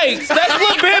 24 likes. That's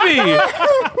what Bibby.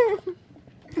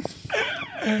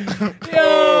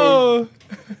 Yo.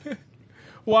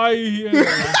 Why are you here?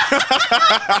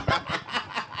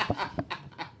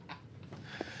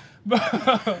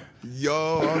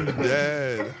 Yo, I'm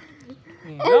dead.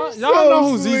 Y'all know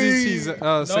who ZZZ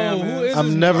Sam who is? is I'm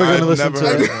this never I've gonna listen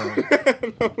never to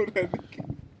heard it.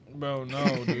 Bro, no,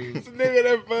 dude. This nigga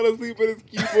that fell asleep with his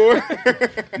keyboard.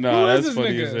 Nah, Who is that's this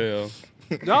funny nigga? as hell.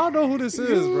 Y'all know who this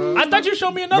is, bro. I thought you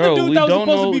showed me another Bro, dude we that was don't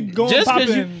supposed know. to be going Just 'cause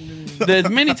popping. There's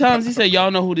many times he said, y'all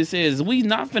know who this is. We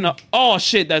not finna, oh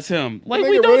shit, that's him. Like,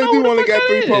 we Nigga don't really know do who the only fuck got that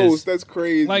 3 is. posts. That's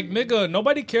crazy. Like, nigga,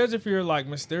 nobody cares if you're like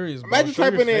mysterious, bro. Imagine Show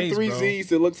your typing in face, 3 bro. Z's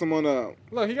to look someone up.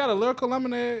 Look, he got a lyrical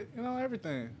lemonade, you know,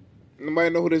 everything.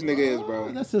 Nobody know who this nigga is,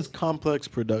 bro. That's his Complex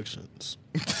Productions.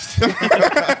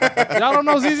 Y'all don't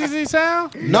know ZZZ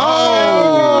Sam?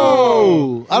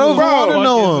 No! I don't Bro, want to Fuck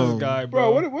know is him. this guy,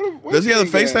 Bro, bro? what Does he have a nigga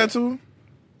face got? tattoo?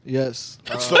 Yes.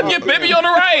 Look at Bibby on the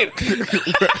right.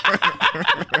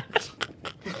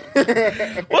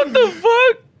 What the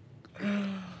fuck?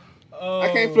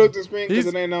 flipped the screen because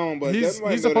it ain't on. But he's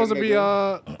supposed to be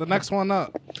the next one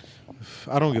up.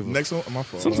 I don't give a Next one, my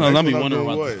fault. Sometimes I be Next one, wondering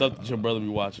I'm about the doing stuff that your brother be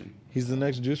watching. He's the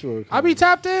next Juice WRLD. I be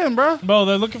tapped in, bro. Bro,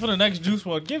 they're looking for the next Juice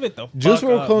WRLD. Give it the fuck Juice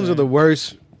WRLD up, clones man. are the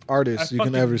worst I artists you can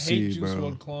fucking ever hate see, Juice bro.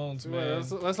 WRLD clones, Yeah, man.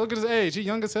 let's look at his age. He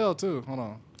young as hell too. Hold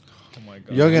on. Oh my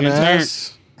god. Young and Intern.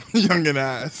 ass. Young and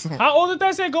ass. How old did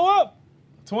that say go up?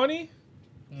 20?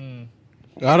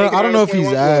 I don't know if he's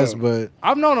 21 ass, club. but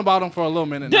I've known about him for a little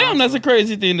minute. Damn, now, that's a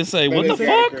crazy thing to say. What the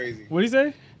fuck? Crazy. What'd he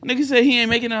say? Nigga said he ain't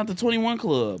making it out the 21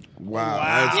 club. Wow,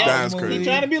 Wow. that's He crazy.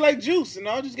 trying to be like Juice, and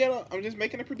I'm just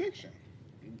making a prediction.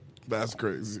 That's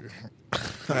crazy.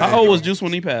 How old was Juice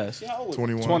when he passed? How old was he?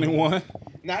 21. 21.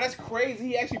 Nah, that's crazy.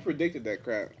 He actually predicted that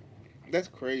crap. That's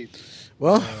crazy.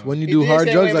 well, when you He do did hard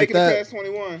say drugs he ain't like making it that, past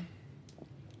 21.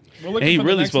 We're looking And he for the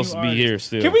really next supposed new to be artist. here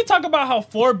still. Can we talk about how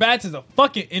 4 Bats is a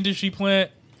fucking industry plant?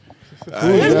 who's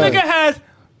This that? nigga has,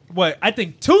 what, I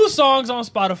think 2 songs on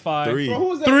Spotify. 3. Bro, who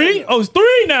was that 3? nigga? Oh, it's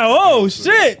 3 now. Oh,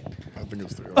 shit. I think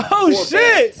it's 3. Oh, 4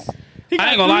 shit. Bats. He got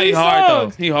I ain't gonna lie, 3 he hard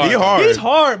songs. though. He hard. He hard. He's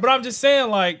hard, but I'm just saying,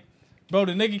 like, bro,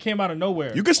 the nigga came out of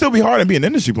nowhere. You can still be hard and be an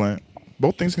industry plant.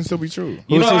 Both things can still be true.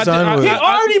 You know, Who's he I, signed with? He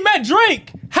already met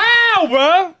Drake. How,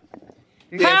 bro?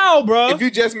 Yeah. How, bro? If you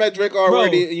just met Drake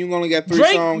already and you only got 3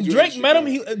 songs, you Drake ain't met him.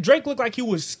 shit. Drake looked like he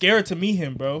was scared to meet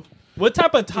him, bro. What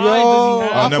type of ties yo, does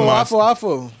he have? never mind.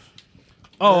 Afo.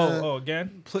 Oh,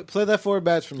 again? Play that 4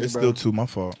 Bats for me, It's bro. still 2. My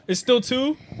fault. It's still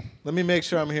 2? Let me make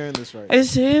sure I'm hearing this right.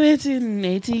 It's him, it's in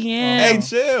ATM. Hey,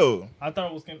 chill. I thought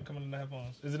it was coming in the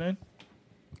headphones. Is it in?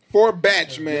 4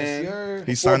 Batch, man. Yes,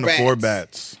 He signed the 4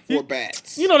 Bats. bats. 4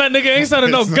 Bats. You know that nigga ain't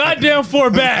signing no goddamn 4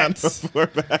 Bats. 4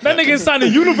 bats. That nigga signed to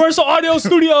Universal Audio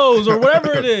Studios or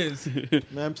whatever it is.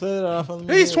 Man, play that off on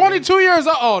me. He's 22 years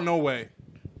old. Oh, no way.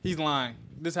 He's lying.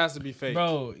 This has to be fake.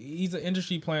 Bro, he's an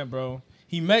industry plant, bro.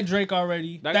 He met Drake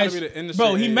already. That gotta That's- be the industry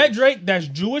Bro, he age. met Drake. That's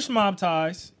Jewish mob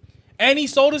ties. And he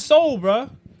sold his soul, bro.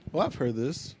 Well, I've heard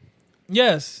this.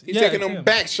 Yes. He's yeah, taking it's them him.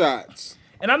 back shots.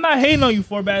 And I'm not hating on you,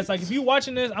 4 Bats. Like, if you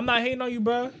watching this, I'm not hating on you,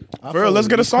 bro. Bro, let's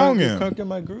get a song in. Can't get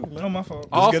my groove, man. Oh, my fault.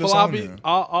 all get a song Floppy, in.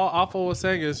 all Alpha was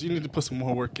saying is you need to put some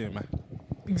more work in, man.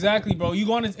 Exactly, bro. You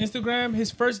go on his Instagram,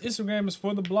 his first Instagram is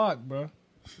for the block, bro.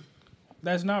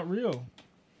 That's not real.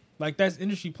 Like, that's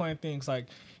industry plant things. Like,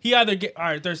 he either get, all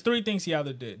right, there's 3 things he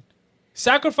either did.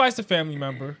 Sacrificed a family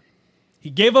member. He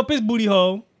gave up his booty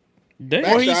hole.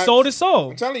 Damn. Or he shots. sold his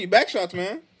soul. I'm telling you, back shots,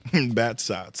 man. Bat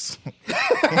shots.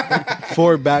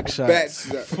 4 back shots. Back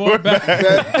shots. 4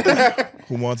 back.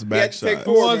 Who wants He back had to take shots?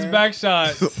 4, One's man. back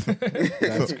shots.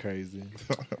 That's crazy.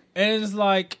 And it's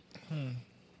like,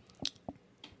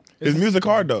 His music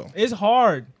hard though. it's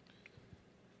hard.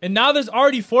 And now there's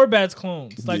already 4 Bats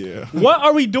clones. Like, Yeah. what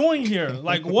are we doing here?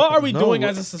 Like, what are we No, doing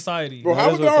what- as a society? Bro, That how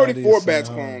is was there what already that 4 is, Bats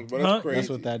huh? clones, bro? That's Huh? crazy. That's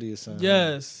what that is saying.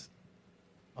 Yes.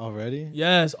 Already?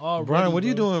 Yes. Already, Brian, what are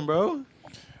you bro. doing, bro?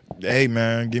 Hey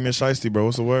man, give me a shiesty, bro.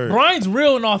 What's the word? Brian's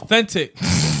real and authentic.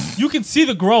 You can see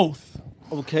the growth.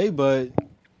 Okay, but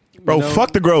Bro, you know,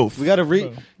 fuck the growth. we gotta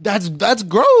read. That's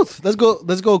growth. Let's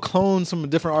go clone some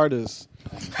different artists.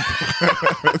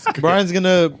 Brian's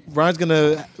gonna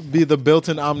be the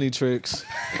built-in Omnitrix.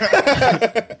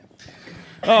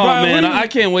 Oh Brian, man, who do you- I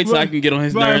can't wait till I can get on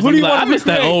his Brian, nerves. who I'm do you like, I wanna miss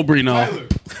that recreate? old Brino.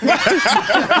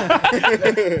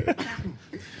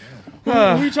 Who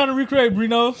are you trying to recreate,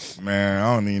 Brino? Man,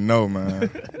 I don't even know, man.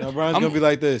 Now Brian's gonna be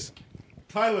like this.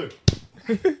 Tyler.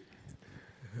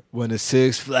 When it's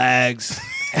 6 Flags.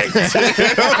 Chill.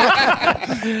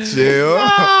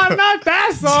 Ah, not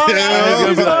that song.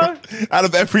 Yeah. Not that song. Out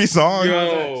of every song.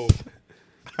 Yo.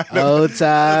 Oh,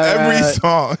 time. Every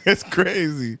song. It's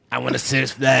crazy. I want a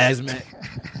 6 Flags, man.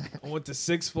 I went to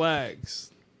 6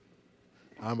 Flags.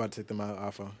 I'm about to take them out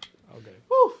off of. Okay.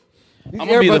 These I'm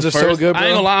gonna be the earbuds are first. so good, bro. I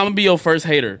ain't gonna lie, I'm gonna be your first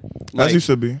hater. As you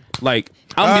should be. Like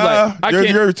I'm gonna be like, I you're,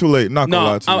 can't. you're too late. Not gonna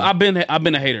No, lie to you. I've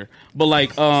been a hater, but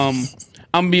like I'm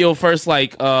gonna be your first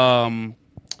like how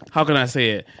can I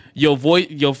say it? Your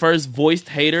first voiced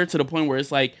hater to the point where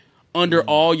it's like under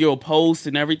all your posts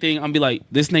and everything. I'm be like,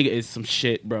 this nigga is some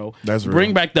shit, bro. That's real.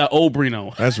 Bring back that old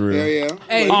Brino. That's real. Yeah.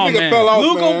 Hey, Like, oh, nigga man. fell off,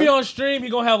 Luke man. gonna be on stream. He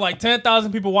gonna have like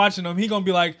 10,000 people watching him. He gonna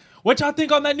be like, "What y'all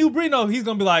think on that new Brino?" He's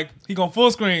gonna be like, he gonna full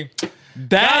screen.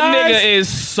 That Guys. nigga is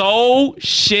so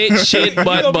shit, He gonna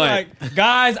but be like,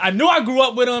 guys, I knew I grew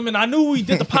up with him and I knew we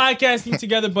did the podcasting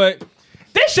together, but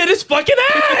this shit is fucking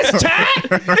ass, chat.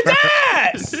 It's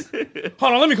ass.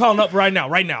 Hold on, let me call him up right now.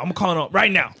 I'm gonna call him up right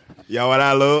now. Yo, what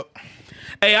I look?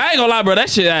 Hey, I ain't gonna lie, bro. That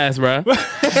shit ass, bro.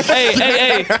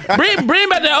 hey. Bring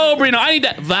back that old Brino. I need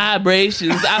that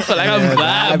vibrations. I feel like I'm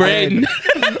vibrating.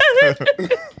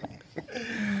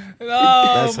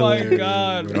 No, That's my hilarious,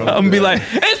 god, bro. I'm gonna be like,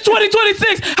 it's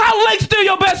 2026. How Lake's still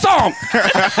your best song?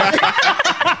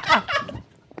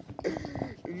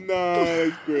 Nah,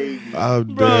 that's crazy. I'm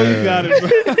bro, dead. you got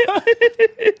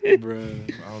it, bro. Bro.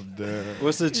 I'm dead.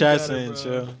 What's the chat got it, saying, bro.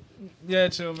 chill? Yeah,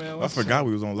 chill, man. I What's forgot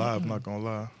we was on live. I'm not gonna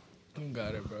lie. You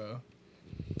got it, bro.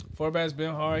 Forbat's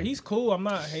been hard. He's cool. I'm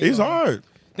not hating. He's on him. hard.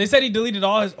 They said he deleted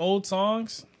all his old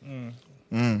songs.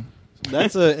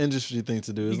 That's an industry thing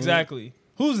to do, isn't Exactly.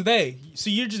 Who's they? So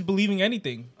you're just believing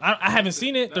anything. I haven't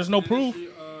seen it. There's no proof.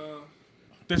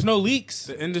 There's no leaks.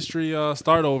 The industry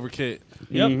start over kit.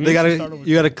 Yep. it?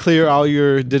 You gotta clear all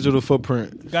your digital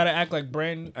footprint. Gotta act like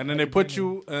brand. And then they put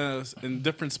you in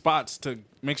different spots to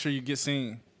make sure you get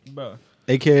seen. Bro.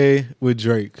 AKA with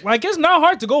Drake. Like, it's not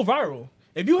hard to go viral.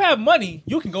 If you have money,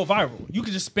 you can go viral. You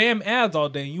can just spam ads all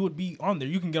day and you would be on there.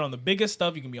 You can get on the biggest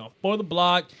stuff. You can be on For the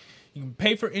Block. You can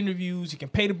pay for interviews. You can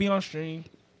pay to be on stream.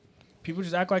 People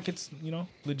just act like it's,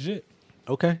 legit.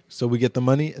 Okay, so we get the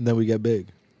money and then we get big.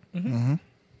 Mm-hmm.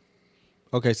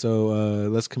 Okay, so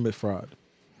let's commit fraud.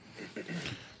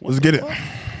 Let's get it.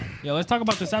 Yeah, let's talk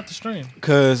about this after stream.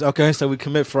 So we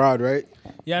commit fraud, right?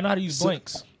 Yeah, I know how to use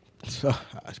blanks.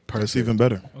 That's even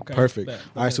better. Okay. Perfect. Bet.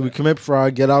 All right, so we commit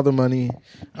fraud, get all the money.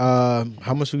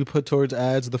 How much do we put towards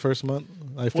ads the first month?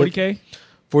 Like 40K?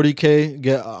 40K.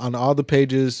 Get on all the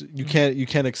pages. You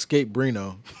can't escape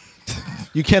Brino.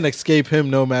 You can't escape him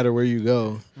no matter where you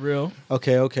go. Real.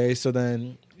 Okay. So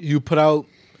then you put out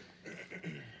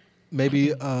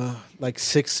maybe like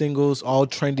 6 singles, all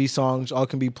trendy songs, all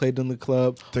can be played in the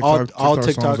club. All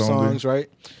TikTok songs, right?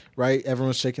 Right?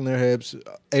 Everyone's shaking their hips.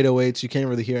 808s. You can't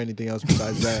really hear anything else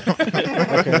besides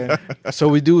that. Okay. So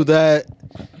we do that.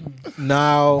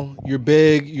 Now you're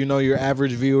big. Your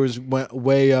average viewers went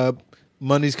way up.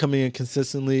 Money's coming in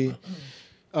consistently.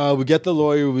 We get the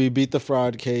lawyer. We beat the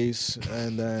fraud case,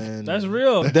 and then That's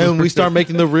real. Then we start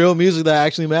making the real music that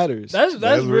actually matters. That's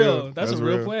real. That's a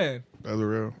real plan. That's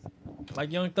real.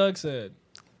 Like Young Thug said.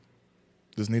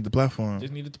 Just need the platform.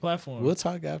 Just needed the platform. We'll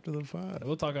talk after the pod.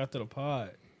 We'll talk after the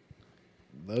pod.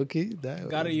 Low key,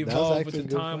 Gotta evolve with the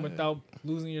time without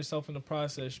losing yourself in the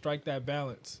process. Strike that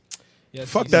balance. Yes,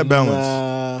 Fuck that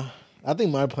balance. I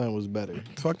think my plan was better.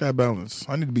 Fuck that balance.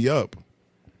 I need to be up.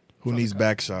 Who needs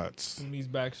back shots? Who needs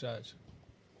back shots?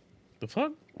 The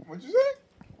fuck? What'd you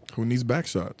say? Who needs back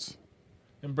shots?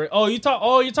 You're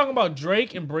talking about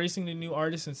Drake embracing the new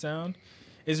artist and sound.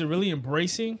 Is it really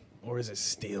embracing or is it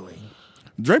stealing?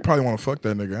 Drake probably want to fuck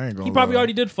that nigga. I ain't gonna. He probably lie.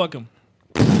 already did fuck him.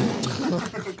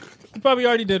 He probably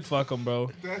already did fuck him, bro.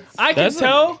 I can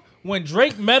tell when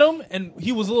Drake met him and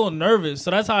he was a little nervous. So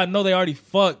that's how I know they already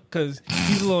fucked, because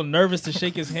he's a little nervous to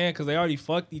shake his hand because they already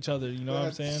fucked each other. You know what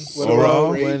I'm saying? What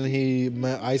about when he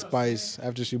met Ice Spice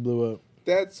after she blew up?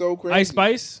 That's so crazy. Ice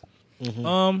Spice?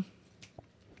 Mm-hmm.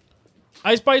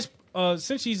 Ice Spice,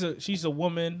 since she's a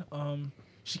woman,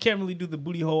 she can't really do the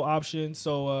booty hole option.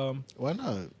 So why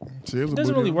not? It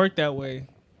doesn't really work that way.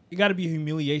 It got to be a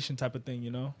humiliation type of thing,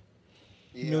 Yeah.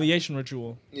 Humiliation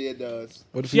ritual. Yeah, it does.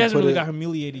 She hasn't really got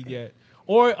humiliated yet.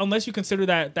 Or unless you consider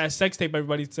that sex tape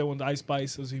everybody said when the Ice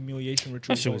Spice was a humiliation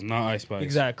ritual. That shit was not Ice Spice.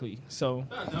 Exactly. So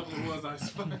That definitely was Ice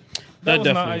Spice. That was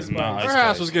definitely not Ice was not Spice. Ice Her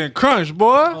ass was getting crunched, boy.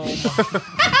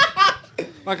 Oh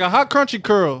Like a hot crunchy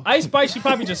curl. Ice Spice, she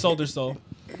probably just sold her soul.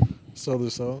 Sold her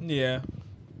soul? Yeah.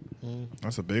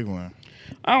 That's a big one.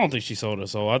 I don't think she sold her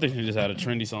soul. I think she just had a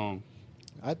trendy song.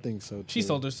 I think so too. She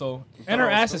sold her soul. And her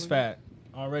ass is fat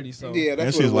already, so. Yeah, that's And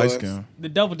what she's it light was. skinned. The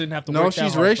devil didn't have to No, work that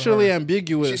she's hard for racially her.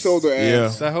 ambiguous. She sold her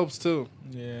ass. That helps too.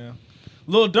 Yeah.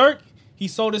 Lil Durk, he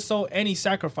sold his soul and he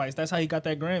sacrificed. That's how he got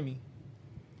that Grammy.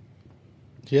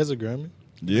 He has a Grammy?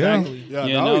 Yeah. Exactly. Yeah,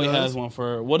 Yeah, now no, he does. has one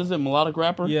for, what is it, melodic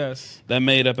rapper? Yes. That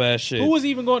made up ass shit. Who was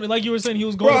even going, like you were saying, he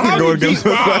was Bro, going how Go he beat against-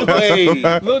 Rod Wave?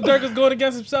 Lil Durk was going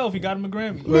against himself. He got him a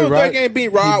Grammy. Lil Durk ain't beat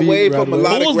Rod beat Wave Rod for Wave.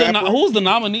 melodic Who was, rapper. who was the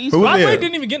nominees? Who was Rod there? Wave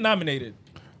didn't even get nominated.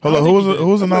 Hold on. Who was the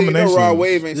You know nomination? Rod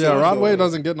Wave ain't Yeah, sell Rod his Wave soul.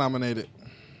 doesn't get nominated.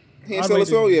 He ain't Rod sell Wave his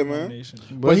soul didn't yet, get man. nomination.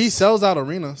 But he sells out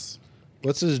arenas.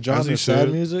 What's his As genre? he Sad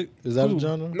should. music? Is that Who? a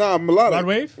genre? Nah, melodic. Rod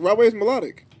Wave? Rod Wave's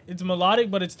melodic. It's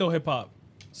melodic, but it's still hip hop.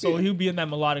 So Yeah. he'll be in that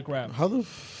melodic rap. How the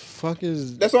fuck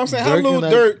is That's what I'm saying. How Durk Lil in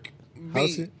that- Durk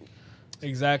How's beat? he?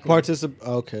 Exactly.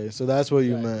 Okay, so that's what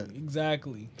you meant.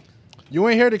 Exactly. You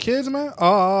ain't hear the kids, man?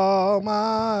 All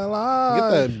my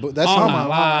life. Get that All song. my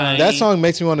life. That song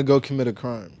makes me want to go commit a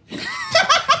crime.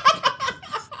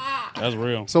 That's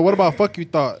real. So what about Fuck You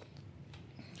Thought?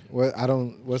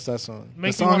 What's that song? The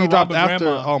Makes me song want he to rob dropped a after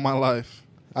grandma. All My Life.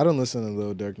 I don't listen to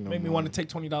Lil Durk no Make me more. want to take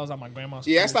 $20 out my grandma's.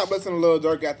 Yeah, I purse. stopped listening to Lil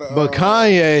Durk after. But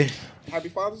Kanye, Happy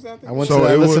Father's Day. I think? I went So to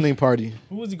that it was- listening party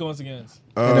Who was he going against?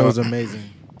 and it was amazing.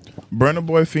 Burna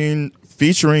Boy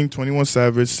featuring 21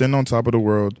 Savage, Sitting on Top of the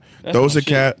World, That's my Doja shit.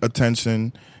 Cat,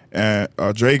 Attention, and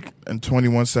Drake and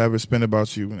 21 Savage, Spin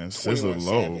About You, and SZA 21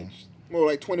 Low. Savage. More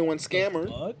like 21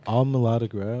 Scammer. All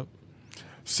melodic rap.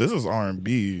 SZA's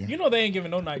R&B. You know they ain't giving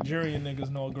no Nigerian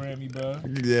niggas no Grammy, bro.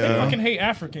 They Yeah. fucking hate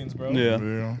Africans, bro. Yeah.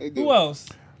 Yeah. They do. Who else?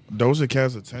 Doja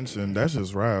Cat's Attention, that's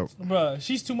just rap. Bruh,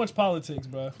 she's too much politics,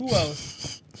 bruh. Who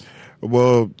else?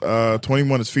 Well,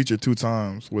 21 is featured 2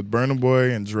 times with Burna Boy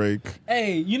and Drake.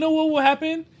 Hey, you know what will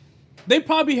happen? They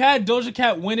probably had Doja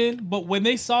Cat winning, but when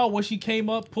they saw what she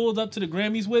pulled up to the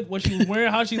Grammys with, what she was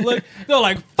wearing, how she looked, they're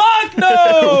like, "Fuck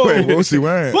no!" Wait, what was she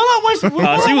wearing? Pull up what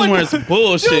She was wearing some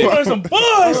bullshit. She was wearing some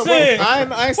bullshit.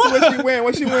 I ain't see what she wearing.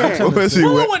 What she wearing? What was she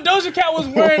Pull wearing? up what Doja Cat was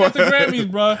wearing at the Grammys,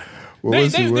 bruh. What They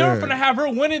was she were wearing? gonna have her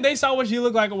winning. They saw what she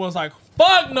looked like and was like,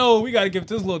 "Fuck no, we gotta give it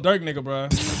to this little Dirk nigga, bruh."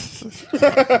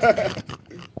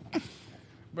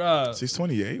 Bruh, She's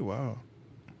 28. Wow.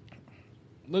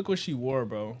 look what she wore,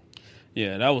 bro.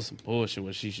 Yeah, that was some bullshit.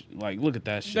 What she like? Look at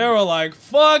that shit. They were like,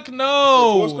 "Fuck Full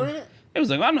no." screen? It was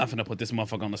like, I'm not finna put this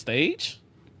motherfucker on the stage.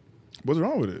 What's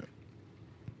wrong with it?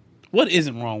 What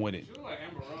isn't wrong with it?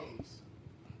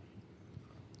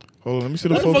 Hold on, let me see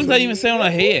the What the full fuck fit. does that even say on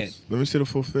her head? Let me see the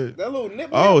full fit. That little nip.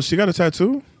 Oh, she got a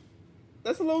tattoo?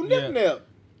 That's a little Yeah. nip.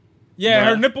 Yeah,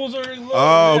 her Bruh. nipples are. Little,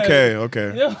 Oh, yeah. okay,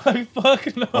 okay. They're like,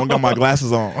 "Fuck no." I don't got my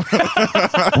glasses on.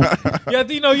 Yeah,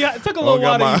 it took a little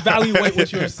while to evaluate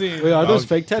what you were seeing. Wait, are those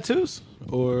fake tattoos?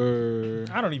 Or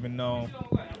I don't even know.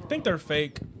 I think they're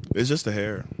fake, It's just the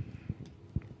hair.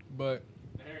 but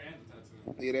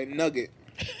Yeah, that nugget.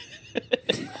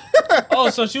 oh,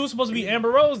 so she was supposed to be Amber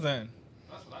Rose then?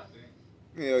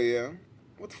 Hell yeah.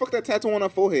 What the fuck that tattoo on her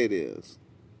forehead is?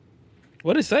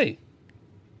 What did it say?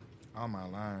 On my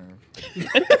line.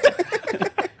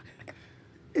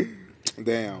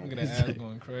 Damn. Look at that ass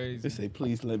going crazy. They say,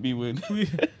 please let me win. Please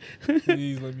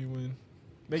let me win.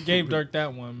 They gave Dirk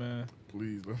that one, man.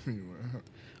 Please let me win.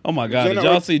 Oh my God! Jenna Did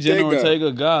y'all see Jenna Ortega.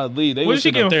 Ortega? Godly, they Was was she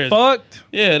sitting up getting there. fucked?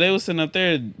 Yeah, they was sitting up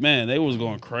there. Man, they was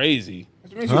going crazy.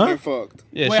 What you mean she getting fucked?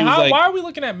 Yeah, Wait, she was like, why are we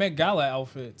looking at Met Gala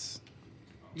outfits?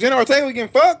 Jenna Ortega getting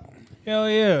fucked? Hell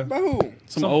yeah. By who?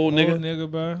 some old nigga.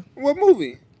 bro. What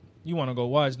movie? You want to go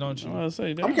watch, don't you? I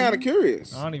say, I'm kind of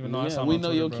curious. I don't even know. I Yeah, saw we on know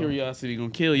Twitter, your bro. curiosity gonna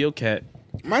kill your cat.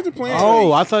 Imagine playing.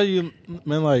 oh, I thought you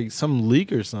meant like some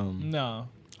leak or something. No.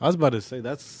 I was about to say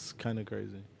that's kind of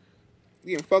crazy.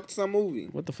 getting fucked in some movie.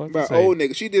 What the fuck? By to say? old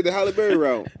nigga. She did the Halle Berry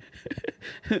route.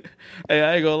 Hey,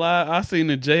 I ain't gonna lie. I seen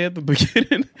the J at the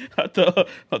beginning. I thought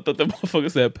the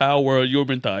motherfucker said "Power World, you've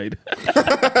been tied."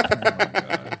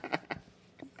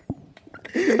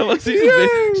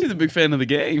 She's a big fan of the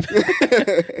game.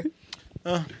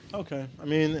 Okay. I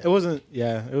mean, it wasn't.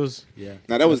 Yeah, it was. Yeah.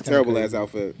 Now that was a That's kinda terrible crazy. ass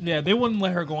outfit. Yeah, they wouldn't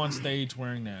let her go on stage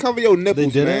wearing that. Cover your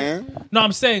nipples, didn't? man. No,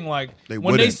 I'm saying like They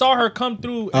when they wouldn't. saw her come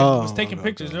through and Oh, was taking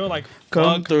pictures, they were like,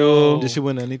 Come "Fuck through. no." Did she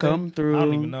win anything? Come through. I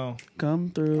don't even know. Come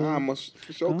through. I must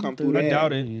for sure come through I that.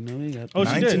 doubt it. You know we got. Oh,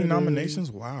 she 19 did.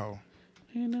 nominations? Wow.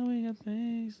 You know we got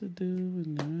things to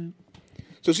do.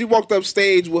 So she walked up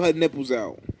stage with her nipples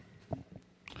out.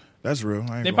 That's real. I ain't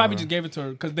They gonna probably lie. just gave it to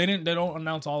her because they don't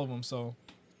announce all of them. So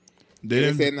They They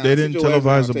didn't. said, nah, they sit didn't your ass televise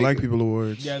down, the take Black it. People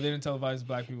Awards. yeah, they didn't televise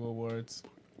Black People Awards.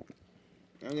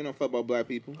 I don't give no fuck about black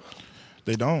people.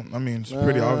 They don't. I mean, it's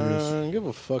pretty obvious. Give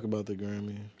a fuck about the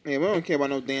Grammy. Yeah, we don't care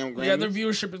about no damn Grammys. Yeah, their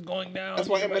viewership is going down. That's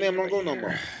why Year by Eminem year don't by go no year.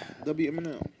 more.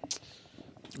 Eminem.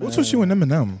 What's with you and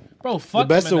Eminem? Bro, fuck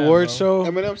The best Eminem, award bro. show,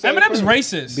 Eminem said it Eminem's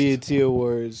first. racist. BET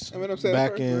Awards, Eminem said it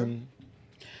back first, in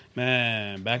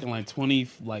Man, back in like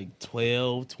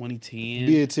 2012, 2010.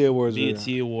 BET Awards. BET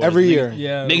were- Awards. every Niggas- year.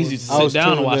 Yeah, Niggas used to I sit was down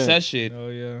and tuned watch in. that shit. Oh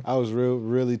yeah. I was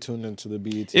really tuned into the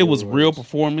BET. It was Awards. real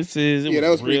performances. It Yeah, that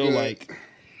was pretty real good. like.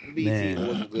 BT Man.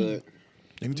 was good.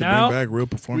 They need to Now, bring back real We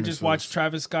performances. just watched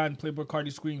Travis Scott and Playboy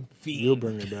Cardi scream "Fiend." You'll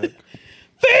bring it back.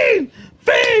 Fiend!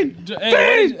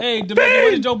 Hey, what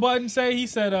did Joe Budden say? He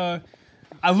said,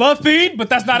 "I love Fiend, but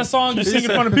that's not a song you sing in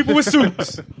front of people with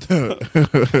suits."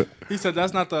 He said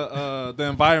that's not the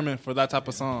environment for that type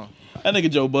of song. That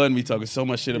nigga Joe Budden be talking so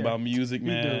much shit about music,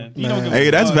 man. He don't give a Hey,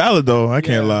 that's fuck. valid though. I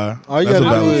can't lie. All you That's a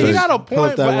gotta do valid is- He take. got a Pull up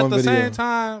point, that but at one the video. same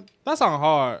time, that sound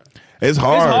hard. It's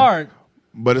hard. It's hard.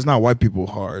 But it's not white people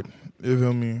hard. You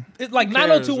feel me? It's like Who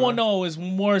cares, 90210 is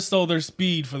more so their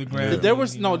speed for the Grammy. There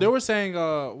was you know? they were saying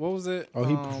what was it? Oh,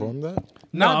 he performed that?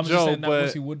 No, Not I'm just Joe, saying that was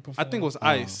but he would I think it was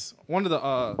perform. Ice, one of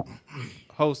the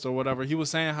hosts or whatever. He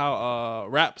was saying how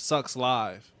rap sucks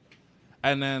live,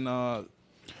 and then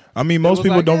I mean, most was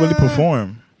people like, don't really eh.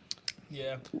 perform.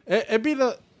 Yeah. it be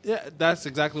the that's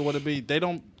exactly what it be. They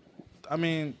don't. I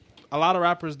mean, a lot of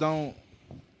rappers don't.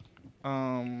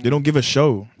 They don't give a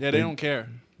show. Yeah, they don't care.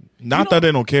 Not that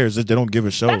they don't care, it's just they don't give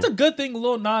a show. That's a good thing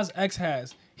Lil Nas X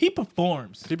has. He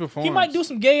performs. He performs. He might do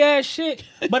some gay ass shit,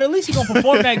 but at least he gonna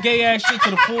perform that gay ass shit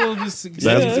to the full of his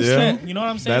extent. You know what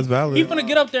I'm saying? That's valid. He's gonna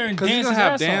get up there and dance. He's gonna his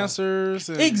have ass dancers.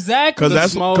 off. Exactly.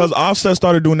 Because Offset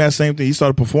started doing that same thing. He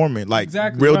started performing like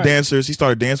real right. dancers. He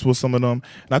started dancing with some of them,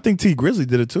 and I think T Grizzly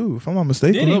did it too, if I'm not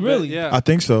mistaken. Did he really? Yeah. I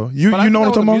think so. You But I know what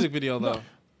I'm think that was talking a about? music video though.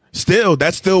 Still,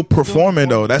 that's still performing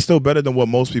though. That's still better than what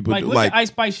most people Like do. look Like at Ice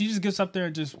Spice. She just gets up there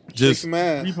and just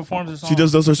re-performs her song. she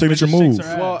just does her signature move.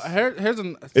 Well, here's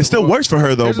an. It still works for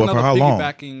her though, Here's but for another how long?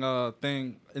 piggybacking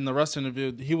thing in the Russ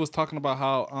interview, he was talking about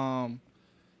how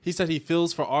he said he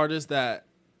feels for artists that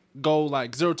go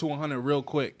like 0 to 100 real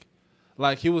quick.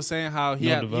 Like he was saying how he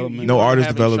had No artist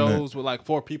having development. shows with like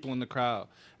 4 people in the crowd,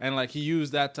 and like he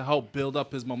used that to help build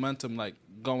up his momentum, like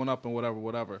going up and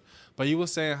whatever. But he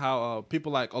was saying how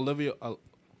people like Olivia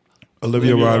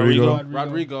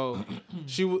Rodrigo,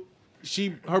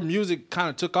 her music kind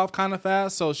of took off kind of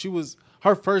fast. So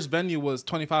her first venue was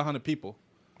 2,500 people.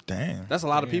 Damn, that's a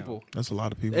lot of people. That's a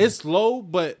lot of people. It's low,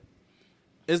 but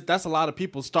that's a lot of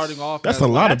people starting off. That's a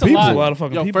lot of people. A lot of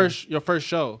fucking people. Your first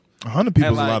show. 100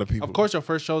 people is like, a lot of people. Of course, your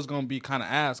first show is gonna be kind of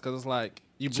ass because it's like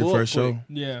you It's blew your up first quick. show.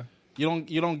 Yeah.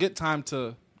 You don't get time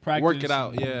to Practice work it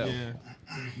out. and- Yeah.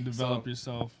 Develop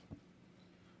yourself.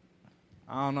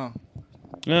 I don't know.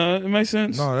 Yeah, it makes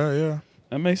sense. No, yeah.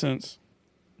 That makes sense.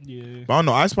 Yeah. But I don't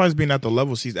know. Ice Spice being at the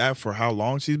level she's at for how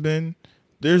long she's been.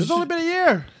 It's only been a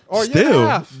year or a year and a still,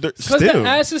 half. Because the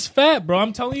ass is fat, bro.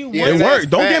 I'm telling you. it worked.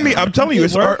 Don't get me. I'm telling you, It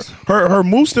it's works. her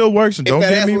move still works. And don't that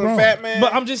get ass me wasn't wrong. fat, man,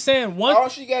 But I'm just saying, one. all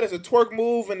she got is a twerk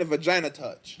move and a vagina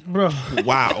touch. Bro.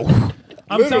 Wow.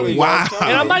 I'm telling you. Wow.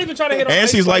 And I'm not even trying to hit on And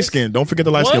Ice she's Spice. light skinned. Don't forget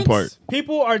the light skin Once part.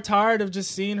 People are tired of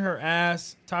just seeing her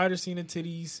ass, tired of seeing the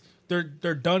titties. They're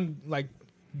done like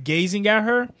gazing at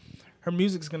her. Her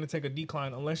music's gonna take a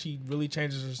decline unless she really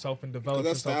changes herself and develops That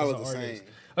herself style as an is the artist.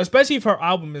 same. Especially if her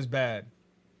album is bad.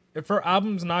 If her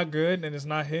album's not good and it's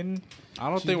not hitting, I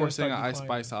don't she's think we're gonna seeing an start Ice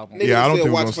declining. Spice album. Yeah, I don't still think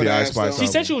we're watch gonna for see the Ice ass, Spice. though. She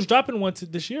said she was dropping one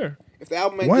this year. If the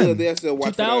album ain't When? good, they'll still watch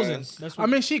for the 2000. ass. That's I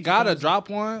mean, she gotta drop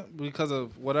one because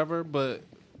of whatever, but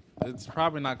it's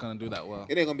probably not gonna do that well.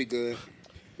 It ain't gonna be good.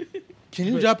 Can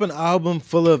you drop an album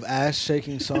full of ass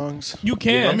shaking songs? You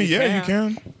can. I mean, yeah, you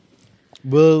can.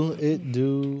 Will it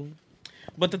do?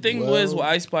 But the thing Well- was with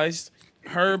Ice Spice,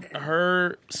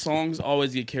 her songs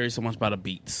always get carried so much by the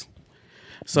beats.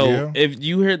 So Yeah. if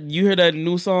you hear that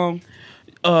new song,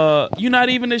 you not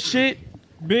even the shit,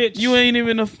 bitch. You ain't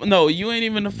even you ain't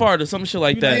even the fart or some shit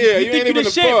like that. Yeah, you ain't even the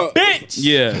fuck. bitch.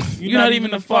 Yeah, you're not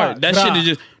even the fart. That Bra. shit is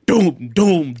just doom,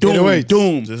 doom, doom, 808s.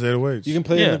 doom. Just 808s. You can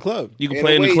play it in the club. You can And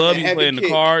play it in the 808s, club. the You can play it in the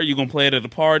heavy car. You can play it at a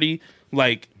party.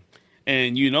 Like,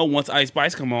 and once Ice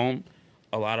Spice come on,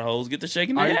 a lot of hoes get to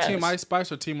shaking Are their you ass. Team Ice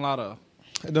Spice or Team Lotto?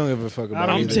 I don't give a fuck about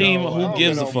I'm either. team. I Who don't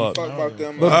gives a give no fuck? about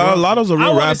them. Lotto's a I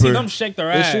real want to see rapper. them shake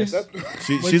their Is she? ass.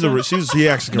 She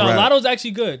actually can No, rap. Lotto's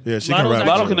actually good. Yeah, she can Lotto's rap.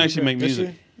 Lotto actually can actually make Is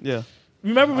music. Yeah,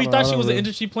 Remember, we I thought don't she was an know.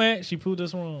 industry plant. She proved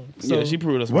us wrong. So yeah. She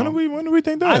proved us When wrong. do we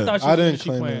think I that? thought she I was an didn't industry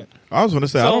claim plant. I was gonna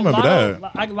say I don't remember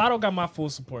that. Lotto got my full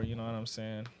support. You know what I'm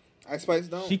saying? Ice Spice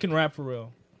don't. She can rap for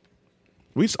real.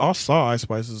 We all saw Ice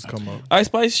Spices come up. Ice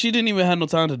Spice, she didn't even have no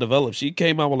time to develop. She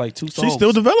came out with like 2 songs. She's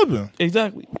still developing.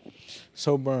 Exactly.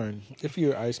 So, Brian, if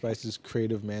you're Ice Spice's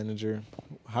creative manager,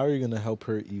 how are you going to help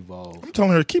her evolve? I'm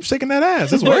telling her keep shaking that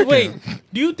ass. It's Wait, working.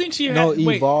 do you think she No, had?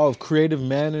 Wait, evolve. Creative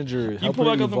manager. Help pull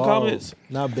her back up them evolve. comments?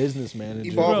 Not business manager.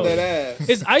 Evolve Bro. that ass.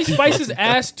 is Ice Spice's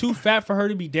ass too fat for her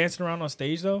to be dancing around on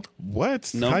stage though?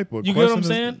 What No. type of You get what I'm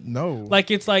question is- saying? No.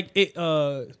 Like it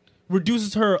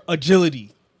reduces her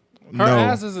agility. Her No.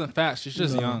 ass isn't fat. She's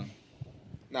just young.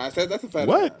 Nah, that's a fat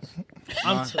What?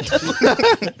 ass.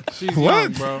 She's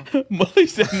young, bro. He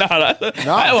said, "Nah, that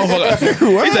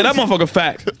motherfucker." He said, "That motherfucker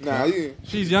fat." Nah,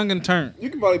 She's young and turned. you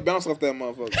can probably bounce off that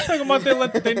motherfucker. Talking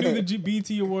about they knew the BET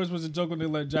Awards was a joke when they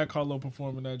let Jack Harlow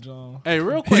perform in that John. Hey,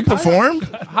 real He quick, performed.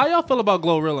 how y'all feel about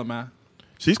Glorilla, man?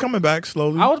 She's coming back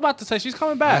slowly. I was about to say she's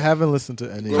coming I back. haven't listened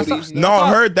to any of Really? it. No,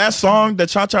 I heard that song, the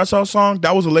Cha Cha Cha song.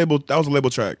 That was a label. That was a label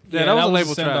track. Yeah, that was a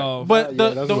label send track. off. But Yeah,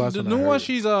 that was the last the one I new one heard.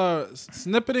 she's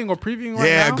snippeting or previewing right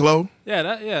Yeah, now. Glow. Yeah.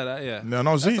 No,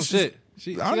 That's some she's- shit.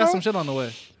 She I got know. some shit on the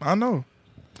way. I know.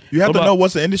 You have What to about- know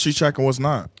what's the industry track and what's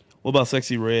not. What about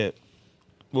Sexy Red?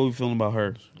 What we feeling about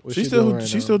her? What's She's she still doing right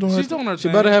she's now? still doing her. She's doing her She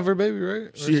thing. better have her baby, right?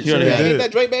 She Yeah, already ain't did.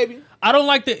 that Drake baby? I don't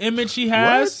like the image she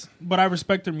has, but I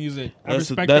respect her music. I That's-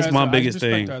 respect that's her my as biggest I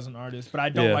respect thing. her as an artist, but I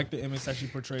don't Yeah. like the image that she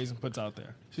portrays and puts out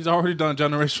there. She's already done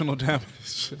generational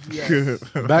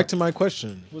damage. Back to my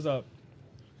question. What's up?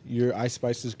 You're Ice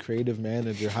Spice's creative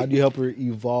manager. How do you help her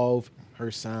evolve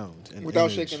her sound and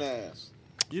Without image? shaking ass.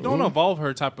 You don't evolve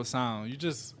her type of sound. You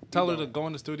just tell her to go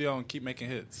in the studio and keep making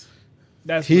hits.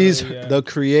 That's He's literally, yeah. the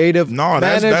creative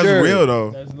that's manager. real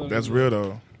though. That's That's real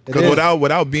though. It Because is.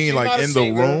 without being She's like not a in the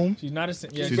singer. room, She's not a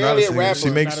yeah, she's barely not a a rapper.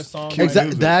 singer. She makes Not a song. cute Exactly.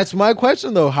 music. That's my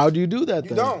question, though. How do you do that? You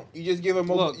then? don't. You just give him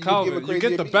a Look, give Calvin, a you crazy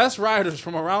get the beat. best writers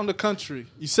from around the country.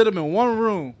 You sit them in one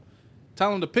room,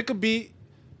 tell them to pick a beat.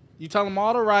 You tell them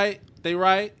all to write. They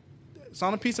write. It's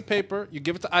on a piece of paper. You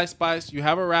give it to Ice Spice. You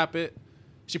have her rap it.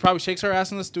 She probably shakes her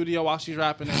ass in the studio while she's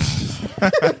rapping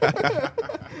it.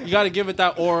 You got to give it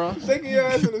that aura. Shaking your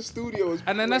ass in the studio is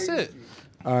And then that's it.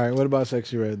 All right. What about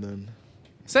Sexy Red then?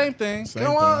 Same thing. Same you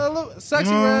know what? A little, Sexy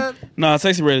No. Red. Nah,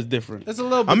 Sexy Red is different. It's a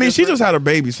little bit I mean, she different. just had a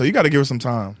baby, so you got to give her some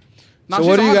time. No, So she's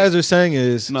what you already- guys are saying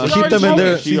is No, to she's keep them in already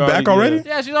their. smoking. She's back already?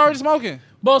 Yeah, she's already smoking.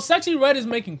 Well, Sexy Red is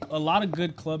making a lot of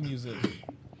good club music.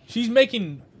 She's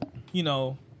making,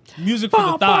 music for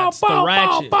the thoughts, the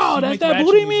ratchet. She That's make that ratchet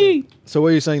booty music. me. So what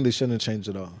are you saying? They shouldn't change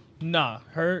it all. Nah,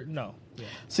 no. Yeah.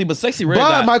 See, but Sexy Red But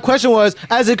got, my question was,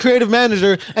 as a creative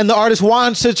manager, and the artist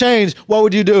wants to change, what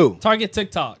would you do? Target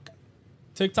TikTok.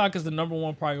 TikTok is the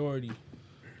 #1 priority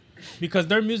because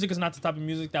their music is not the type of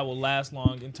music that will last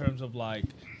long in terms of like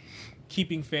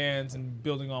keeping fans and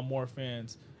building on more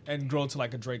fans and grow to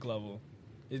like a Drake level.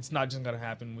 It's not just gonna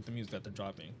happen with the music that they're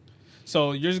dropping.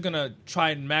 So you're just gonna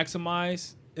try and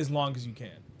maximize as long as you can.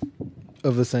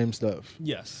 Of the same stuff.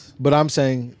 Yes. But I'm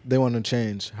saying they want to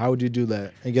change. How would you do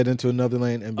that and get into another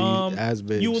lane and be as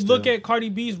big? You would still? look at Cardi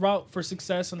B's route for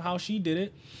success and how she did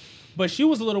it, but she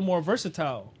was a little more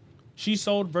versatile. She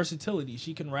sold versatility.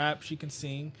 She can rap, she can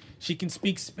sing, she can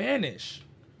speak Spanish.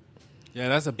 Yeah,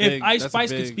 that's a big. If Ice that's a Spice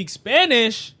big- could speak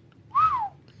Spanish,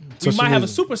 So we she might have a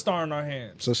needs- superstar in our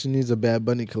hands, So she needs a Bad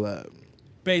Bunny collab.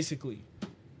 basically.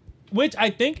 Which I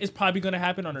think is probably going to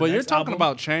happen on her But you're next talking album.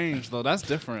 about change, though. That's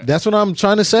different. That's what I'm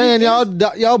trying to say, and y'all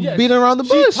Yes. beating around the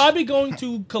She's bush. probably going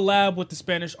to collab with the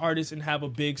Spanish artist and have a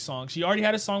big song. She already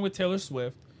had a song with Taylor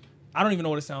Swift. I don't even know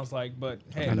what it sounds like, but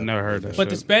hey. I never heard that But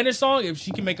the shit. Spanish song, if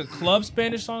she can make a club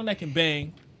Spanish song that can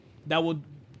bang, that would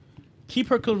keep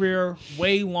her career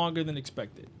way longer than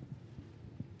expected.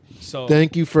 So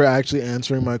Thank you for actually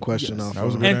answering my question. Yes. Off That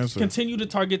was a of- good and answer. continue to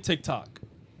target TikTok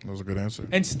That was a good answer.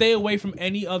 and stay away from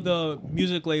any of the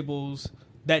music labels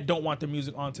that don't want their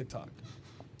music on TikTok,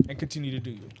 and continue to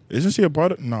do you. Isn't she a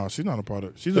part of? No, she's not a part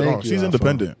of. She's Thank you, she's Alpha.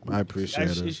 independent. I appreciate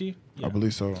Is it. she? I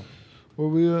believe so. Were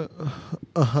we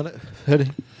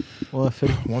 150?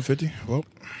 150? 150. Well,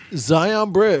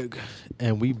 Zion Brigg,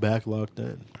 and we back locked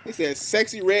in. He said,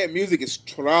 "Sexy Red music is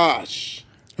trash."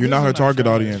 you're not her target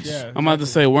trash. audience. Yeah. I'm about to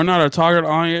say we're not our target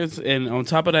audience, and on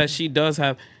top of that, she does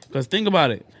have. Because think about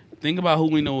it. Think about who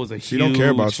we know is a She huge don't care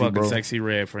about you, fucking bro. Sexy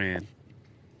Red fan.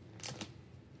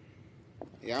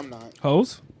 Yeah, I'm not.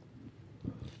 Hoes?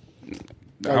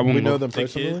 I won't we know go- them The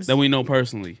personally. kids? That we know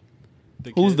personally.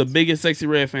 Who's the biggest Sexy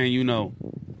Red fan you know?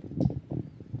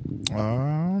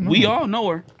 We all know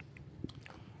her.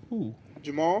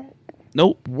 Jamal?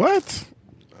 Nope. What?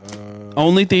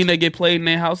 Only thing that get played in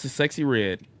their house is Sexy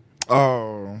Red.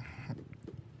 Oh,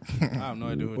 I have no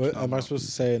idea what, What, am I supposed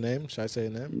to say a name? Should I say a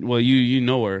name? Well, you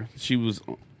know her. She was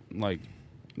like,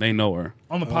 they know her.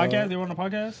 On the podcast? They were on the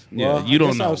podcast? Yeah, Well, you I don't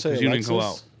guess know I would say because you didn't go out.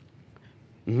 Alexis.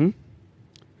 Mm-hmm.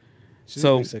 She's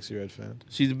So- a big Sexy Red fan.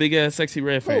 She's a big ass Sexy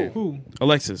Red fan. Who?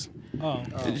 Alexis. Oh.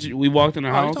 We walked in her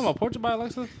Oh, you house. talking about Portrait by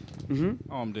Alexa?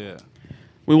 Mm-hmm. Oh, I'm dead.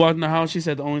 We walked in the house. She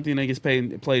said the only thing that gets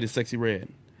played is Sexy Red.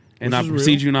 And This I is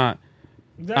proceed real? you not.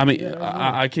 I mean,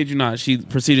 I kid you not. She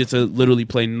proceeded to literally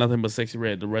play nothing but Sexy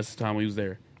Red the rest of the time we was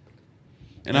there.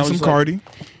 and I was some just like- Cardi.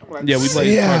 Yeah, we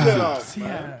played Yeah. Cardi. Off,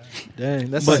 man.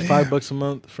 Dang, that's But- like $5 a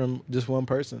month from just one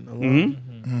person alone.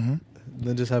 Mm-hmm.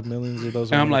 Then just have millions of those.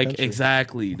 And around I'm the like, country.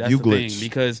 exactly. That's You the thing. glitch.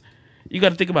 Because you got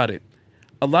to think about it.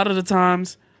 A lot of the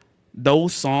times,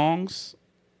 those songs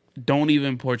don't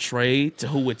even portray to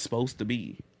who it's supposed to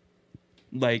be.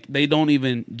 Like, they don't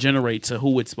even generate to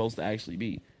who it's supposed to actually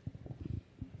be.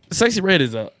 Sexy Red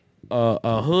is a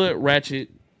hood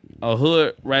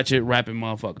ratchet rapping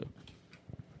motherfucker.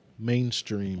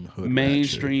 Mainstream hood.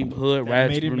 Mainstream hood That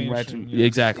made it ratchet. mainstream, yeah.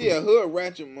 Exactly. Yeah, hood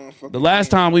ratchet motherfucker. The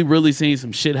last time we really seen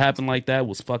some shit happen like that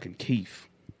was fucking Keith.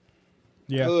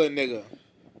 Yeah. Hood nigga.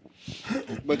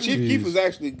 But Chief Keef was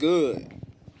actually good.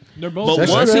 They're both. But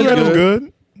Sexy was he Red though? is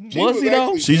Good. Chief Was he though?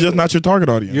 actually She's good. just not your target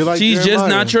audience. You're like She's just Jeremiah.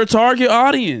 not your target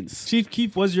audience. Chief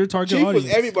Keef was your target Chief audience.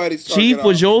 was everybody's target Chief was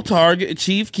audience. your target.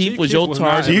 Chief Keef was Keef your was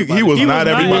not target. he was He was not not-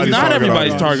 He everybody's was not target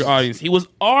everybody's audience. target audience. He was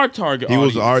our target He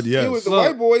audience. was our He yes. was the Look.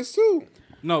 white boys too.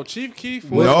 No, Chief Keef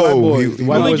White was. No, boys. he- The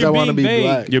white I think boys you're that want to being be vague.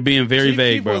 black. You're being very Chief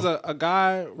vague, Keef bro. was a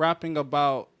guy rapping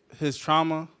about his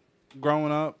trauma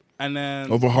growing up, and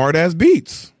then Over hard ass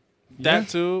beats. That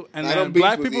too, and I then don't beef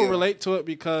black with people you. relate to it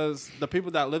because the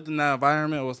people that lived in that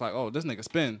environment was like, "Oh, this nigga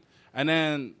spin," and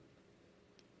then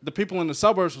the people in the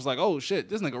suburbs was like, "Oh shit,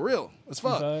 this nigga real as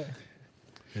fuck."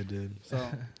 It did. So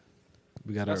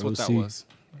We got that's our what OC that was.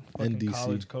 Fucking NDC.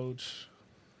 college coach.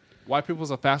 White people's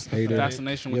a Hater.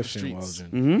 fascination with the Gifting streets.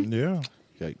 Walden. Mm-hmm.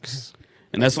 Yeah. Yikes.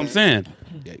 And that's what I'm saying.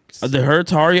 Yikes. The her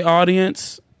target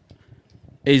audience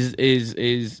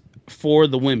is for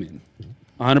the women.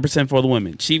 100% for the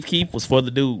women. Chief Keef was for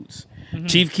the dudes.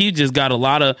 Chief Keef just got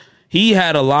he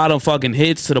had a lot of fucking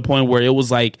hits to the point where it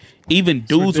was like even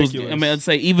dudes was, I'd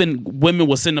say even women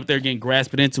was sitting up there getting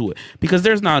grasping into it because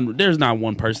there's not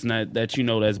one person that you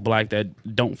know that's black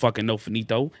that don't fucking know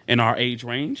finito in our age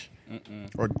range.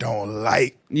 Or don't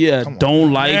like. Yeah,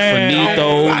 don't like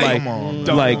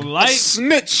finito. Like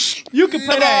snitch. You can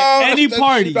play that at any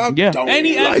party. Yeah.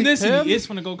 Any like ethnicity. him. It's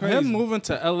gonna go crazy. Him moving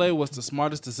to LA was the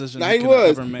smartest decision Nah, he he could was.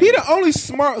 ever make. He the only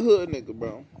smart hood nigga,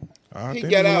 bro. I He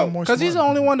think got there's a lot out. more Because he's the smart.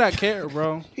 only one that cared,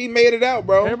 bro. He made it out,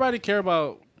 bro. Everybody care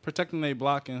about protecting their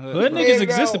block and hood. Hood bro. niggas Made it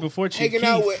existed out, before Chief hanging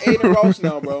out Keef. with Aiden Ross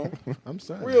now, bro. I'm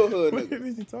sorry. Real hood What nigga.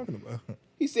 is he talking about?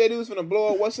 He said he was finna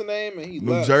blow up what's the name and he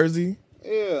New left. Jersey?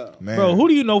 Yeah. Man. Bro, who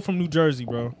do you know from New Jersey,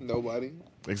 bro? Nobody.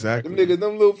 Exactly.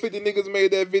 Them little 50 niggas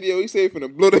made that video. He said he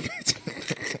finna blow the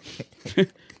bitch.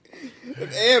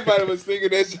 And everybody was singing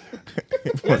that shit.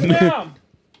 Yes, ma'am.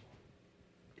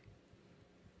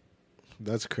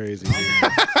 That's crazy.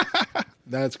 Dude.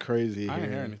 That's crazy. I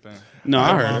didn't hear anything. no,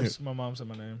 I heard it. My mom said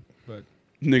my name, but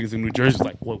Niggas in New Jersey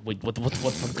like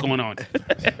what's going on?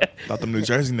 Thought them New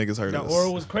Jersey niggas heard that us. aura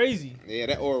was crazy. Yeah,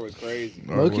 that aura was crazy.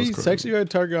 Aura was Low-key, crazy. sexy her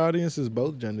target audience is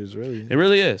both genders, really. It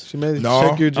really is. She made No,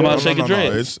 shake your I'm about jaw. to shake a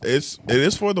dread. It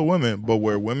is for the women, but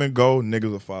where women go, niggas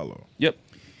will follow. Yep.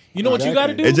 You know what you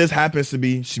gotta do? It just happens to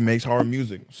be she makes hard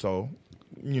music, so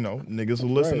niggas will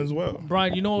listen Right. as well.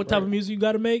 Brian, you know what type of music you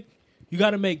gotta make? You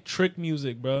gotta make trick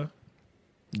music, bro.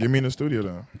 Get me in the studio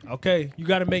then. Okay, you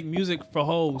gotta make music for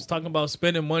hoes. Talking about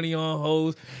spending money on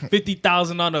hoes,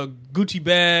 50,000 on a Gucci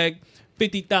bag,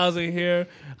 50,000 here.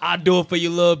 I do it for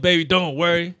your little baby. Don't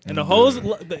worry. And the hoes,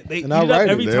 they eat it I'll up write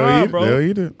it. every They'll time, eat, bro. They'll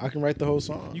eat it. I can write the whole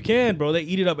song. You can, bro. They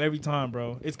eat it up every time,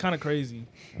 bro. It's kind of crazy.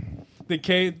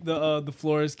 The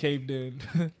floor is caved in.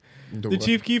 The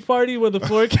Chief Keef party where the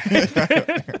floor caved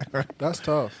in. That's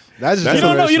tough. That's just You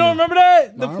don't know? You don't remember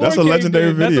that? The No. floor That's a caved legendary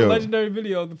in. That's video. a legendary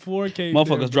video. The floor caved in.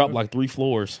 Motherfuckers dropped bro. like 3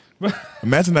 floors.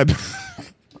 Imagine that.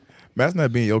 Imagine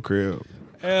that being your crib.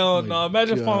 Hell no.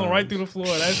 Imagine God. falling right through the floor.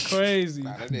 That's crazy.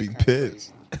 Be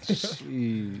pissed.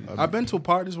 I've been to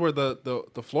parties where the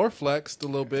floor flexed a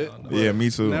little bit. but Yeah, me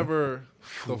too. Never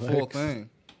the full thing.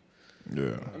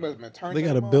 Yeah. They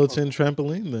got a built-in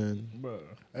trampoline then.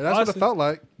 And that's what it felt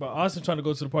like. But Austin trying to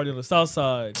go to the party on the south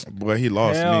side. Boy, he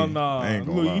lost Hell me. no. I ain't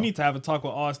gonna Lou, lie. you need to have a talk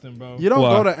with Austin, bro. You don't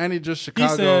Why? go to any just He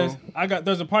Chicago. says,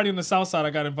 there's a party on the south side I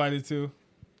got invited to.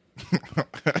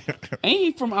 Ain't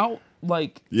he from out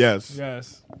like Yes.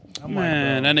 Yes. I'm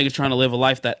man? like, That nigga trying to live a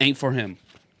life that ain't for him.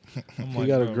 He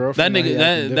got a That girlfriend. nigga, he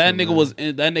acting that different,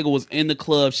 nigga man. was in the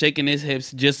club shaking his hips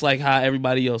just like how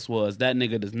everybody else was. That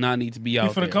nigga does not need to be you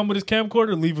out finna there. come with his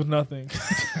camcorder, leave with nothing.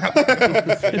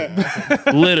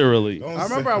 Literally. I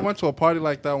remember I went to a party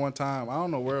like that one time. I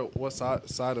don't know what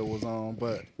side it was on,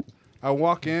 but I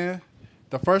walk in,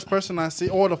 the first person I see,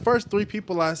 or the first 3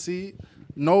 people I see,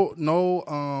 it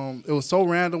was so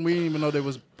random we didn't even know they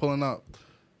was pulling up.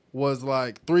 Was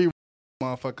like 3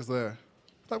 motherfuckers there.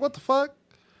 Like what the fuck?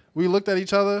 We looked at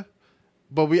each other,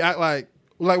 but we act like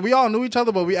we all knew each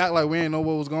other, but we act like we didn't know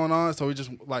what was going on, so we just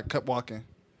like kept walking.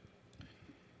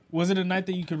 Was it a night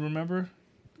that you could remember?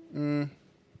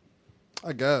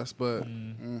 I guess, but I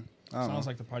don't know. Sounds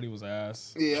like the party was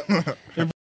ass. Yeah.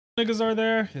 Niggas are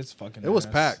there. It's fucking It was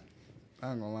ass. packed.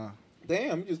 I ain't gonna lie.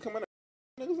 Damn, you just coming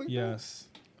at niggas like Yes.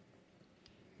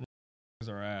 Niggas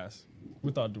are ass.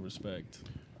 With all due respect.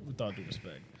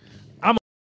 I'm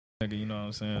a nigga, you know what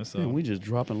I'm saying? So. Yeah, we just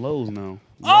dropping lows now.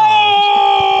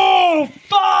 Oh,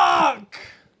 fuck!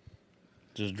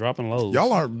 Just dropping lows.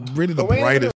 Y'all aren't really the But we ain't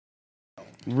brightest.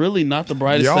 really not the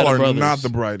brightest Y'all set of are brothers. not the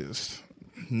brightest.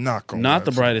 Not gonna Not lie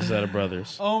the to brightest set of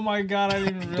brothers. Oh my god, I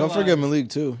didn't even realize. Don't forget Malik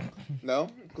too. No,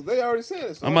 because they already said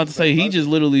it. So I'm about to say he just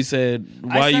literally said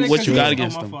what you got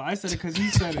against him. I said it because he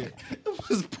said it.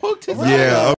 you.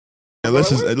 Yeah. Let's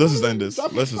just end this.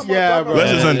 Let's just Yeah, bro.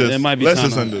 let's just end this. It might be Let's time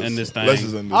just to end this. end this thing. Let's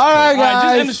just end this. All right, All right, just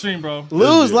end the guys. stream, bro.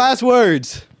 Lou's last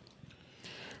words.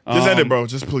 Just end it, bro.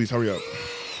 Just please hurry up.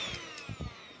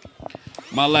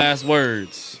 My last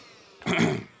words.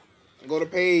 Go to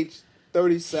page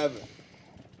 37.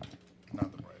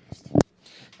 Not the brightest.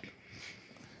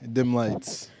 Dim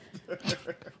lights.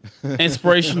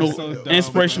 Inspirational So dumb,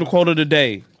 inspirational quote of the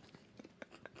day.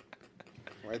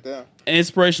 Right there.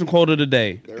 Inspirational quote of the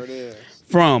day. There it is.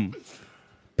 From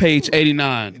page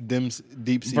 89.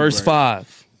 Deep sea verse brain.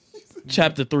 5.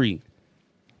 Chapter 3.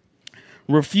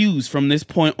 Refuse from this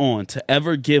point on to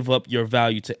ever give up your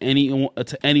value to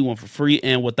anyone for free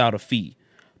and without a fee.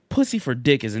 Pussy for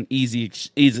dick is an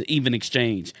even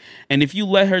exchange, and if you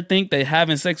let her think that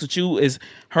having sex with you is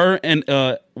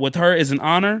with her is an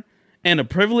honor and a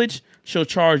privilege, she'll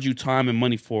charge you time and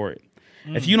money for it.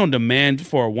 If you don't demand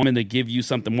for a woman to give you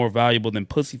something more valuable than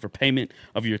pussy for payment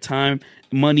of your time,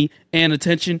 money, and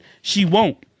attention, she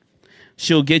won't.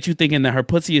 She'll get you thinking that her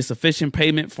pussy is sufficient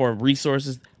payment for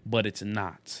resources, but it's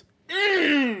not.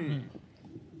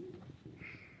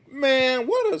 Man,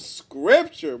 what a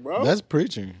scripture, bro. That's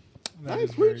preaching.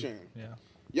 That's preaching. Yeah.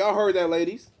 Y'all heard that,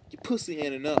 ladies? Your pussy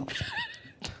ain't enough.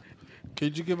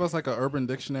 Could you give us like an Urban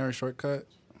Dictionary shortcut?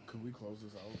 Could we close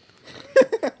this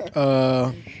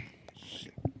out?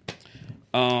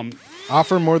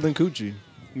 Offer more than coochie.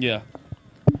 Yeah.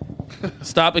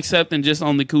 Stop accepting just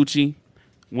only coochie.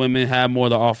 Women have more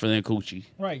to offer than coochie.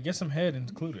 Right, get some head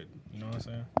included. You know what I'm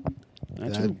saying?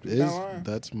 That's true.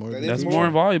 That's more. That's more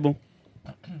valuable.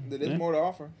 There's more to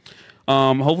offer.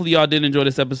 Hopefully y'all did enjoy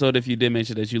this episode. If you did, make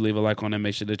sure that you leave a like on it.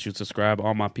 Make sure that you subscribe.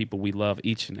 All my people, we love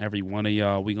each and every one of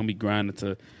y'all. We gonna be grinding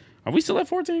to. Are we still at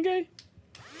 14K?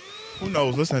 Who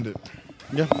knows? Let's end it.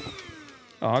 Yeah.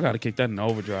 Oh, I gotta kick that in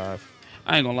overdrive.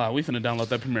 I ain't gonna lie. We finna download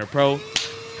that Premiere Pro.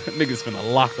 Niggas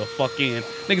finna lock the fuck in.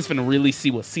 Niggas finna really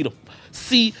see what COE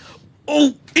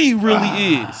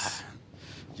really is.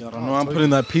 Y'all don't know I'm putting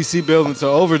that PC build into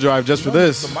overdrive just for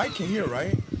this. The mic can hear,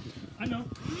 right? I know.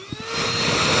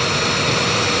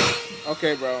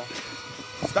 Okay, bro.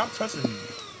 Stop touching me.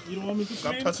 You don't want me to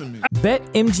Stop touching me.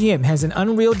 BetMGM has an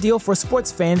unreal deal for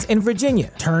sports fans in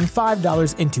Virginia. Turn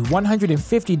 $5 into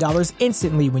 $150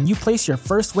 instantly when you place your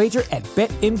first wager at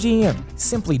BetMGM.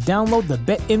 Simply download the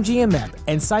BetMGM app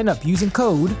and sign up using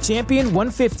code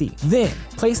Champion150. Then,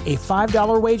 place a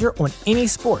 $5 wager on any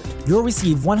sport. You'll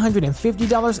receive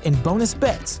 $150 in bonus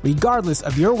bets, regardless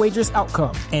of your wager's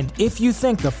outcome. And if you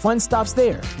think the fun stops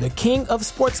there, the king of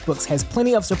sportsbooks has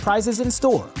plenty of surprises in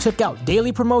store. Check out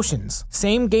daily promotions,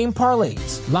 same-game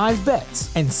parlays, live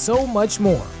bets, and so much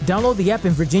more. Download the app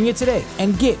in Virginia today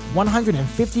and get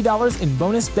 $150 in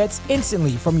bonus bets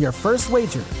instantly from your first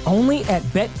wager. Only at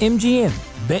BetMGM.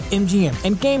 BetMGM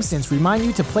and GameSense remind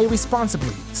you to play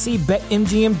responsibly. See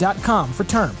BetMGM.com for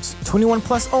terms. 21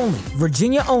 plus only.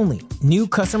 Virginia only. New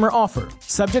customer offer.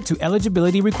 Subject to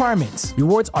eligibility requirements.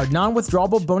 Rewards are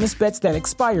non-withdrawable bonus bets that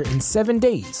expire in 7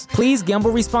 days. Please gamble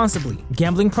responsibly.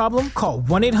 Gambling problem? Call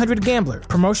 1-800-GAMBLER.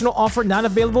 Promotional offer not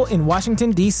available in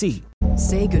Washington, D.C.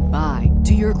 Say goodbye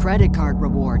to your credit card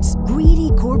rewards. Greedy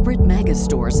corporate mega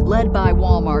stores, led by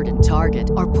Walmart and Target,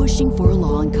 are pushing for a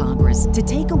law in Congress to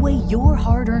take away your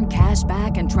hard-earned cash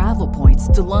back and travel points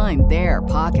to line their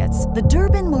pockets. The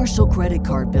Durbin-Marshall credit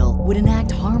card bill would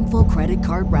enact harmful credit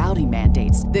card routing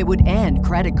mandates that would end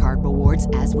credit card rewards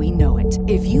as we know it.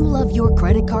 If you love your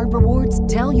credit card rewards,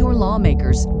 tell your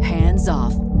lawmakers, hands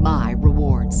off my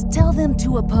rewards. Tell them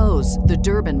to oppose the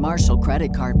Durbin-Marshall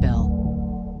credit card bill.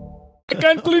 I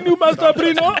can't clean you, Master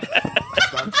Brino.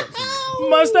 Stop touching me.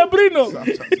 Master Brino. Stop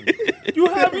touching me. You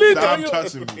have lit Stop on your...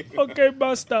 touching me. Okay,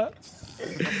 Master.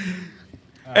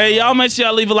 Hey, y'all make sure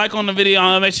y'all leave a like on the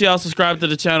video. Make sure y'all subscribe to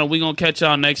the channel. We gonna catch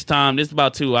y'all next time. This is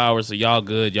about 2 hours, so y'all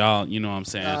good. Y'all, you know what I'm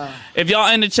saying. If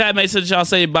y'all in the chat, make sure that y'all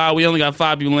say bye. We only got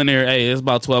 5 people in here. Hey, it's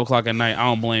about 12 o'clock at night. I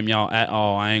don't blame y'all at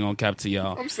all. I ain't gonna cap to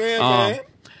y'all. I'm saying, man.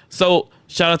 So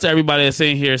shout out to everybody that's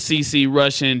in here: CC,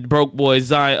 Russian, Broke Boy,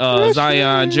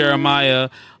 Zion, Jeremiah,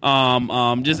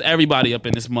 just everybody up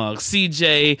in this mug.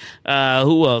 CJ,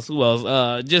 who else?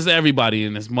 Just everybody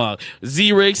in this mug.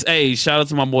 Zerix, hey, shout out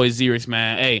to my boy Zerix,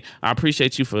 man. Hey, I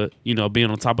appreciate you for being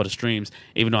on top of the streams,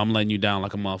 even though I'm letting you down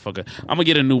like a motherfucker. I'm gonna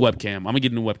get a new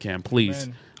webcam. Please.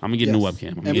 Man. I'm gonna get a new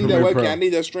webcam. I need that webcam. I need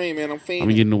that stream, man. I'm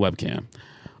gonna get a new webcam.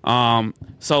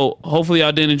 So hopefully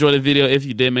y'all did enjoy the video. If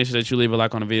you did, make sure that you leave a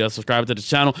like on the video, subscribe to the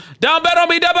channel. Down bad on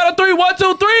me, down bad on 3, 1,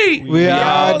 2, 3. We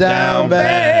are down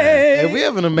bad. Hey, we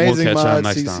have an amazing We'll catch y'all mod,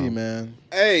 next CC, time. man.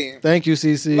 Hey. Thank you,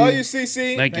 CC. Love you,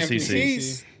 CC. Thank you, CC.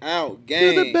 Peace out, gang.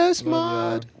 You're the best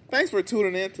mod. Thanks for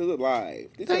tuning in to the live.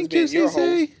 This Thank has been you, your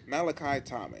CC. host, Malachi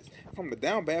Thomas, from the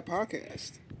Down Bad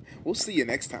Podcast. We'll see you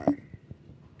next time.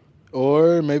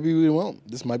 Or maybe we won't.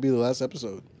 This might be the last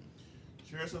episode.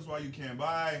 Cheers, that's why you can.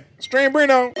 Bye. Stream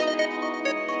Bruno.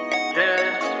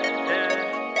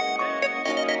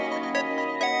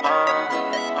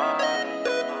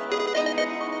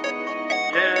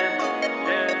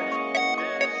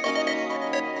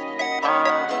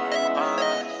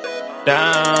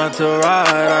 Down to ride,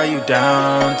 are you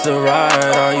down to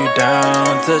ride? Are you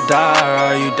down to die?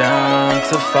 Are you down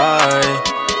to fight?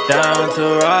 Down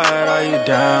to ride, are you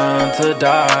down to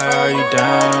die? Are you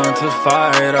down to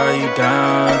fight? Are you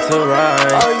down to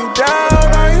ride? Are you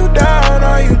down, are you down,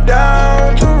 are you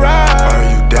down to ride? Are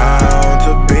you down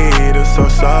to be the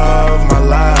source of my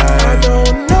life?